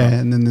cool. Yeah,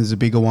 and then there's a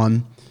bigger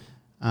one.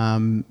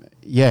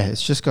 Yeah,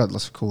 it's just got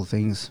lots of cool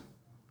things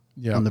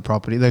Yeah. on the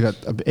property. They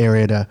got an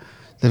area to.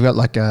 They've got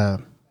like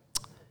an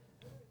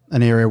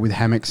area with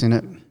hammocks in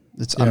it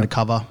that's Yeah.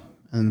 undercover,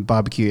 and the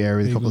barbecue area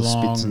with a Big, couple of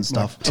spits long, and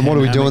stuff. like, And what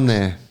are we doing hammocks.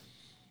 there?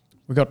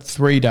 We got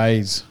 3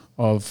 days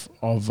of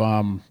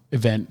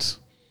events.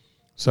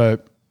 So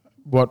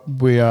what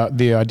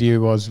the idea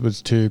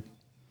was to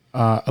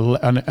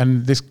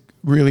and this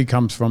really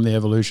comes from the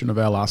evolution of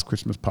our last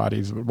Christmas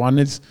parties. One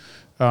is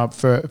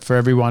for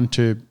everyone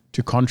to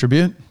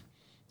contribute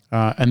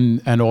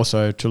and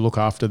also to look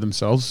after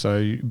themselves. So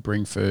you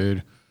bring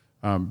food,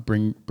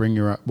 bring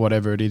your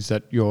whatever it is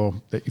that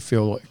you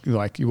feel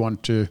like you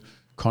want to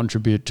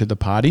contribute to the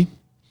party.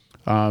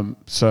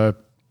 So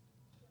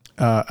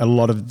a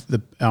lot of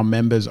our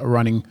members are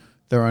running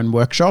their own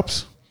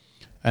workshops,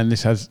 and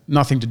this has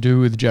nothing to do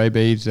with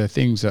JBs. They're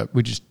things that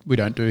we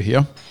don't do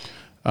here.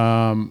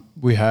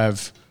 We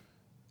have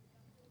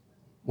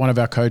one of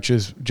our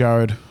coaches,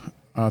 Jared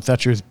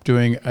Thatcher, is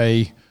doing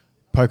a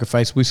poker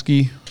face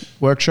whiskey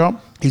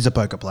workshop. He's a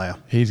poker player.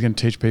 He's going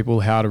to teach people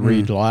how to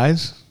read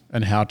lies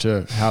and how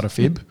to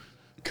fib.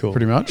 Cool.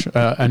 Pretty much,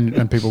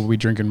 and people will be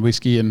drinking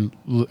whiskey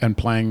and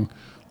playing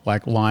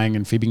like lying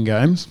and fibbing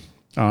games,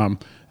 and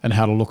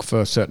how to look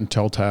for certain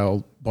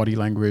telltale body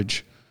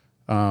language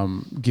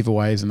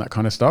giveaways and that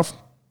kind of stuff.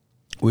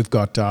 We've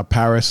got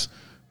Paris,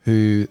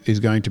 who is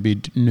going to be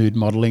nude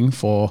modeling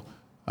for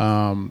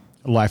some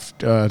life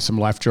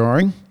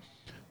drawing.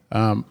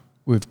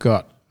 We've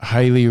got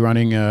Haley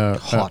running a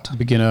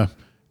beginner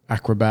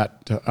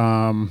acrobat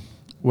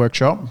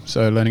workshop,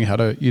 so learning how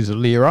to use a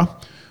lyra.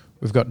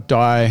 We've got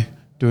Di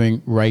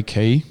doing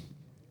Reiki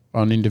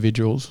on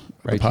individuals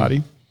at the Reiki.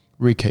 party.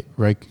 Reiki.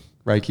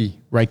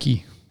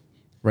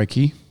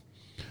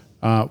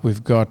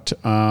 We've got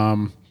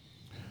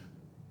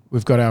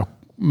our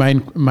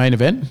main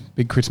event,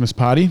 big Christmas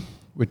party,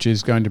 which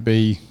is going to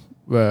be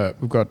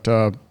we've got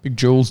Big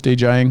Jules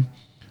DJing,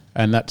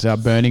 and that's our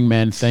Burning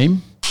Man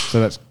theme.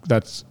 So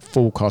that's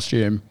full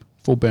costume,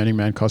 full Burning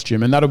Man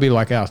costume, and that'll be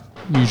like our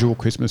usual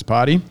Christmas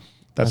party.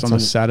 That's on a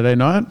Saturday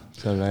night.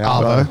 Saturday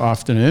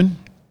Afternoon.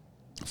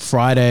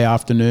 Friday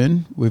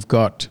afternoon, we've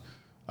got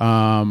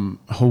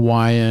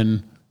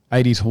Hawaiian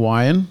 80s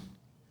Hawaiian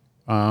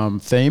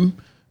theme,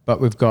 but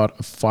we've got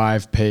a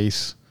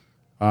 5-piece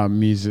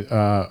music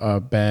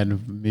band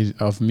of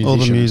musicians. All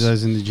the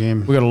musos in the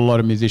gym. We've got a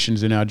lot of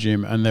musicians in our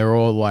gym, and they're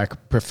all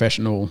like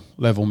professional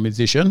level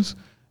musicians,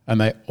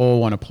 and they all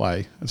want to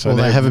play. And so Well,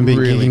 they they're haven't been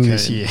really gigging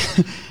this keen. year.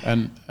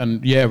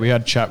 And yeah, we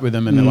had a chat with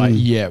them, and they're like,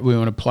 yeah, we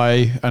want to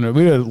play. And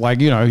we were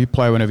like, you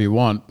play whenever you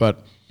want,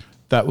 but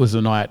that was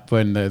the night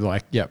when they're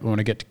like, yeah, we want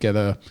to get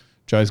together.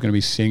 Joe's going to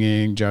be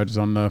singing. Jacob's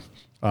on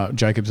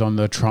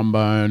the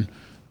trombone.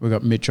 We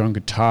got Mitch on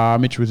guitar.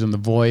 Mitch was on the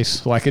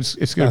voice. Like it's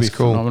going to be That's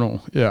cool.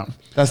 phenomenal. Yeah.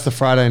 That's the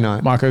Friday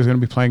night. Marco's going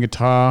to be playing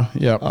guitar.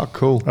 Yeah. Oh,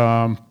 cool.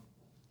 I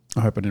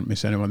hope I didn't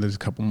miss anyone. There's a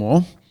couple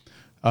more.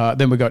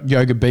 Then we got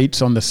Yoga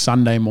Beats on the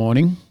Sunday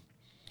morning,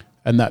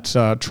 and that's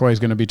Troy's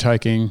going to be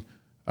taking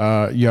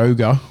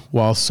yoga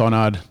while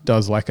Sonard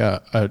does like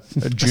a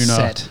Juno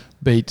set.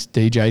 Beats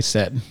DJ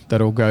set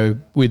that'll go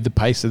with the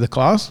pace of the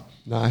class.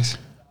 Nice.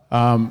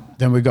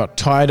 Then we got a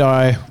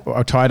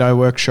tie-dye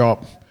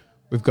workshop.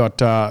 We've got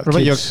about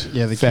kids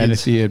the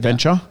fantasy kids?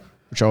 adventure,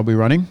 which I'll be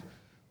running,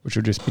 which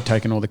will just be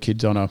taking all the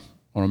kids on a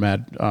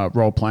mad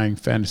role-playing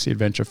fantasy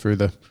adventure through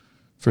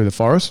the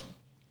forest.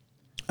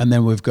 And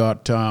then we've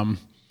got a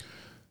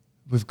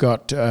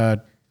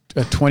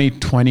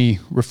 2020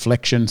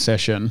 reflection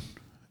session,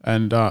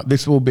 and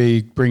this will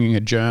be bringing a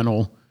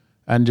journal,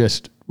 and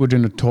just we're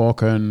going to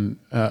talk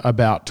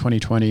about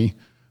 2020,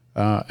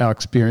 our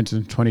experience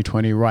in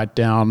 2020, write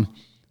down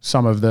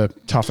some of the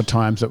tougher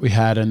times that we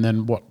had, and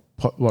then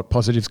what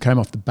positives came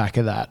off the back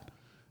of that,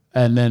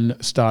 and then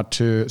so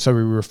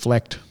we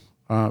reflect,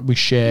 we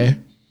share,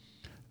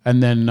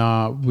 and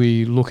then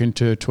we look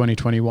into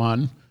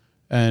 2021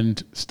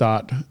 and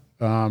start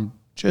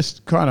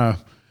just kind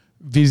of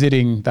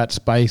visiting that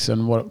space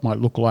and what it might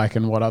look like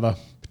and what other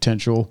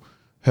potential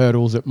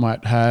hurdles it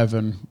might have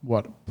and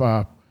what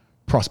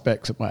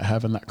prospects it might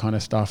have and that kind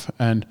of stuff.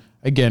 And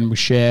again, we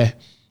share,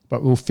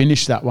 but we'll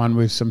finish that one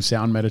with some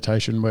sound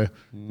meditation where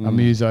our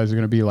musos are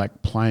going to be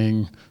like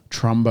playing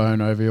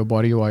trombone over your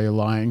body while you're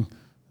lying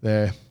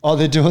there. Oh,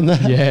 they're doing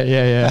that?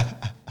 Yeah.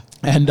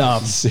 And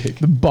Sick.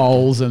 the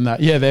bowls and that.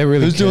 Yeah, they're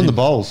really Who's doing the keen.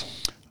 bowls?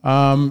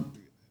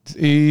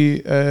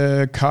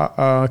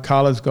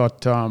 Carla's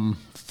got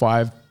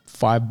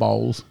five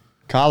bowls.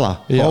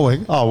 Carla. Yeah.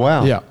 Oh,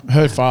 wow. Yeah,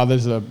 her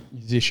father's a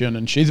musician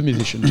and she's a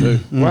musician too.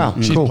 Wow,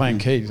 She's cool. playing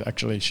keys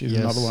actually. She's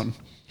Yes. another one.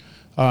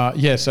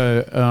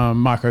 So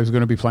Marco's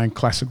going to be playing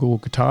classical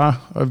guitar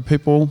over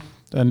people,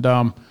 and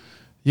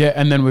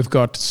and then we've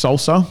got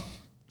salsa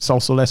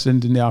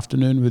lessons in the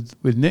afternoon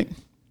with Nick.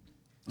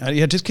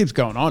 It just keeps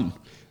going on.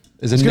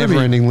 There's It's a gonna be-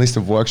 never-ending list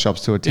of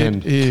workshops to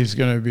attend. It is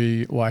going to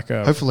be like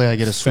a Hopefully, I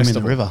get a swim in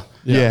festival. the river.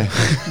 Yeah.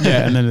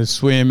 Yeah, and then there's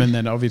swim, and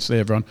then obviously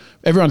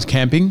everyone's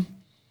camping.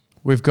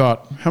 We've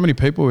got how many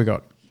people we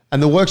got?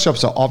 And the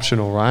workshops are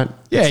optional, right?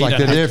 Yeah, It's you like don't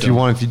they're have there to if you do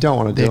want. If you don't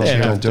want to do They're it,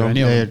 you chill. don't do them.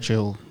 Any of them. They're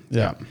chill.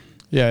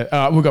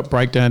 Yeah. We've got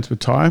breakdance with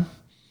Ty.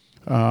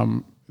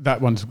 That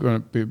one's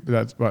going to be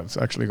it's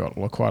actually got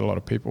quite a lot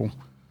of people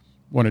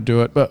want to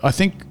do it. But I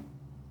think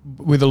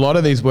with a lot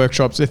of these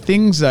workshops, they're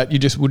things that you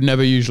just would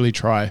never usually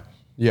try.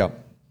 Yeah.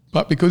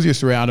 But because you're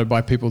surrounded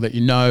by people that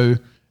you know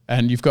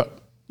and you've got,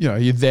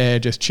 you're there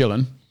just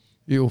chilling,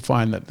 you'll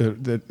find that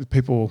the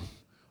people,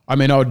 I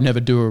mean, I would never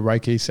do a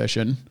Reiki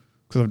session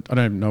because I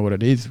don't even know what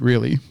it is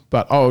really,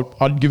 but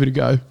I'd give it a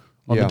go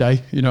on Yeah. the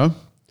day,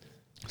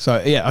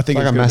 So yeah, I think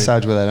It's like a gonna be-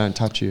 massage where they don't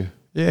touch you.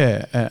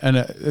 yeah, and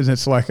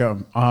it's like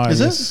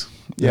Is it? yes.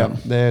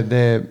 Yeah.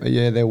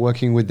 They're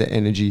working with the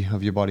energy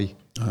of your body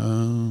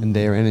and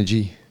their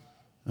energy.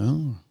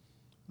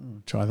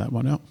 Try that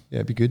one out. Yeah,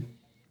 it'd be good.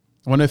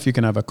 I wonder if you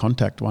can have a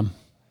contact one.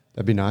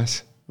 That'd be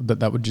nice.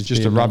 That would just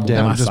Just be a rub normal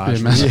down. massage.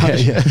 Just be a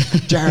massage.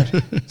 Yeah.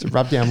 Jared, it's a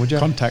rub down, would you?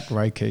 Contact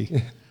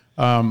Reiki.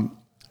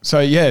 So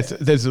yeah,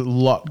 there's a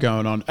lot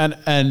going on,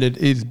 and it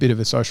is a bit of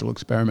a social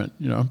experiment,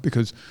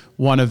 because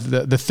one of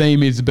the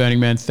theme is the Burning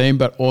Man theme,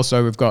 but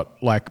also we've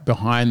got like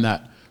behind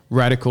that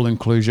radical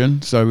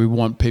inclusion. So we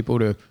want people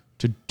to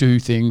do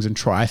things and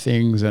try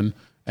things and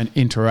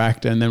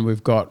interact, and then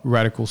we've got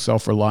radical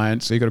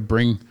self-reliance. So you got to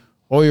bring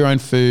all your own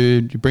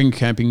food, you bring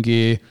camping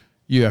gear,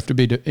 you have to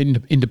be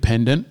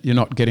independent. You're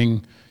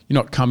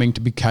not coming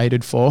to be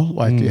catered for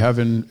like you have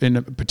in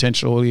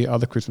potentially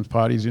other Christmas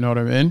parties. You know what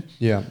I mean?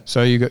 Yeah.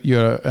 So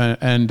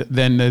and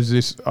then there's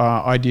this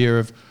idea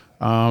of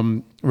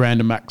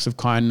random acts of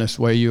kindness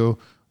where you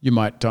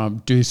might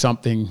do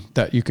something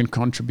that you can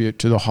contribute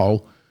to the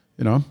whole,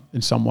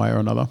 in some way or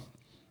another.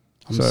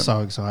 I'm so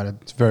excited.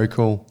 It's very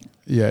cool.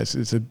 Yes,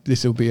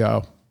 this will be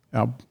our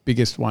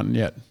biggest one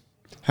yet.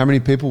 How many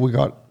people we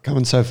got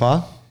coming so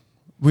far?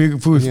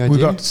 We've idea?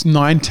 got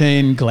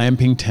 19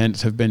 glamping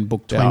tents have been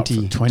booked out.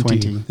 20. For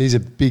 20. These are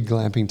big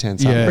glamping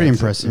tents. Yeah. Aren't Pretty so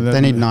impressive. that-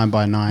 They need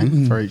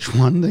 9x9 for each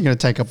one. They're going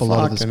to take up a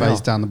lot of the Fucking space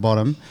hell. down the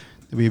bottom.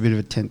 There'll be a bit of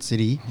a tent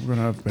city. We're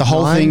gonna have The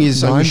whole thing is,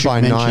 so we 9 should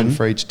by 9 mention,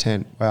 for each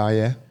tent. Wow,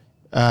 yeah.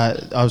 I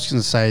was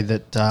going to say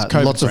that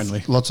COVID lots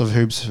friendly. of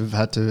hoops have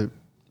had to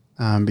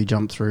be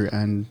jumped through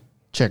and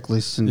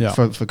checklists and Yeah.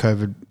 for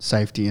COVID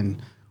safety,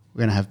 and we're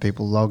going to have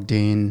people logged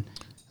in.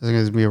 There's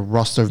going to be a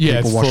roster of people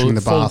it's washing the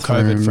full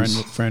bathrooms.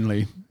 COVID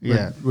friendly.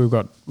 Yeah. We've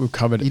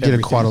covered. You did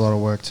everything. quite a lot of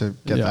work to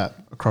get Yeah. that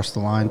across the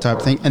line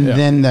type thing, and Yeah.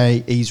 then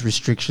they ease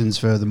restrictions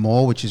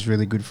furthermore, which is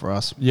really good for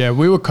us. Yeah,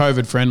 we were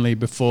COVID friendly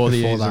before the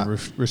Before ease that.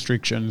 of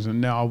restrictions,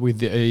 and now with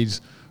the ease,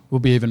 we'll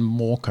be even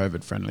more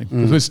COVID friendly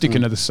because we're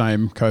sticking to the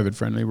same COVID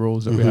friendly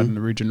rules that we had in the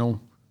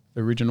original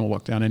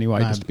lockdown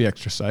anyway, just to be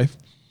extra safe.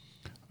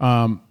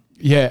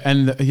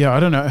 I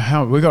don't know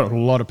how we got a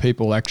lot of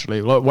people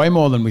actually, way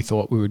more than we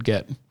thought we would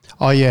get.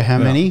 Oh yeah, how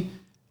many?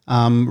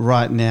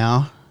 Right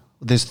now,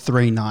 there's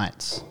 3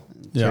 nights,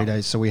 3 Yeah.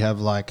 days. So we have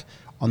like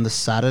on the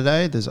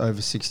Saturday, there's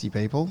over 60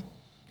 people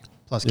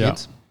plus Yeah.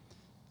 kids,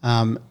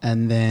 and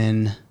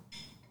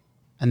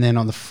then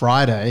on the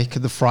Friday,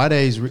 because the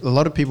Fridays a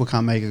lot of people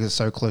can't make it 'cause it's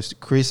so close to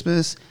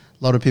Christmas.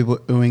 A lot of people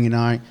oohing and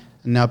ahhing.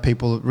 And now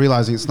people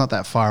realizing it's not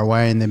that far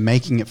away, and they're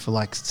making it for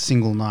like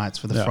single nights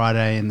for the Yeah.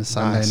 Friday and the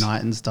Sunday Nice.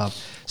 night and stuff.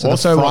 So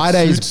Also, the what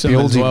Friday's suits them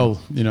as building.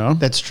 well,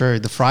 That's true.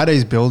 The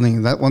Friday's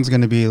building, that one's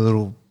going to be a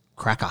little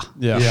cracker.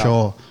 Yeah. for Yeah.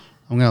 sure.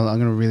 I'm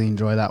gonna really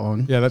enjoy that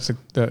one. Yeah, that's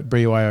the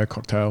BYO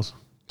cocktails.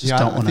 Just yeah,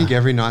 don't I want think to,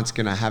 every night's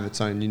going to have its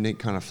own unique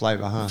kind of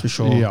flavour, huh? for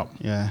sure. Yeah.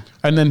 Yeah.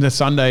 And then the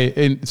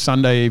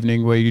Sunday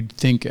evening where you'd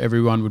think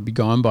everyone would be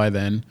gone by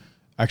then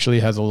actually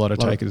has a lot of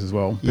takers as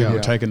well. People Yeah. are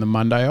taking the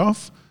Monday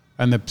off,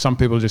 and some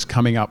people are just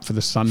coming up for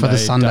the Sunday,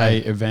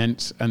 Sunday. day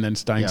events and then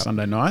staying Yeah.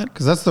 Sunday night.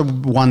 Because that's the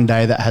one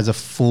day that has a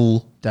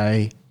full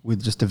day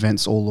with just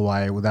events all the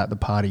way without the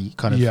party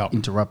kind of Yeah.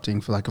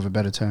 interrupting, for lack of a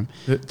better term.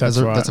 That's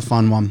right. That's a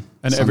fun one.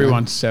 And Sunday.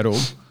 everyone's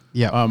settled.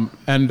 Yeah.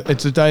 And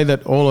it's a day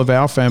that all of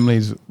our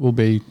families will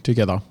be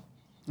together.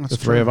 That's the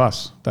three true. of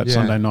us that Yeah.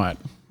 Sunday night.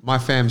 My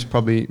fam's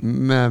probably,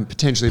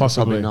 potentially, but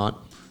Possibly. probably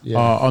not. Yeah.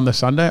 On the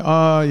Sunday?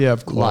 Yeah,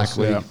 of course.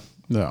 Likely. Yeah.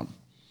 Yeah.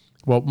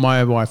 Well,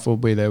 my wife will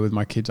be there with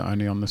my kids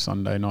only on the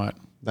Sunday night.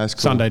 That's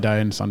cool. Sunday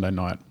day and Sunday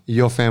night.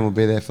 Your fam will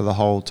be there for the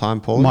whole time,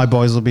 Paul? My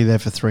boys will be there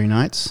for 3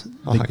 nights.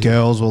 Oh, The yeah.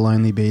 girls will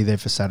only be there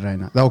for Saturday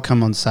night. They'll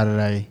come on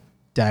Saturday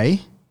day,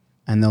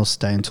 and they'll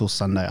stay until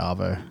Sunday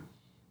arvo.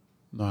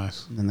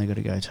 Nice. And then they got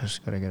to go.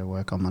 Just got to go to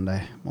work on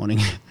Monday morning.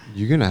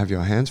 You're going to have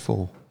your hands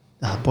full.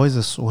 Boys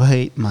are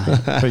sweet, mate.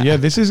 But yeah,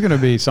 this is going to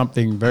be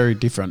something very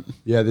different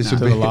Yeah, this to will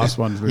the be last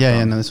ones we've yeah,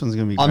 done. no, this one's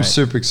gonna be. I'm great.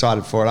 super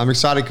excited for it. I'm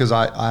excited because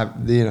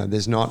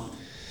there's not,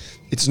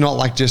 it's not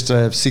like just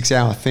a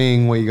 6-hour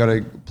thing where you got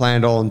to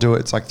plan it all and do it.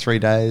 It's like 3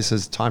 days.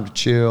 There's time to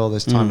chill.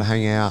 There's time to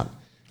hang out.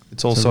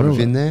 It's all It's a sort of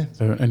real- in there. it's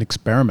an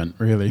experiment,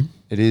 really.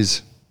 It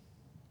is.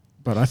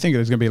 But I think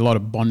there's going to be a lot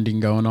of bonding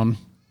going on.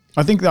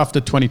 I think after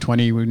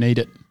 2020, we need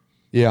it.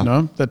 Yeah. You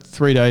know, that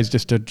 3 days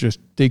just to just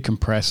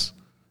decompress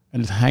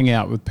and just hang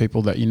out with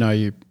people that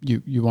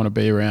you want to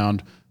be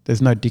around.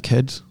 There's no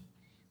dickheads,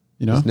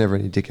 you know? There's never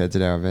any dickheads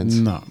at our events.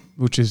 No,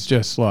 which is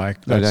just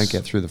like... They don't that's-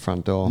 get through the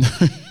front door.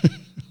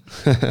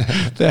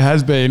 There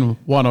has been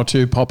 1 or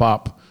 2 pop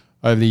up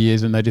over the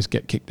years and they just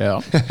get kicked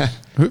out. That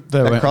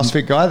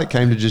CrossFit guy that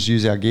came to just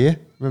use our gear.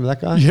 Remember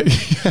that guy? Yeah,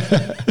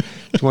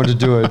 Just wanted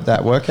to do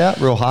that workout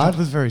real hard. that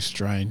was very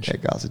strange.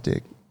 That guy's a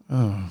dick.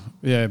 Oh,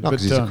 yeah, Not but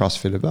because he's a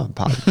CrossFitter, but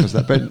partly because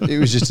of that. But it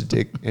was just a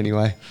dick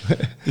anyway.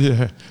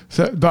 yeah.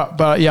 So,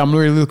 but yeah, I'm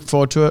really looking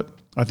forward to it.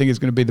 I think it's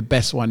going to be the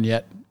best one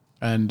yet,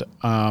 and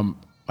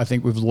I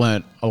think we've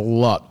learnt a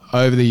lot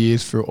over the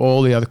years through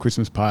all the other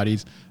Christmas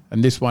parties,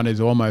 and this one is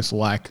almost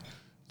like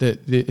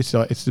it's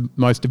the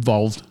most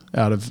evolved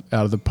out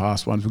of the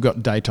past ones. We've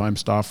got daytime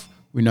stuff.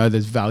 We know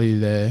there's value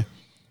there.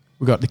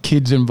 We've got the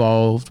kids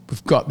involved.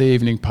 We've got the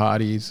evening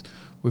parties.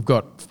 We've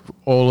got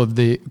all of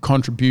the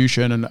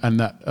contribution and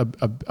that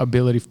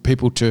ability for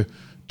people to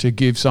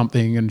give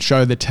something and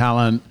show the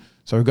talent.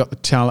 So we've got the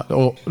talent,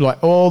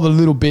 all the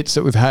little bits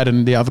that we've had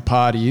in the other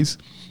parties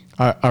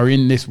are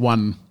in this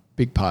one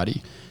big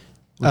party,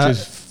 which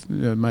is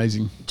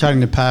amazing.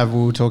 Chatting to Pav,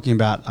 we were talking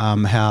about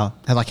how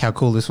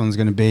cool this one's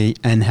going to be,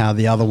 and how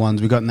the other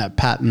ones we got in that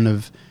pattern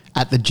of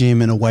at the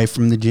gym and away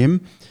from the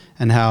gym,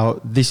 and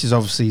how this is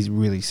obviously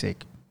really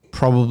sick.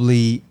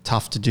 Probably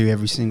tough to do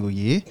every single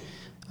year.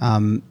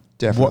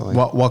 Definitely.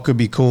 What could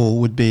be cool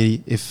would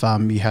be if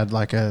you had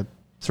like a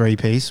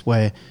 3-piece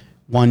where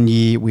one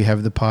year we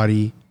have the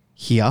party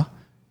here,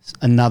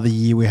 another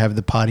year we have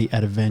the party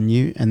at a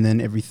venue, and then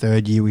every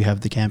 3rd year we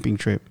have the camping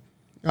trip.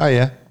 Oh,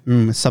 yeah.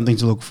 It's something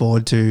to look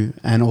forward to,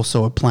 and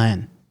also a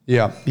plan.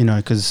 Yeah. You know,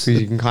 because So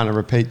you can kind of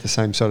repeat the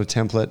same sort of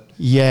template.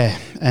 yeah,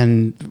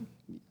 and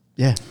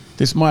yeah,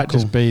 This might Cool.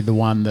 just be the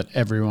one that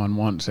everyone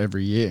wants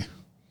every year.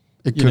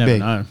 it You could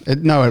never be.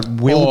 know. It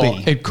will Or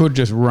be. It could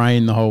just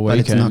rain the whole But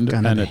it's not weekend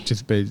gonna and be.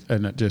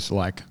 it just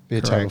like Be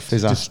a total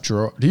fizzer.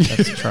 destroy.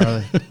 That's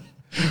Charlie.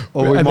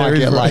 Or we And might there is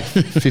get ra- like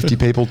 50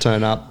 people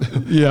turn up.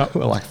 Yeah.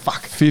 We're like,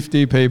 fuck.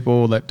 50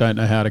 people that don't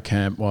know how to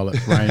camp while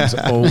it rains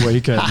all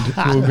weekend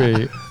will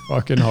be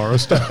fucking horror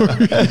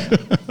story.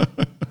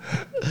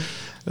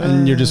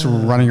 And you're just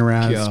running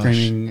around Gosh.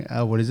 screaming,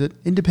 what is it?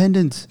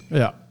 Independence.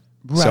 Yeah.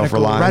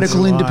 Self-reliance.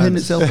 Radical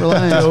independent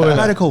self-reliance. Do it.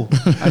 Radical.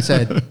 I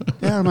said,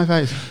 get out of my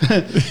face.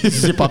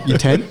 Zip up your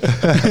tent.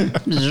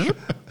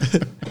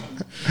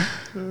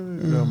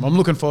 I'm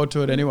looking forward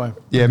to it anyway.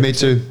 Yeah, me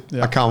too.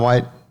 Yeah. I can't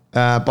wait.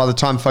 By the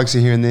time folks are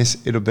hearing this,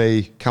 it'll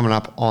be coming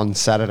up on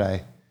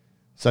Saturday.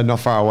 So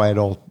not far away at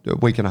all. A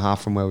week and a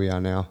half from where we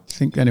are now.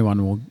 Think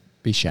anyone will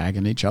be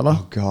shagging each other?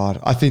 Oh, God.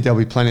 I think there'll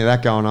be plenty of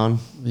that going on.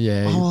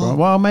 Yeah. Oh.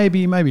 Well,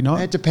 maybe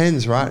not. It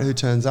depends, right? Who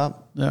turns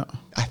up? Yeah.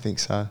 I think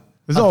so.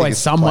 There's I think always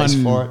it's the place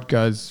someone for it.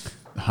 goes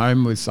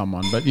home with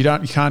someone, but you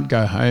can't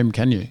go home,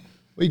 can you?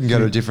 We can go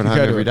to a different You home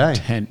go to every a day.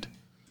 tent.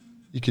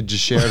 You could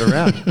just share it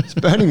around. It's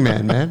Burning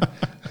Man, man.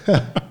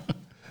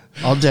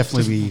 I'll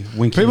definitely be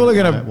winking. People are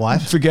at going my to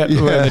wife. forget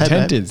Yeah. where the Hey,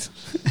 tent babe. is.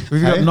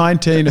 We've got Hey.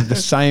 19 of the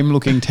same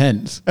looking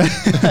tents.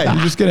 You're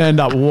just going to end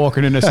up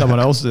walking into someone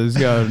else's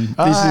going,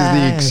 This is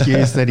the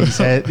excuse that he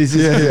said. This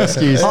is the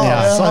excuse Oh,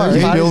 now. sorry.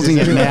 He's building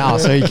it now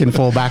so he can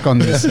fall back on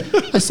this.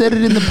 I said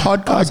it in the I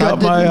podcast.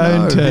 got my didn't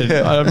own know.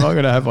 tent. I'm not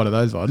going to have one of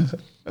those ones.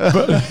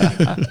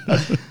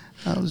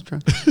 I was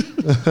drunk.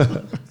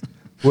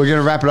 We're going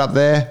to wrap it up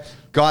there.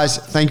 Guys,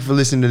 thank you for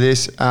listening to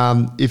this.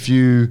 If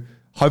you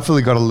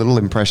hopefully got a little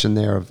impression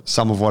there of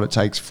some of what it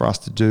takes for us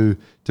to do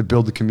to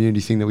build the community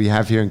thing that we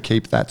have here and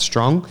keep that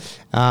strong,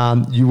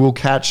 you will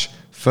catch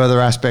further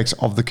aspects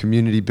of the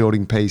community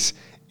building piece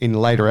in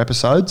later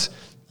episodes.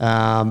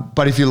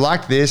 But if you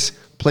like this,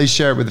 please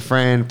share it with a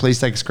friend. Please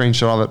take a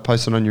screenshot of it,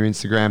 post it on your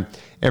Instagram.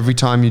 Every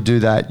time you do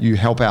that, you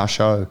help our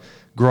show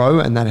grow,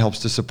 and that helps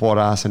to support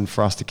us and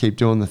for us to keep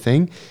doing the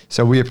thing.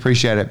 So we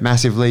appreciate it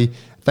massively.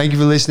 Thank you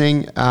for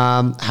listening.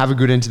 Have a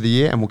good end to the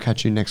year, and we'll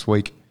catch you next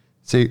week.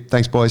 See you.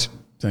 Thanks, boys.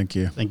 Thank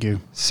you. Thank you.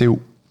 See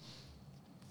you.